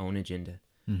or their own agenda,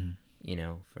 Mm-hmm.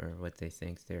 For what they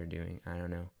think they're doing. I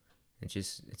don't know.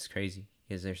 It's crazy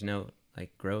because there's no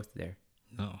like growth there,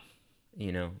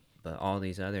 No. But all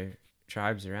these other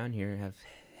tribes around here have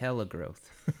hella growth.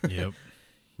 Yep.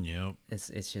 Yep.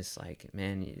 It's just like,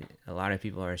 man, a lot of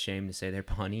people are ashamed to say they're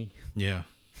Pawnee, Yeah.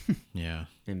 Yeah.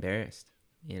 embarrassed,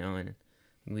 and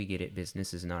we get it.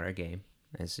 Business is not our game,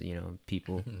 as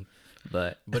people,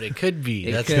 but But it could be.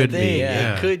 It That's Could the be. thing.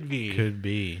 Yeah. It could be. Could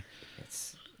be.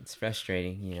 it's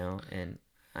frustrating, and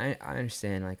I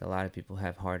understand like a lot of people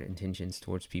have hard intentions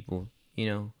towards people,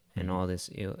 and all this,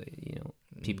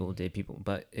 people did people,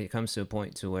 but it comes to a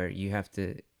point to where you have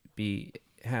to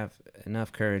have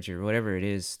enough courage or whatever it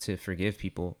is to forgive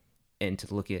people and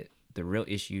to look at the real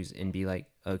issues and be like,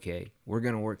 okay, we're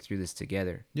going to work through this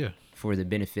together Yeah. for the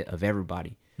benefit of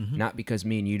everybody, not because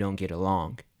me and you don't get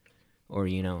along or,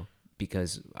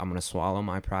 because I'm going to swallow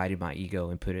my pride and my ego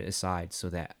and put it aside so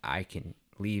that I can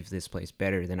leave this place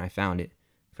better than I found it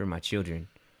for my children.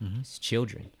 It's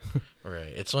children.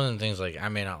 Right. It's one of the things like I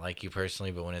may not like you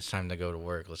personally, but when it's time to go to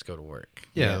work, let's go to work.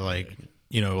 Yeah, like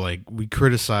like we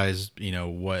criticize,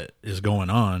 what is going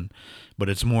on, but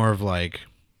it's more of like,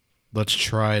 let's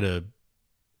try to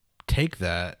take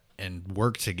that and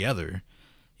work together,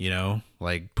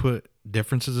 like put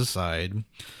differences aside,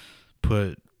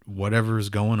 put whatever's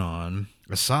going on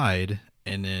aside,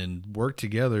 and then work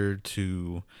together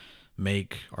to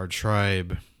make our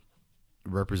tribe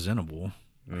representable,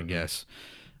 I guess,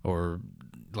 or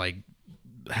like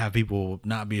have people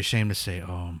not be ashamed to say,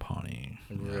 "Oh, I'm Pawnee."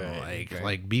 Right,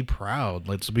 Like be proud.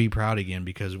 Let's be proud again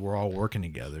because we're all working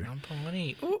together. I'm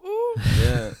Pawnee. Ooh, ooh.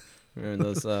 Yeah.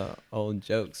 Remember those old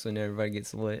jokes when everybody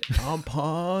gets lit? I'm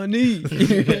Pawnee.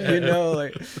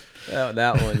 Like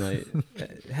that one. Like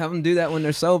have them do that when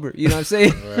they're sober. You know what I'm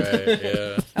saying? Right.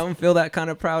 Yeah. Have them feel that kind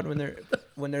of proud when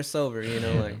they're sober.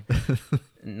 Like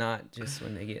not just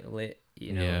when they get lit.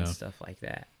 Yeah. And stuff like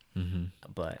that. Mm-hmm.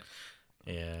 But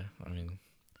Yeah. I mean,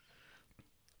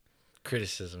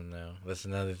 criticism though. That's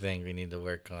another thing we need to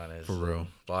work on. Is For real.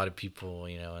 A lot of people,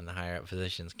 in the higher up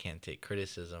positions can't take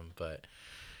criticism, but.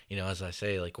 As I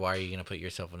say, like, why are you going to put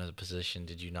yourself in a position?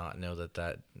 Did you not know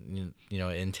that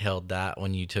entailed that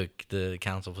when you took the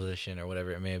council position or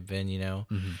whatever it may have been,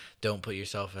 Mm-hmm. Don't put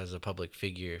yourself as a public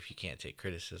figure if you can't take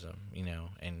criticism,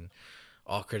 and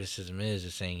all criticism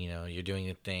is saying, you're doing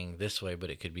a thing this way, but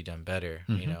it could be done better,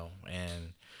 Mm-hmm.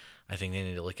 and I think they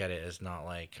need to look at it as not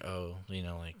like, oh,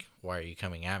 like, why are you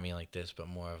coming at me like this, but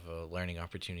more of a learning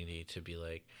opportunity to be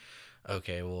like,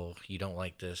 okay, well, you don't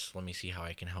like this. Let me see how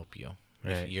I can help you.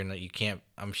 Right. You can't.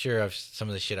 I'm sure some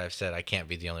of the shit I've said, I can't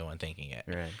be the only one thinking it.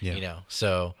 right. Yeah.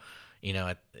 So,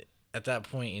 at that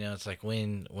point, it's like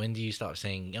when do you stop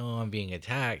saying, "Oh, I'm being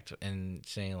attacked," and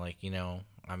saying like,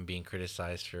 I'm being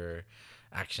criticized for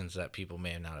actions that people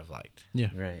may not have liked. Yeah.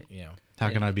 Right.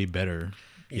 How can I be better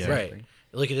Yeah. Right.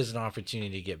 Look at it as an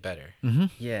opportunity to get better.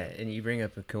 Yeah, and you bring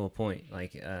up a cool point.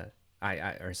 Like, I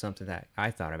or something that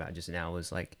I thought about just now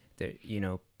was like that. You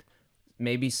know,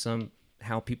 maybe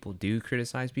how people do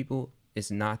criticize people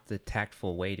is not the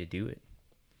tactful way to do it.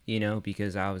 You know,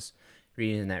 because I was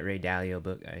reading that Ray Dalio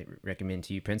book I recommend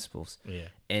to you, Principles. Yeah.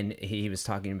 And he was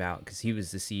talking about, because he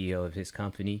was the CEO of his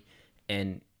company,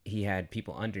 and he had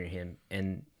people under him,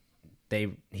 and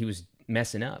he was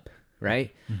messing up,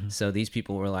 right? So these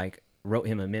people were like, wrote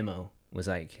him a memo, was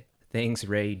like, things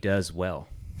Ray does well.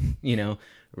 You know,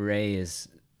 Ray is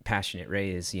passionate,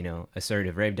 Ray is, you know,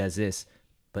 assertive, Ray does this,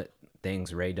 but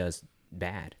things Ray does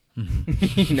bad.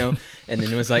 You know, and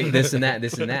then it was like this and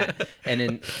that, and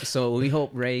then so we hope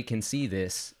Ray can see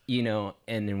this, you know,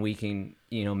 and then we can,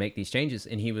 you know, make these changes.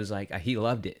 And he was like, he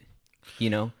loved it, you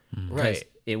know, Right.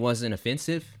 it wasn't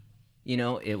offensive, you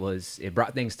know, it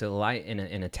brought things to light in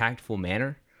a tactful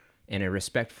manner, in a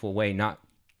respectful way, not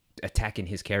attacking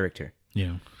his character.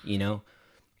 Yeah. You know,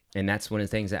 and that's one of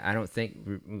the things that I don't think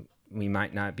we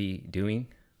might not be doing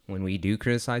when we do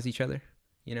criticize each other,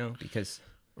 you know, because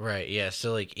Right. Yeah.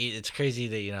 So like, it's crazy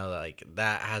that, you know, like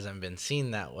that hasn't been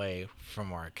seen that way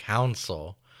from our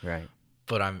council. right.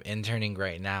 But I'm interning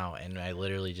right now, and I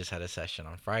literally just had a session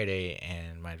on Friday,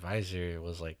 and my advisor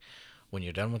was like, when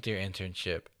you're done with your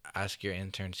internship, ask your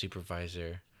intern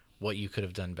supervisor what you could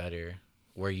have done better,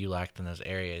 where you lacked in those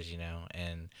areas, you know,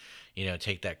 and, you know,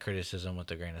 take that criticism with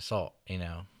a grain of salt, you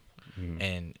know,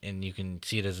 and you can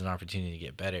see it as an opportunity to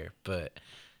get better. But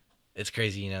it's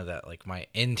crazy, you know, that like my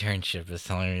internship is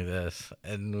telling me this,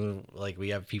 and like we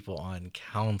have people on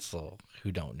council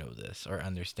who don't know this or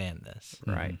understand this.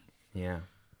 Right. Yeah.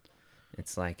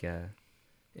 It's like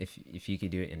if you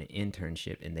could do it in an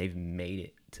internship and they've made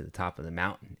it to the top of the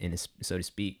mountain, so to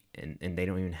speak, and they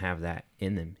don't even have that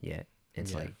in them yet.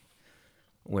 It's like,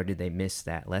 where did they miss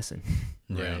that lesson?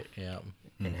 Right. Yeah.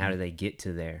 And how do they get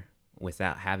to there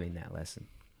without having that lesson?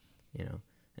 You know,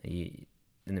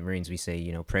 in the Marines we say,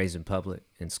 you know, praise in public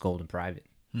and scold in private.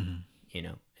 You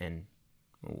know, and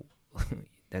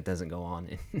that doesn't go on.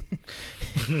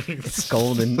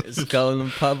 Scold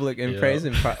in public and praise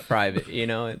in private. You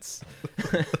know, it's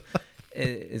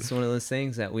it's one of those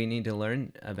things that we need to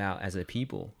learn about as a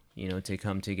people. You know, to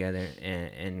come together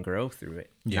and grow through it.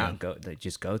 Yeah. Not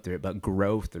just go through it, but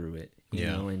grow through it. You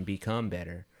Yeah. know, and become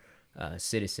better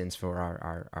citizens for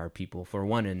our people, for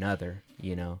one another.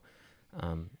 You know.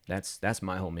 That's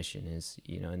my whole mission is,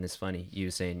 you know, and it's funny, you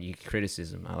were saying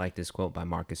criticism. I like this quote by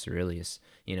Marcus Aurelius,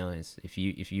 you know, is if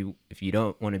you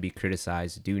don't want to be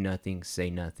criticized, do nothing, say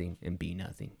nothing, and be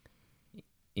nothing.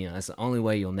 You know, that's the only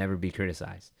way you'll never be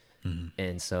criticized.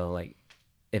 And so like,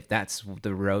 if that's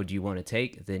the road you want to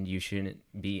take, then you shouldn't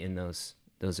be in those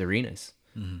arenas,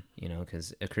 you know,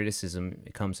 because a criticism,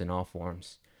 it comes in all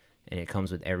forms. And it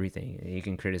comes with everything. You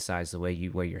can criticize the way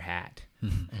you wear your hat.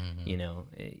 You know,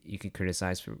 you can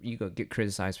get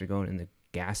criticized for going in the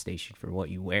gas station for what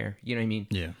you wear. You know what I mean?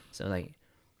 Yeah. So like,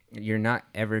 you're not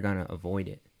ever gonna avoid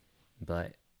it,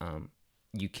 but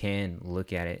you can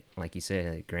look at it, like you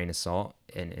said, a grain of salt,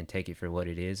 and take it for what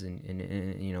it is,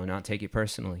 and you know, not take it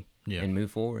personally, and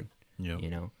move forward. Yeah. You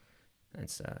know,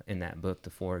 that's in that book, The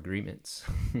Four Agreements.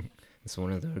 It's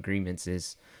one of the agreements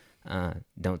is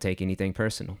don't take anything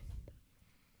personal.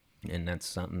 And that's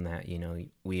something that, you know,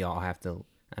 we all have to,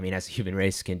 I mean, as a human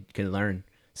race can learn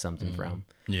something from.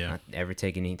 Yeah. Not ever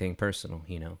take anything personal,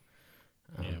 you know.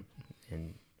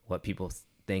 And what people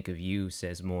think of you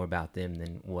says more about them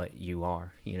than what you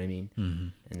are, you know what I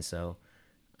mean? And so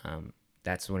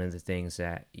that's one of the things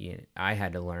that I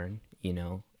had to learn, you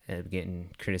know, getting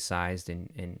criticized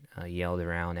and yelled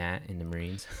around at in the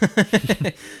Marines,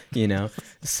 you know.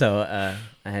 So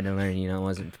I had to learn, you know,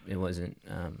 it wasn't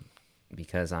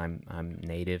because I'm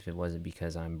native. It wasn't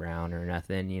because I'm brown or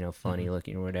nothing, you know, funny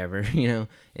looking or whatever, you know.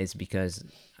 It's because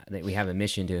we have a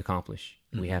mission to accomplish.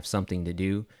 We have something to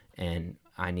do, and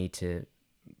I need to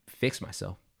fix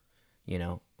myself, you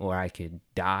know, or I could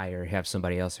die or have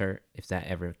somebody else hurt if that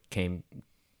ever came,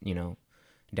 you know,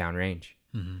 downrange.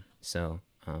 So,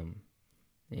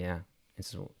 yeah,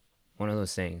 it's one of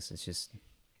those things. It's just,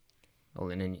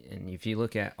 and if you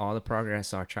look at all the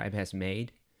progress our tribe has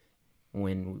made,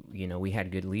 when, you know, we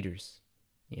had good leaders,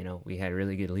 you know, we had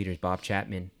really good leaders. Bob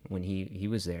Chapman, when he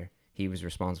was there, he was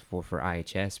responsible for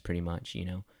IHS pretty much, you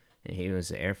know, and he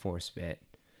was an Air Force vet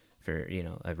for, you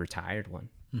know, a retired one.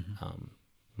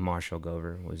 Marshall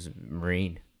Gover was a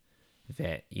Marine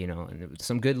vet, you know, and there was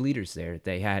some good leaders there.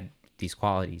 They had these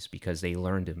qualities because they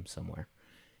learned them somewhere,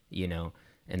 you know,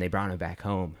 and they brought them back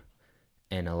home.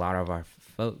 And a lot of our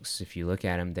folks, if you look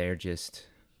at them, they're just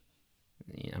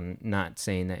I'm not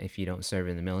saying that if you don't serve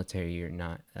in the military, you're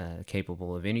not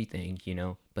capable of anything,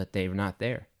 but they're not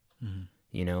there, and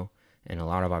a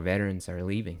lot of our veterans are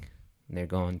leaving. They're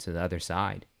going to the other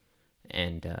side.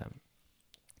 And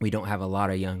we don't have a lot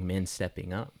of young men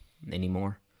stepping up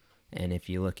anymore. And if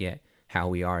you look at how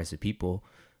we are as a people,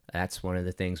 that's one of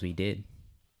the things we did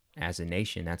as a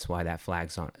nation. That's why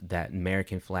that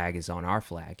American flag is on our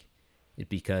flag. It's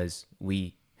because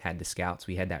we had the scouts,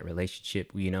 we had that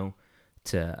relationship,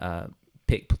 to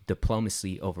pick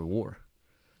diplomacy over war.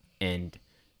 And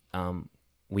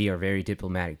we are very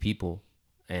diplomatic people,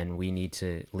 and we need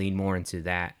to lean more into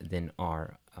that than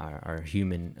our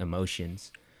human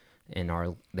emotions and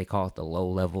they call it the low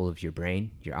level of your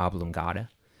brain, your oblongata.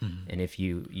 And if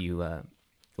you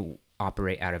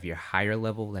operate out of your higher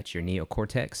level, that's your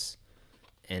neocortex,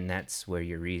 and that's where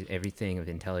everything of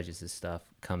intelligence and stuff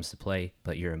comes to play.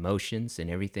 But your emotions and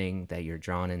everything that you're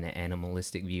drawn in the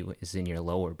animalistic view is in your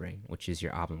lower brain, which is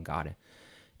your oblongata.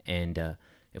 And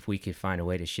if we could find a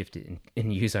way to shift it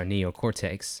and use our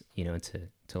neocortex,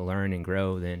 to learn and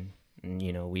grow, then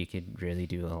we could really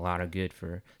do a lot of good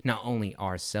for not only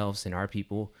ourselves and our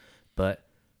people, but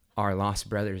our lost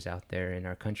brothers out there and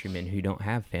our countrymen who don't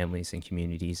have families and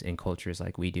communities and cultures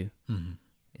like we do.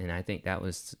 And I think that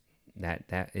is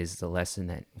the lesson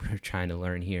that we're trying to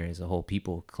learn here as a whole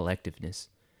people, collectiveness,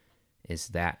 is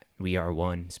that we are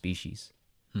one species,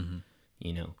 and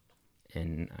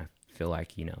I feel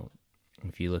like,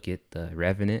 if you look at the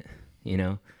Revenant,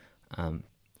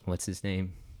 what's his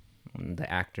name?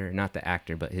 The actor, not the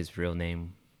actor, but his real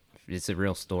name. It's a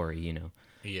real story,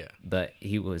 Yeah. But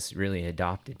he was really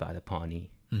adopted by the Pawnee,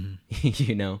 and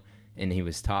he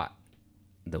was taught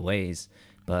the ways.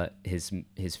 But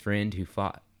his friend who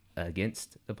fought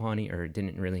against the Pawnee, or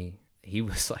didn't really, he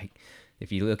was like,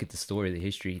 if you look at the story, the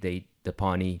history, the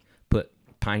Pawnee put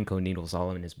pine cone needles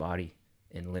all in his body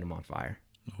and lit him on fire.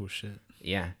 Oh shit.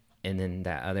 Yeah. And then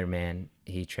that other man,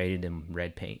 he traded him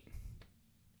red paint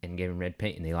and gave him red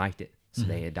paint, and they liked it, so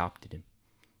they adopted him.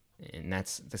 And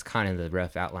that's kind of the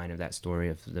rough outline of that story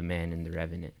of the man and the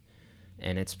Revenant.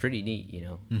 And it's pretty neat,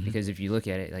 because if you look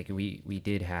at it, like we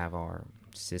did have our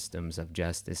systems of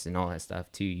justice and all that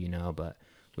stuff too, but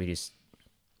we just,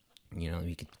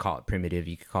 you could call it primitive,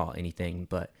 you could call it anything,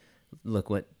 but look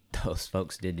what those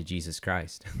folks did to Jesus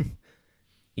Christ.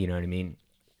 You know what I mean?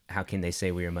 How can they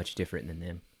say we are much different than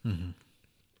them?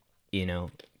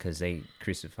 Because they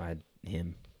crucified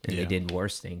him. And they did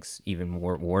worse things, even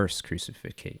worse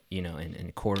crucifixion,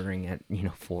 and quartering at,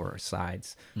 4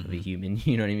 sides of a human,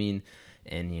 you know what I mean?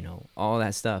 And, all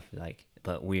that stuff,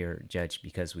 but we're judged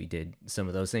because we did some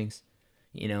of those things,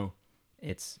 does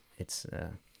that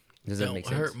make sense?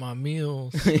 Don't hurt my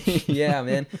meals. Yeah,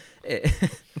 man.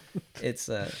 It's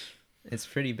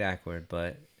pretty backward,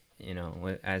 but,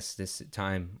 as this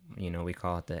time, we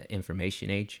call it the information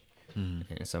age, and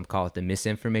some call it the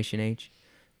misinformation age.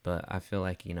 But I feel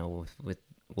like, with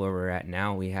where we're at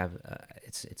now, we have,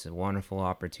 it's a wonderful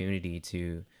opportunity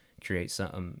to create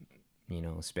something,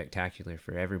 spectacular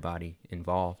for everybody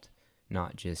involved,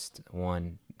 not just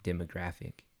one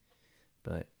demographic.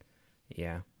 But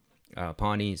yeah,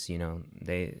 Pawnees,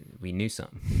 we knew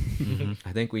something.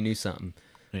 I think we knew something.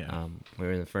 Yeah. We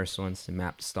were the first ones to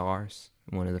map the stars,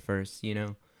 one of the first,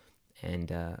 and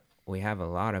we have a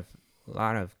lot of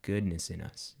goodness in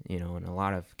us, and a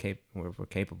lot of we're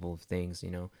capable of things,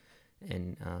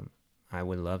 and I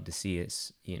would love to see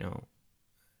us,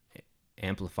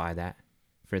 amplify that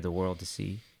for the world to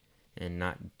see, and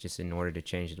not just in order to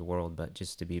change the world, but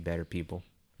just to be better people,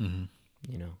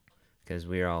 because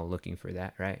we're all looking for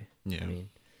that, right? Yeah. I mean,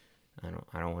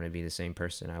 I don't want to be the same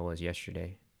person I was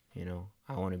yesterday.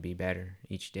 I want to be better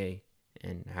each day,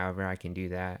 and however I can do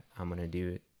that, I'm gonna do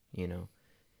it.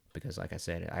 Because like I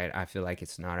said, I feel like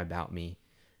it's not about me,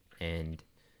 and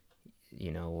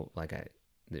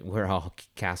we're all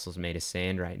castles made of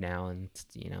sand right now, and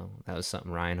that was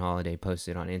something Ryan Holiday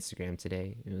posted on Instagram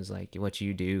today. It was like, what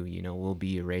you do, will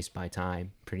be erased by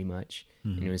time, pretty much.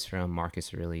 And it was from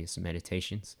Marcus Aurelius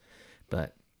Meditations,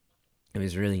 but it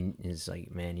was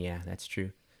like, man, yeah, that's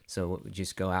true. So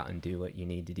just go out and do what you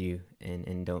need to do,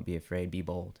 and don't be afraid, be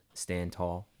bold, stand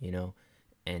tall,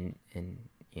 and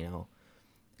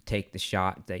take the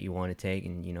shot that you want to take,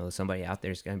 and somebody out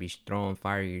there is going to be throwing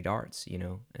fiery darts,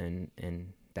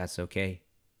 and that's okay,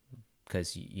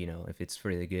 because if it's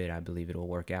for the good, I believe it'll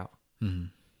work out.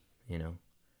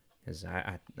 Because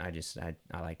I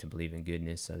like to believe in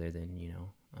goodness other than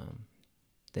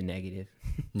the negative.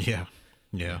 Yeah.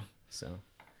 So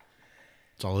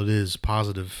that's all it is,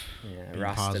 positive. Yeah,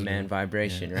 Rasta man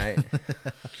vibration, right?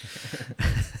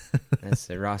 That's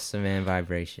the Rasta man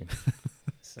vibration.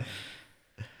 So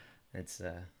It's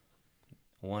a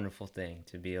wonderful thing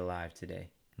to be alive today.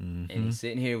 Mm-hmm. And he's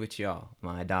sitting here with y'all.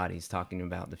 My daddy's talking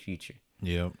about the future.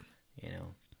 Yep. You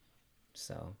know,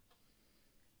 so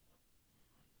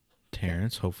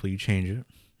Terrence, hopefully you change it.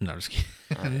 No, just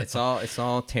kidding. it's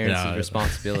all Terrence's No.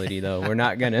 responsibility, though. We're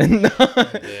not gonna.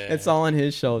 It's all on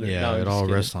his shoulder. Yeah, No, I'm it just all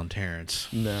kidding. rests on Terrence.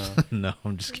 No, No,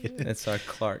 I'm just kidding. it's our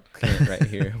Clark Kent right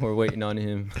here. We're waiting on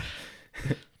him.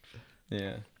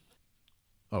 Yeah.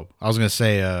 Oh, I was gonna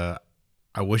say,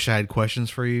 I wish I had questions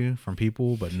for you from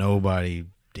people, but nobody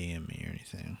DM me or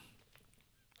anything.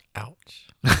 Ouch.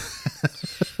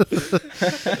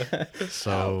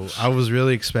 So I was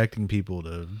really expecting people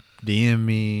to DM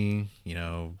me, you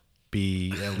know,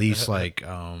 be at least like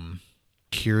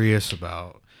curious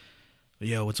about,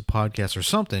 yo, what's a podcast or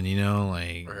something, you know,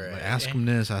 like, Right. like ask them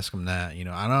this, ask them that, you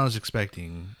know. I was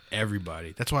expecting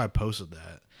everybody. That's why I posted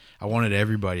that. I wanted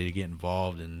everybody to get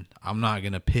involved, and I'm not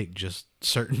gonna pick just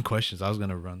certain questions. I was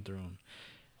gonna run through them,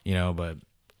 you know, but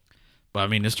I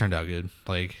mean, this turned out good.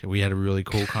 Like, we had a really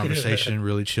cool conversation,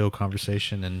 really chill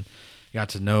conversation, and got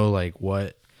to know like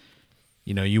what,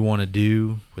 you know, you want to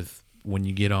do with when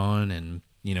you get on, and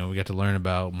you know, we got to learn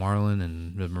about Marlin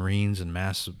and the Marines and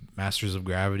Masters of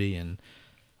Gravity, and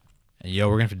yo,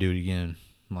 we're gonna have to do it again,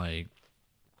 like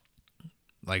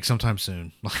sometime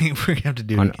soon. Like, we're gonna have to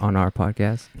do it again. On our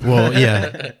podcast. Well,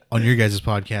 yeah, on your guys'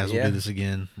 podcast, we'll Yeah. do this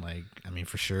again. Like, I mean,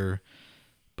 for sure.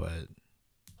 But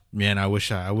man, I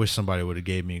wish somebody would have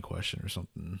gave me a question or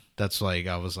something. That's like,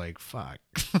 I was like, fuck.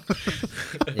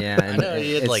 Yeah, I and know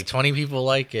you had it's- like 20 people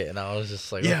like it, and I was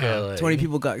just like, Yeah, okay, like, 20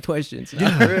 people got questions.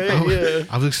 yeah.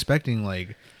 I was expecting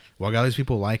like, well, I got these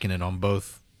people liking it on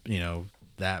both, you know,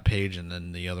 that page and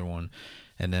then the other one,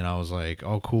 and then I was like,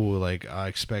 oh, cool. Like, I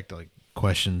expect like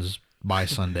questions by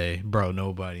Sunday, bro.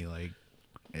 Nobody like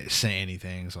say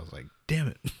anything, so I was like, damn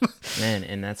it. Man,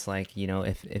 and that's like, you know,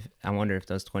 if I wonder if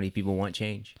those 20 people want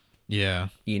change, Yeah,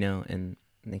 you know, and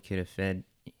they could have fed,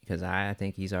 because I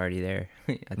think he's already there.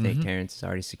 I think Terrence has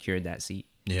already secured that seat.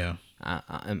 yeah,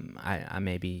 I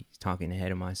may be talking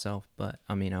ahead of myself, but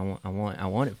I mean, I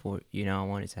want it for, you know, I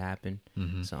want it to happen.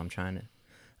 So I'm trying to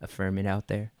affirm it out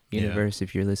there, Yeah. universe,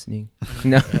 if you're listening.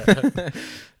 No,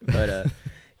 but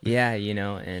yeah, you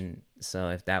know, and so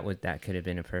if that could have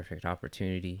been a perfect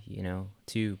opportunity, you know,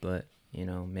 too. But you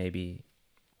know, maybe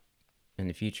in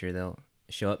the future they'll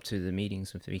show up to the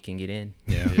meetings if we can get in.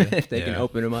 Yeah. If they can Yeah.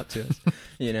 open them up to us,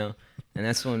 you know. And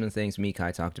that's one of the things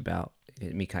Mikai talked about.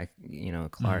 Mikai, you know,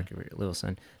 Clark, her little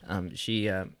son. She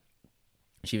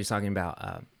was talking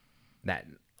about that,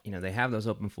 you know, they have those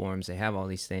open forums, they have all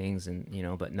these things, and you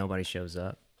know, but nobody shows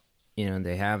up. You know,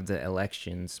 they have the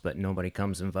elections, but nobody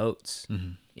comes and votes.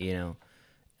 You know,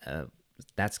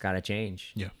 that's got to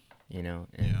change. yeah, You know,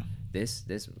 and Yeah. this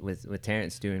with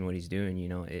Terrence doing what he's doing, you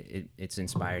know, it's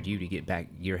inspired you to get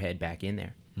your head back in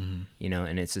there. You know,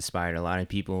 and it's inspired a lot of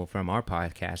people from our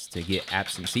podcast to get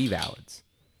absentee ballots.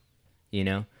 You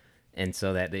know, and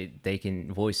so that they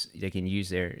can use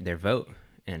their vote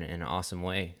in an awesome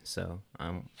way. So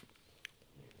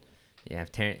yeah,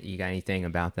 if Terrence, you got anything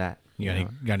about that? you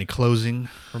got any closing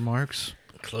remarks?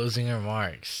 Closing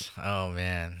remarks. Oh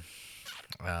man.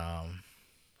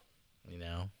 You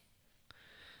know,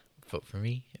 vote for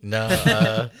me. No,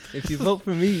 If you vote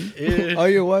for me, Yeah. all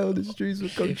your wildest dreams will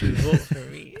come if you true. vote for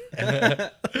me.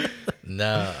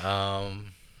 No,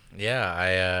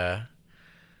 yeah,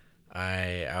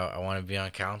 I want to be on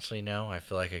council. You know, I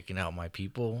feel like I can help my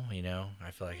people. You know,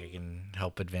 I feel like I can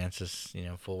help advance us, you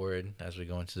know, forward as we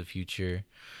go into the future.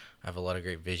 I have a lot of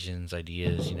great visions,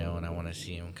 ideas, you know, and I want to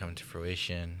see them come to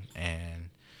fruition. And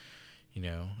you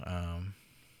know,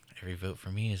 every vote for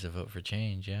me is a vote for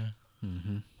change. Yeah,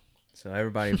 So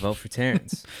everybody vote for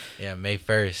Terrence. yeah. May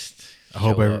 1st. I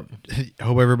hope I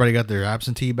hope everybody got their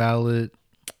absentee ballot.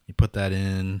 You put that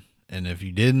in, and if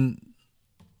you didn't,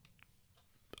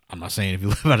 I'm not saying if you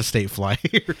live out of state, fly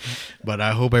here, but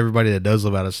I hope everybody that does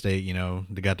live out of state, you know,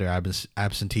 they got their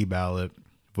absentee ballot.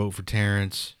 Vote for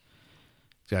Terrence.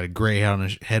 He's got a great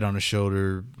head on his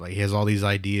shoulder. Like, he has all these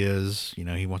ideas. You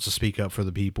know, he wants to speak up for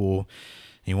the people.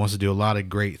 He wants to do a lot of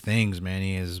great things, man.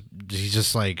 He's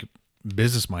just like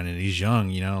business minded. He's young,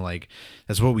 you know, like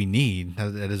that's what we need.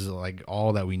 That is like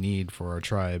all that we need for our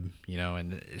tribe, you know,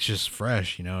 and it's just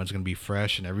fresh, you know, it's going to be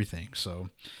fresh and everything. So,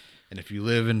 and if you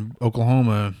live in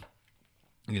Oklahoma,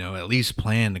 you know, at least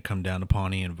plan to come down to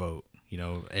Pawnee and vote. You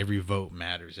know, every vote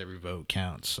matters. Every vote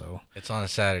counts. So It's on a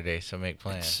Saturday, so make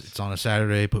plans. it's on a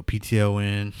Saturday. Put PTO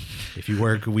in. If you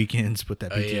work weekends, put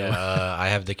that Oh, PTO. yeah, I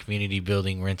have the community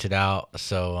building rented out,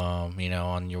 so you know,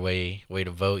 on your way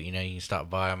to vote, you know, you can stop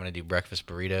by. I'm gonna do breakfast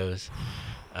burritos.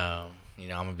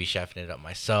 I'm gonna be chefing it up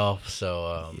myself.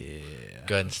 So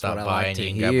go ahead and stop what I by like and to you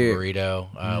can grab a hear.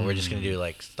 burrito. We're just gonna do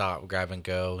like stop, grab and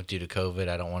go due to COVID.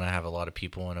 I don't want to have a lot of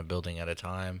people in a building at a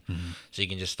time, so you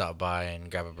can just stop by and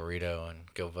grab a burrito and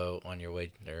go vote on your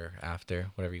way or after,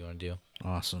 whatever you want to do.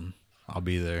 Awesome. I'll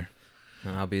be there.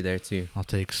 I'll be there too. I'll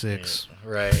take 6.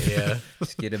 Right? Yeah.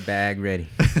 Just get a bag ready.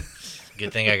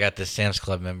 Good thing I got the Sam's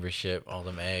Club membership. All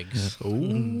them eggs.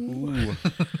 Ooh.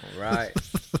 All right.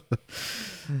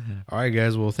 All right,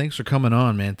 guys. Well, thanks for coming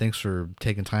on, man. Thanks for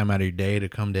taking time out of your day to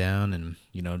come down and,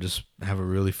 just have a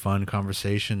really fun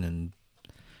conversation and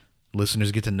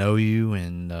listeners get to know you.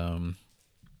 And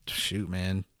shoot,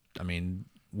 man. I mean,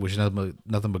 wish nothing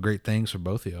but great things for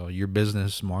both of y'all. Your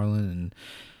business, Marlon and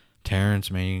Terrence,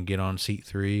 man, you can get on seat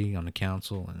 3 on the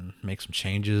council and make some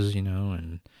changes,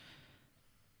 and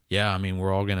yeah, I mean,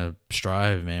 we're all gonna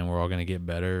strive, man. We're all gonna get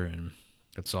better, and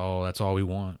that's all we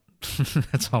want.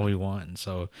 That's all we want. And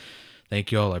so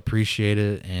thank you all. I appreciate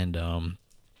it. And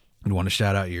you want to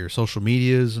shout out your social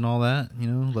medias and all that,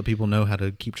 let people know how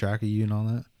to keep track of you and all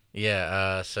that.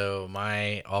 Yeah, so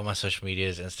all my social media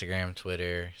is Instagram,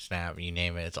 Twitter, Snap, you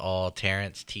name it. It's all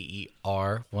Terrence,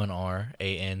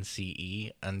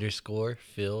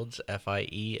 TER1RANCE_Fields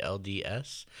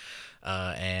FIELDS.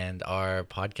 And our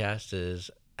podcast is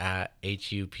at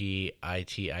HUPITIT.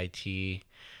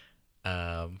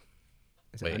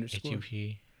 Is it underscore? HUP.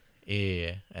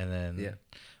 Yeah, and then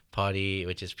Potty,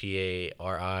 which is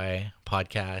PARI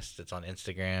podcast. It's on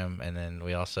Instagram, and then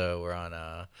we're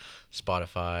on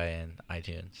Spotify and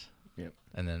iTunes. Yep.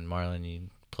 And then Marlon, you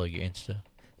plug your Insta.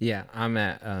 Yeah, I'm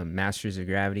at Masters of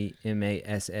Gravity,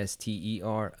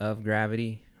 MASSTER of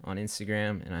Gravity on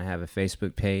Instagram, and I have a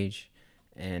Facebook page.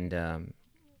 And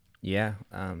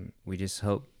we just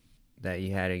hope that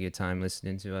you had a good time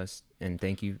listening to us, and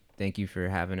thank you for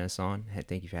having us on.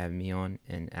 Thank you for having me on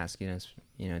and asking us,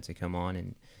 to come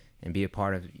on and be a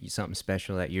part of something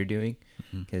special that you're doing,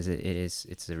 because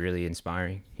it's a really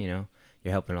inspiring. You're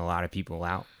helping a lot of people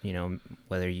out,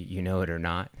 whether you know it or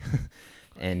not.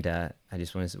 And we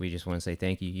just want to say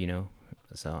thank you.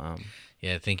 So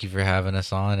yeah, thank you for having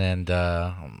us on, and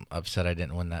I'm upset I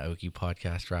didn't win that Okie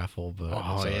podcast raffle, but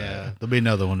There'll be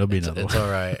another one. It's all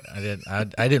right.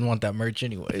 I didn't want that merch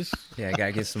anyways. yeah, I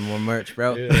gotta get some more merch,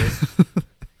 bro.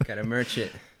 Gotta merch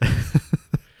it.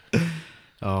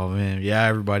 Oh man, yeah,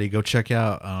 everybody go check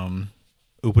out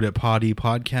Open It Potty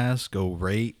podcast. Go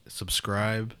rate,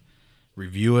 subscribe,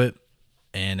 review it,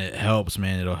 and it helps,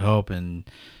 man. It'll help. And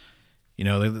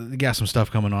they got some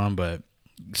stuff going on, but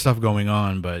they're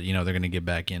gonna get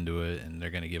back into it, and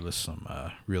they're gonna give us some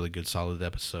really good solid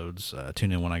episodes.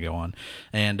 Tune in when I go on.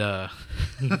 And no.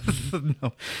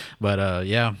 But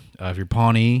if you're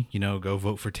Pawnee, go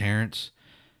vote for Terrence.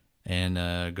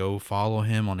 And go follow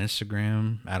him on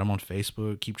Instagram, add him on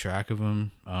Facebook, keep track of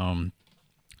him.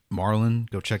 Marlon,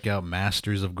 go check out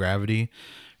Masters of Gravity.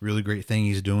 Really great thing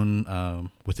he's doing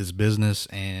with his business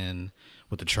and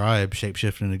with the tribe,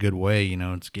 shape-shifting in a good way.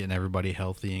 It's getting everybody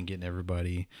healthy and getting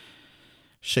everybody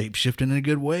shape-shifting in a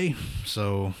good way.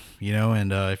 So,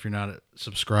 and if you're not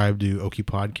subscribed to Okie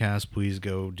Podcast, please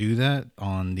go do that.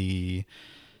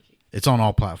 It's on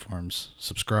all platforms.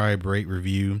 Subscribe, rate,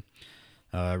 review.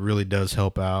 It really does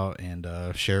help out, and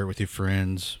share it with your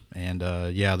friends. And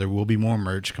there will be more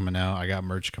merch coming out. I got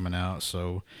merch coming out,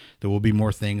 so there will be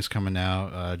more things coming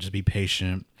out. Just be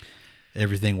patient.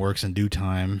 Everything works in due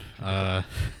time.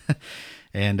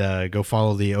 And go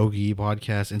follow the Okie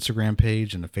Podcast Instagram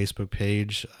page and the Facebook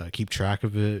page. Keep track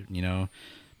of it,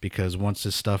 because once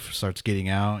this stuff starts getting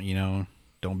out,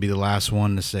 don't be the last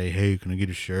one to say, hey, can I get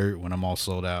a shirt when I'm all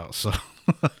sold out? So,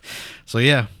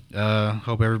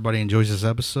 hope everybody enjoys this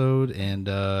episode. And,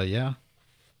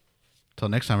 till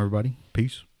next time, everybody.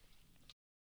 Peace.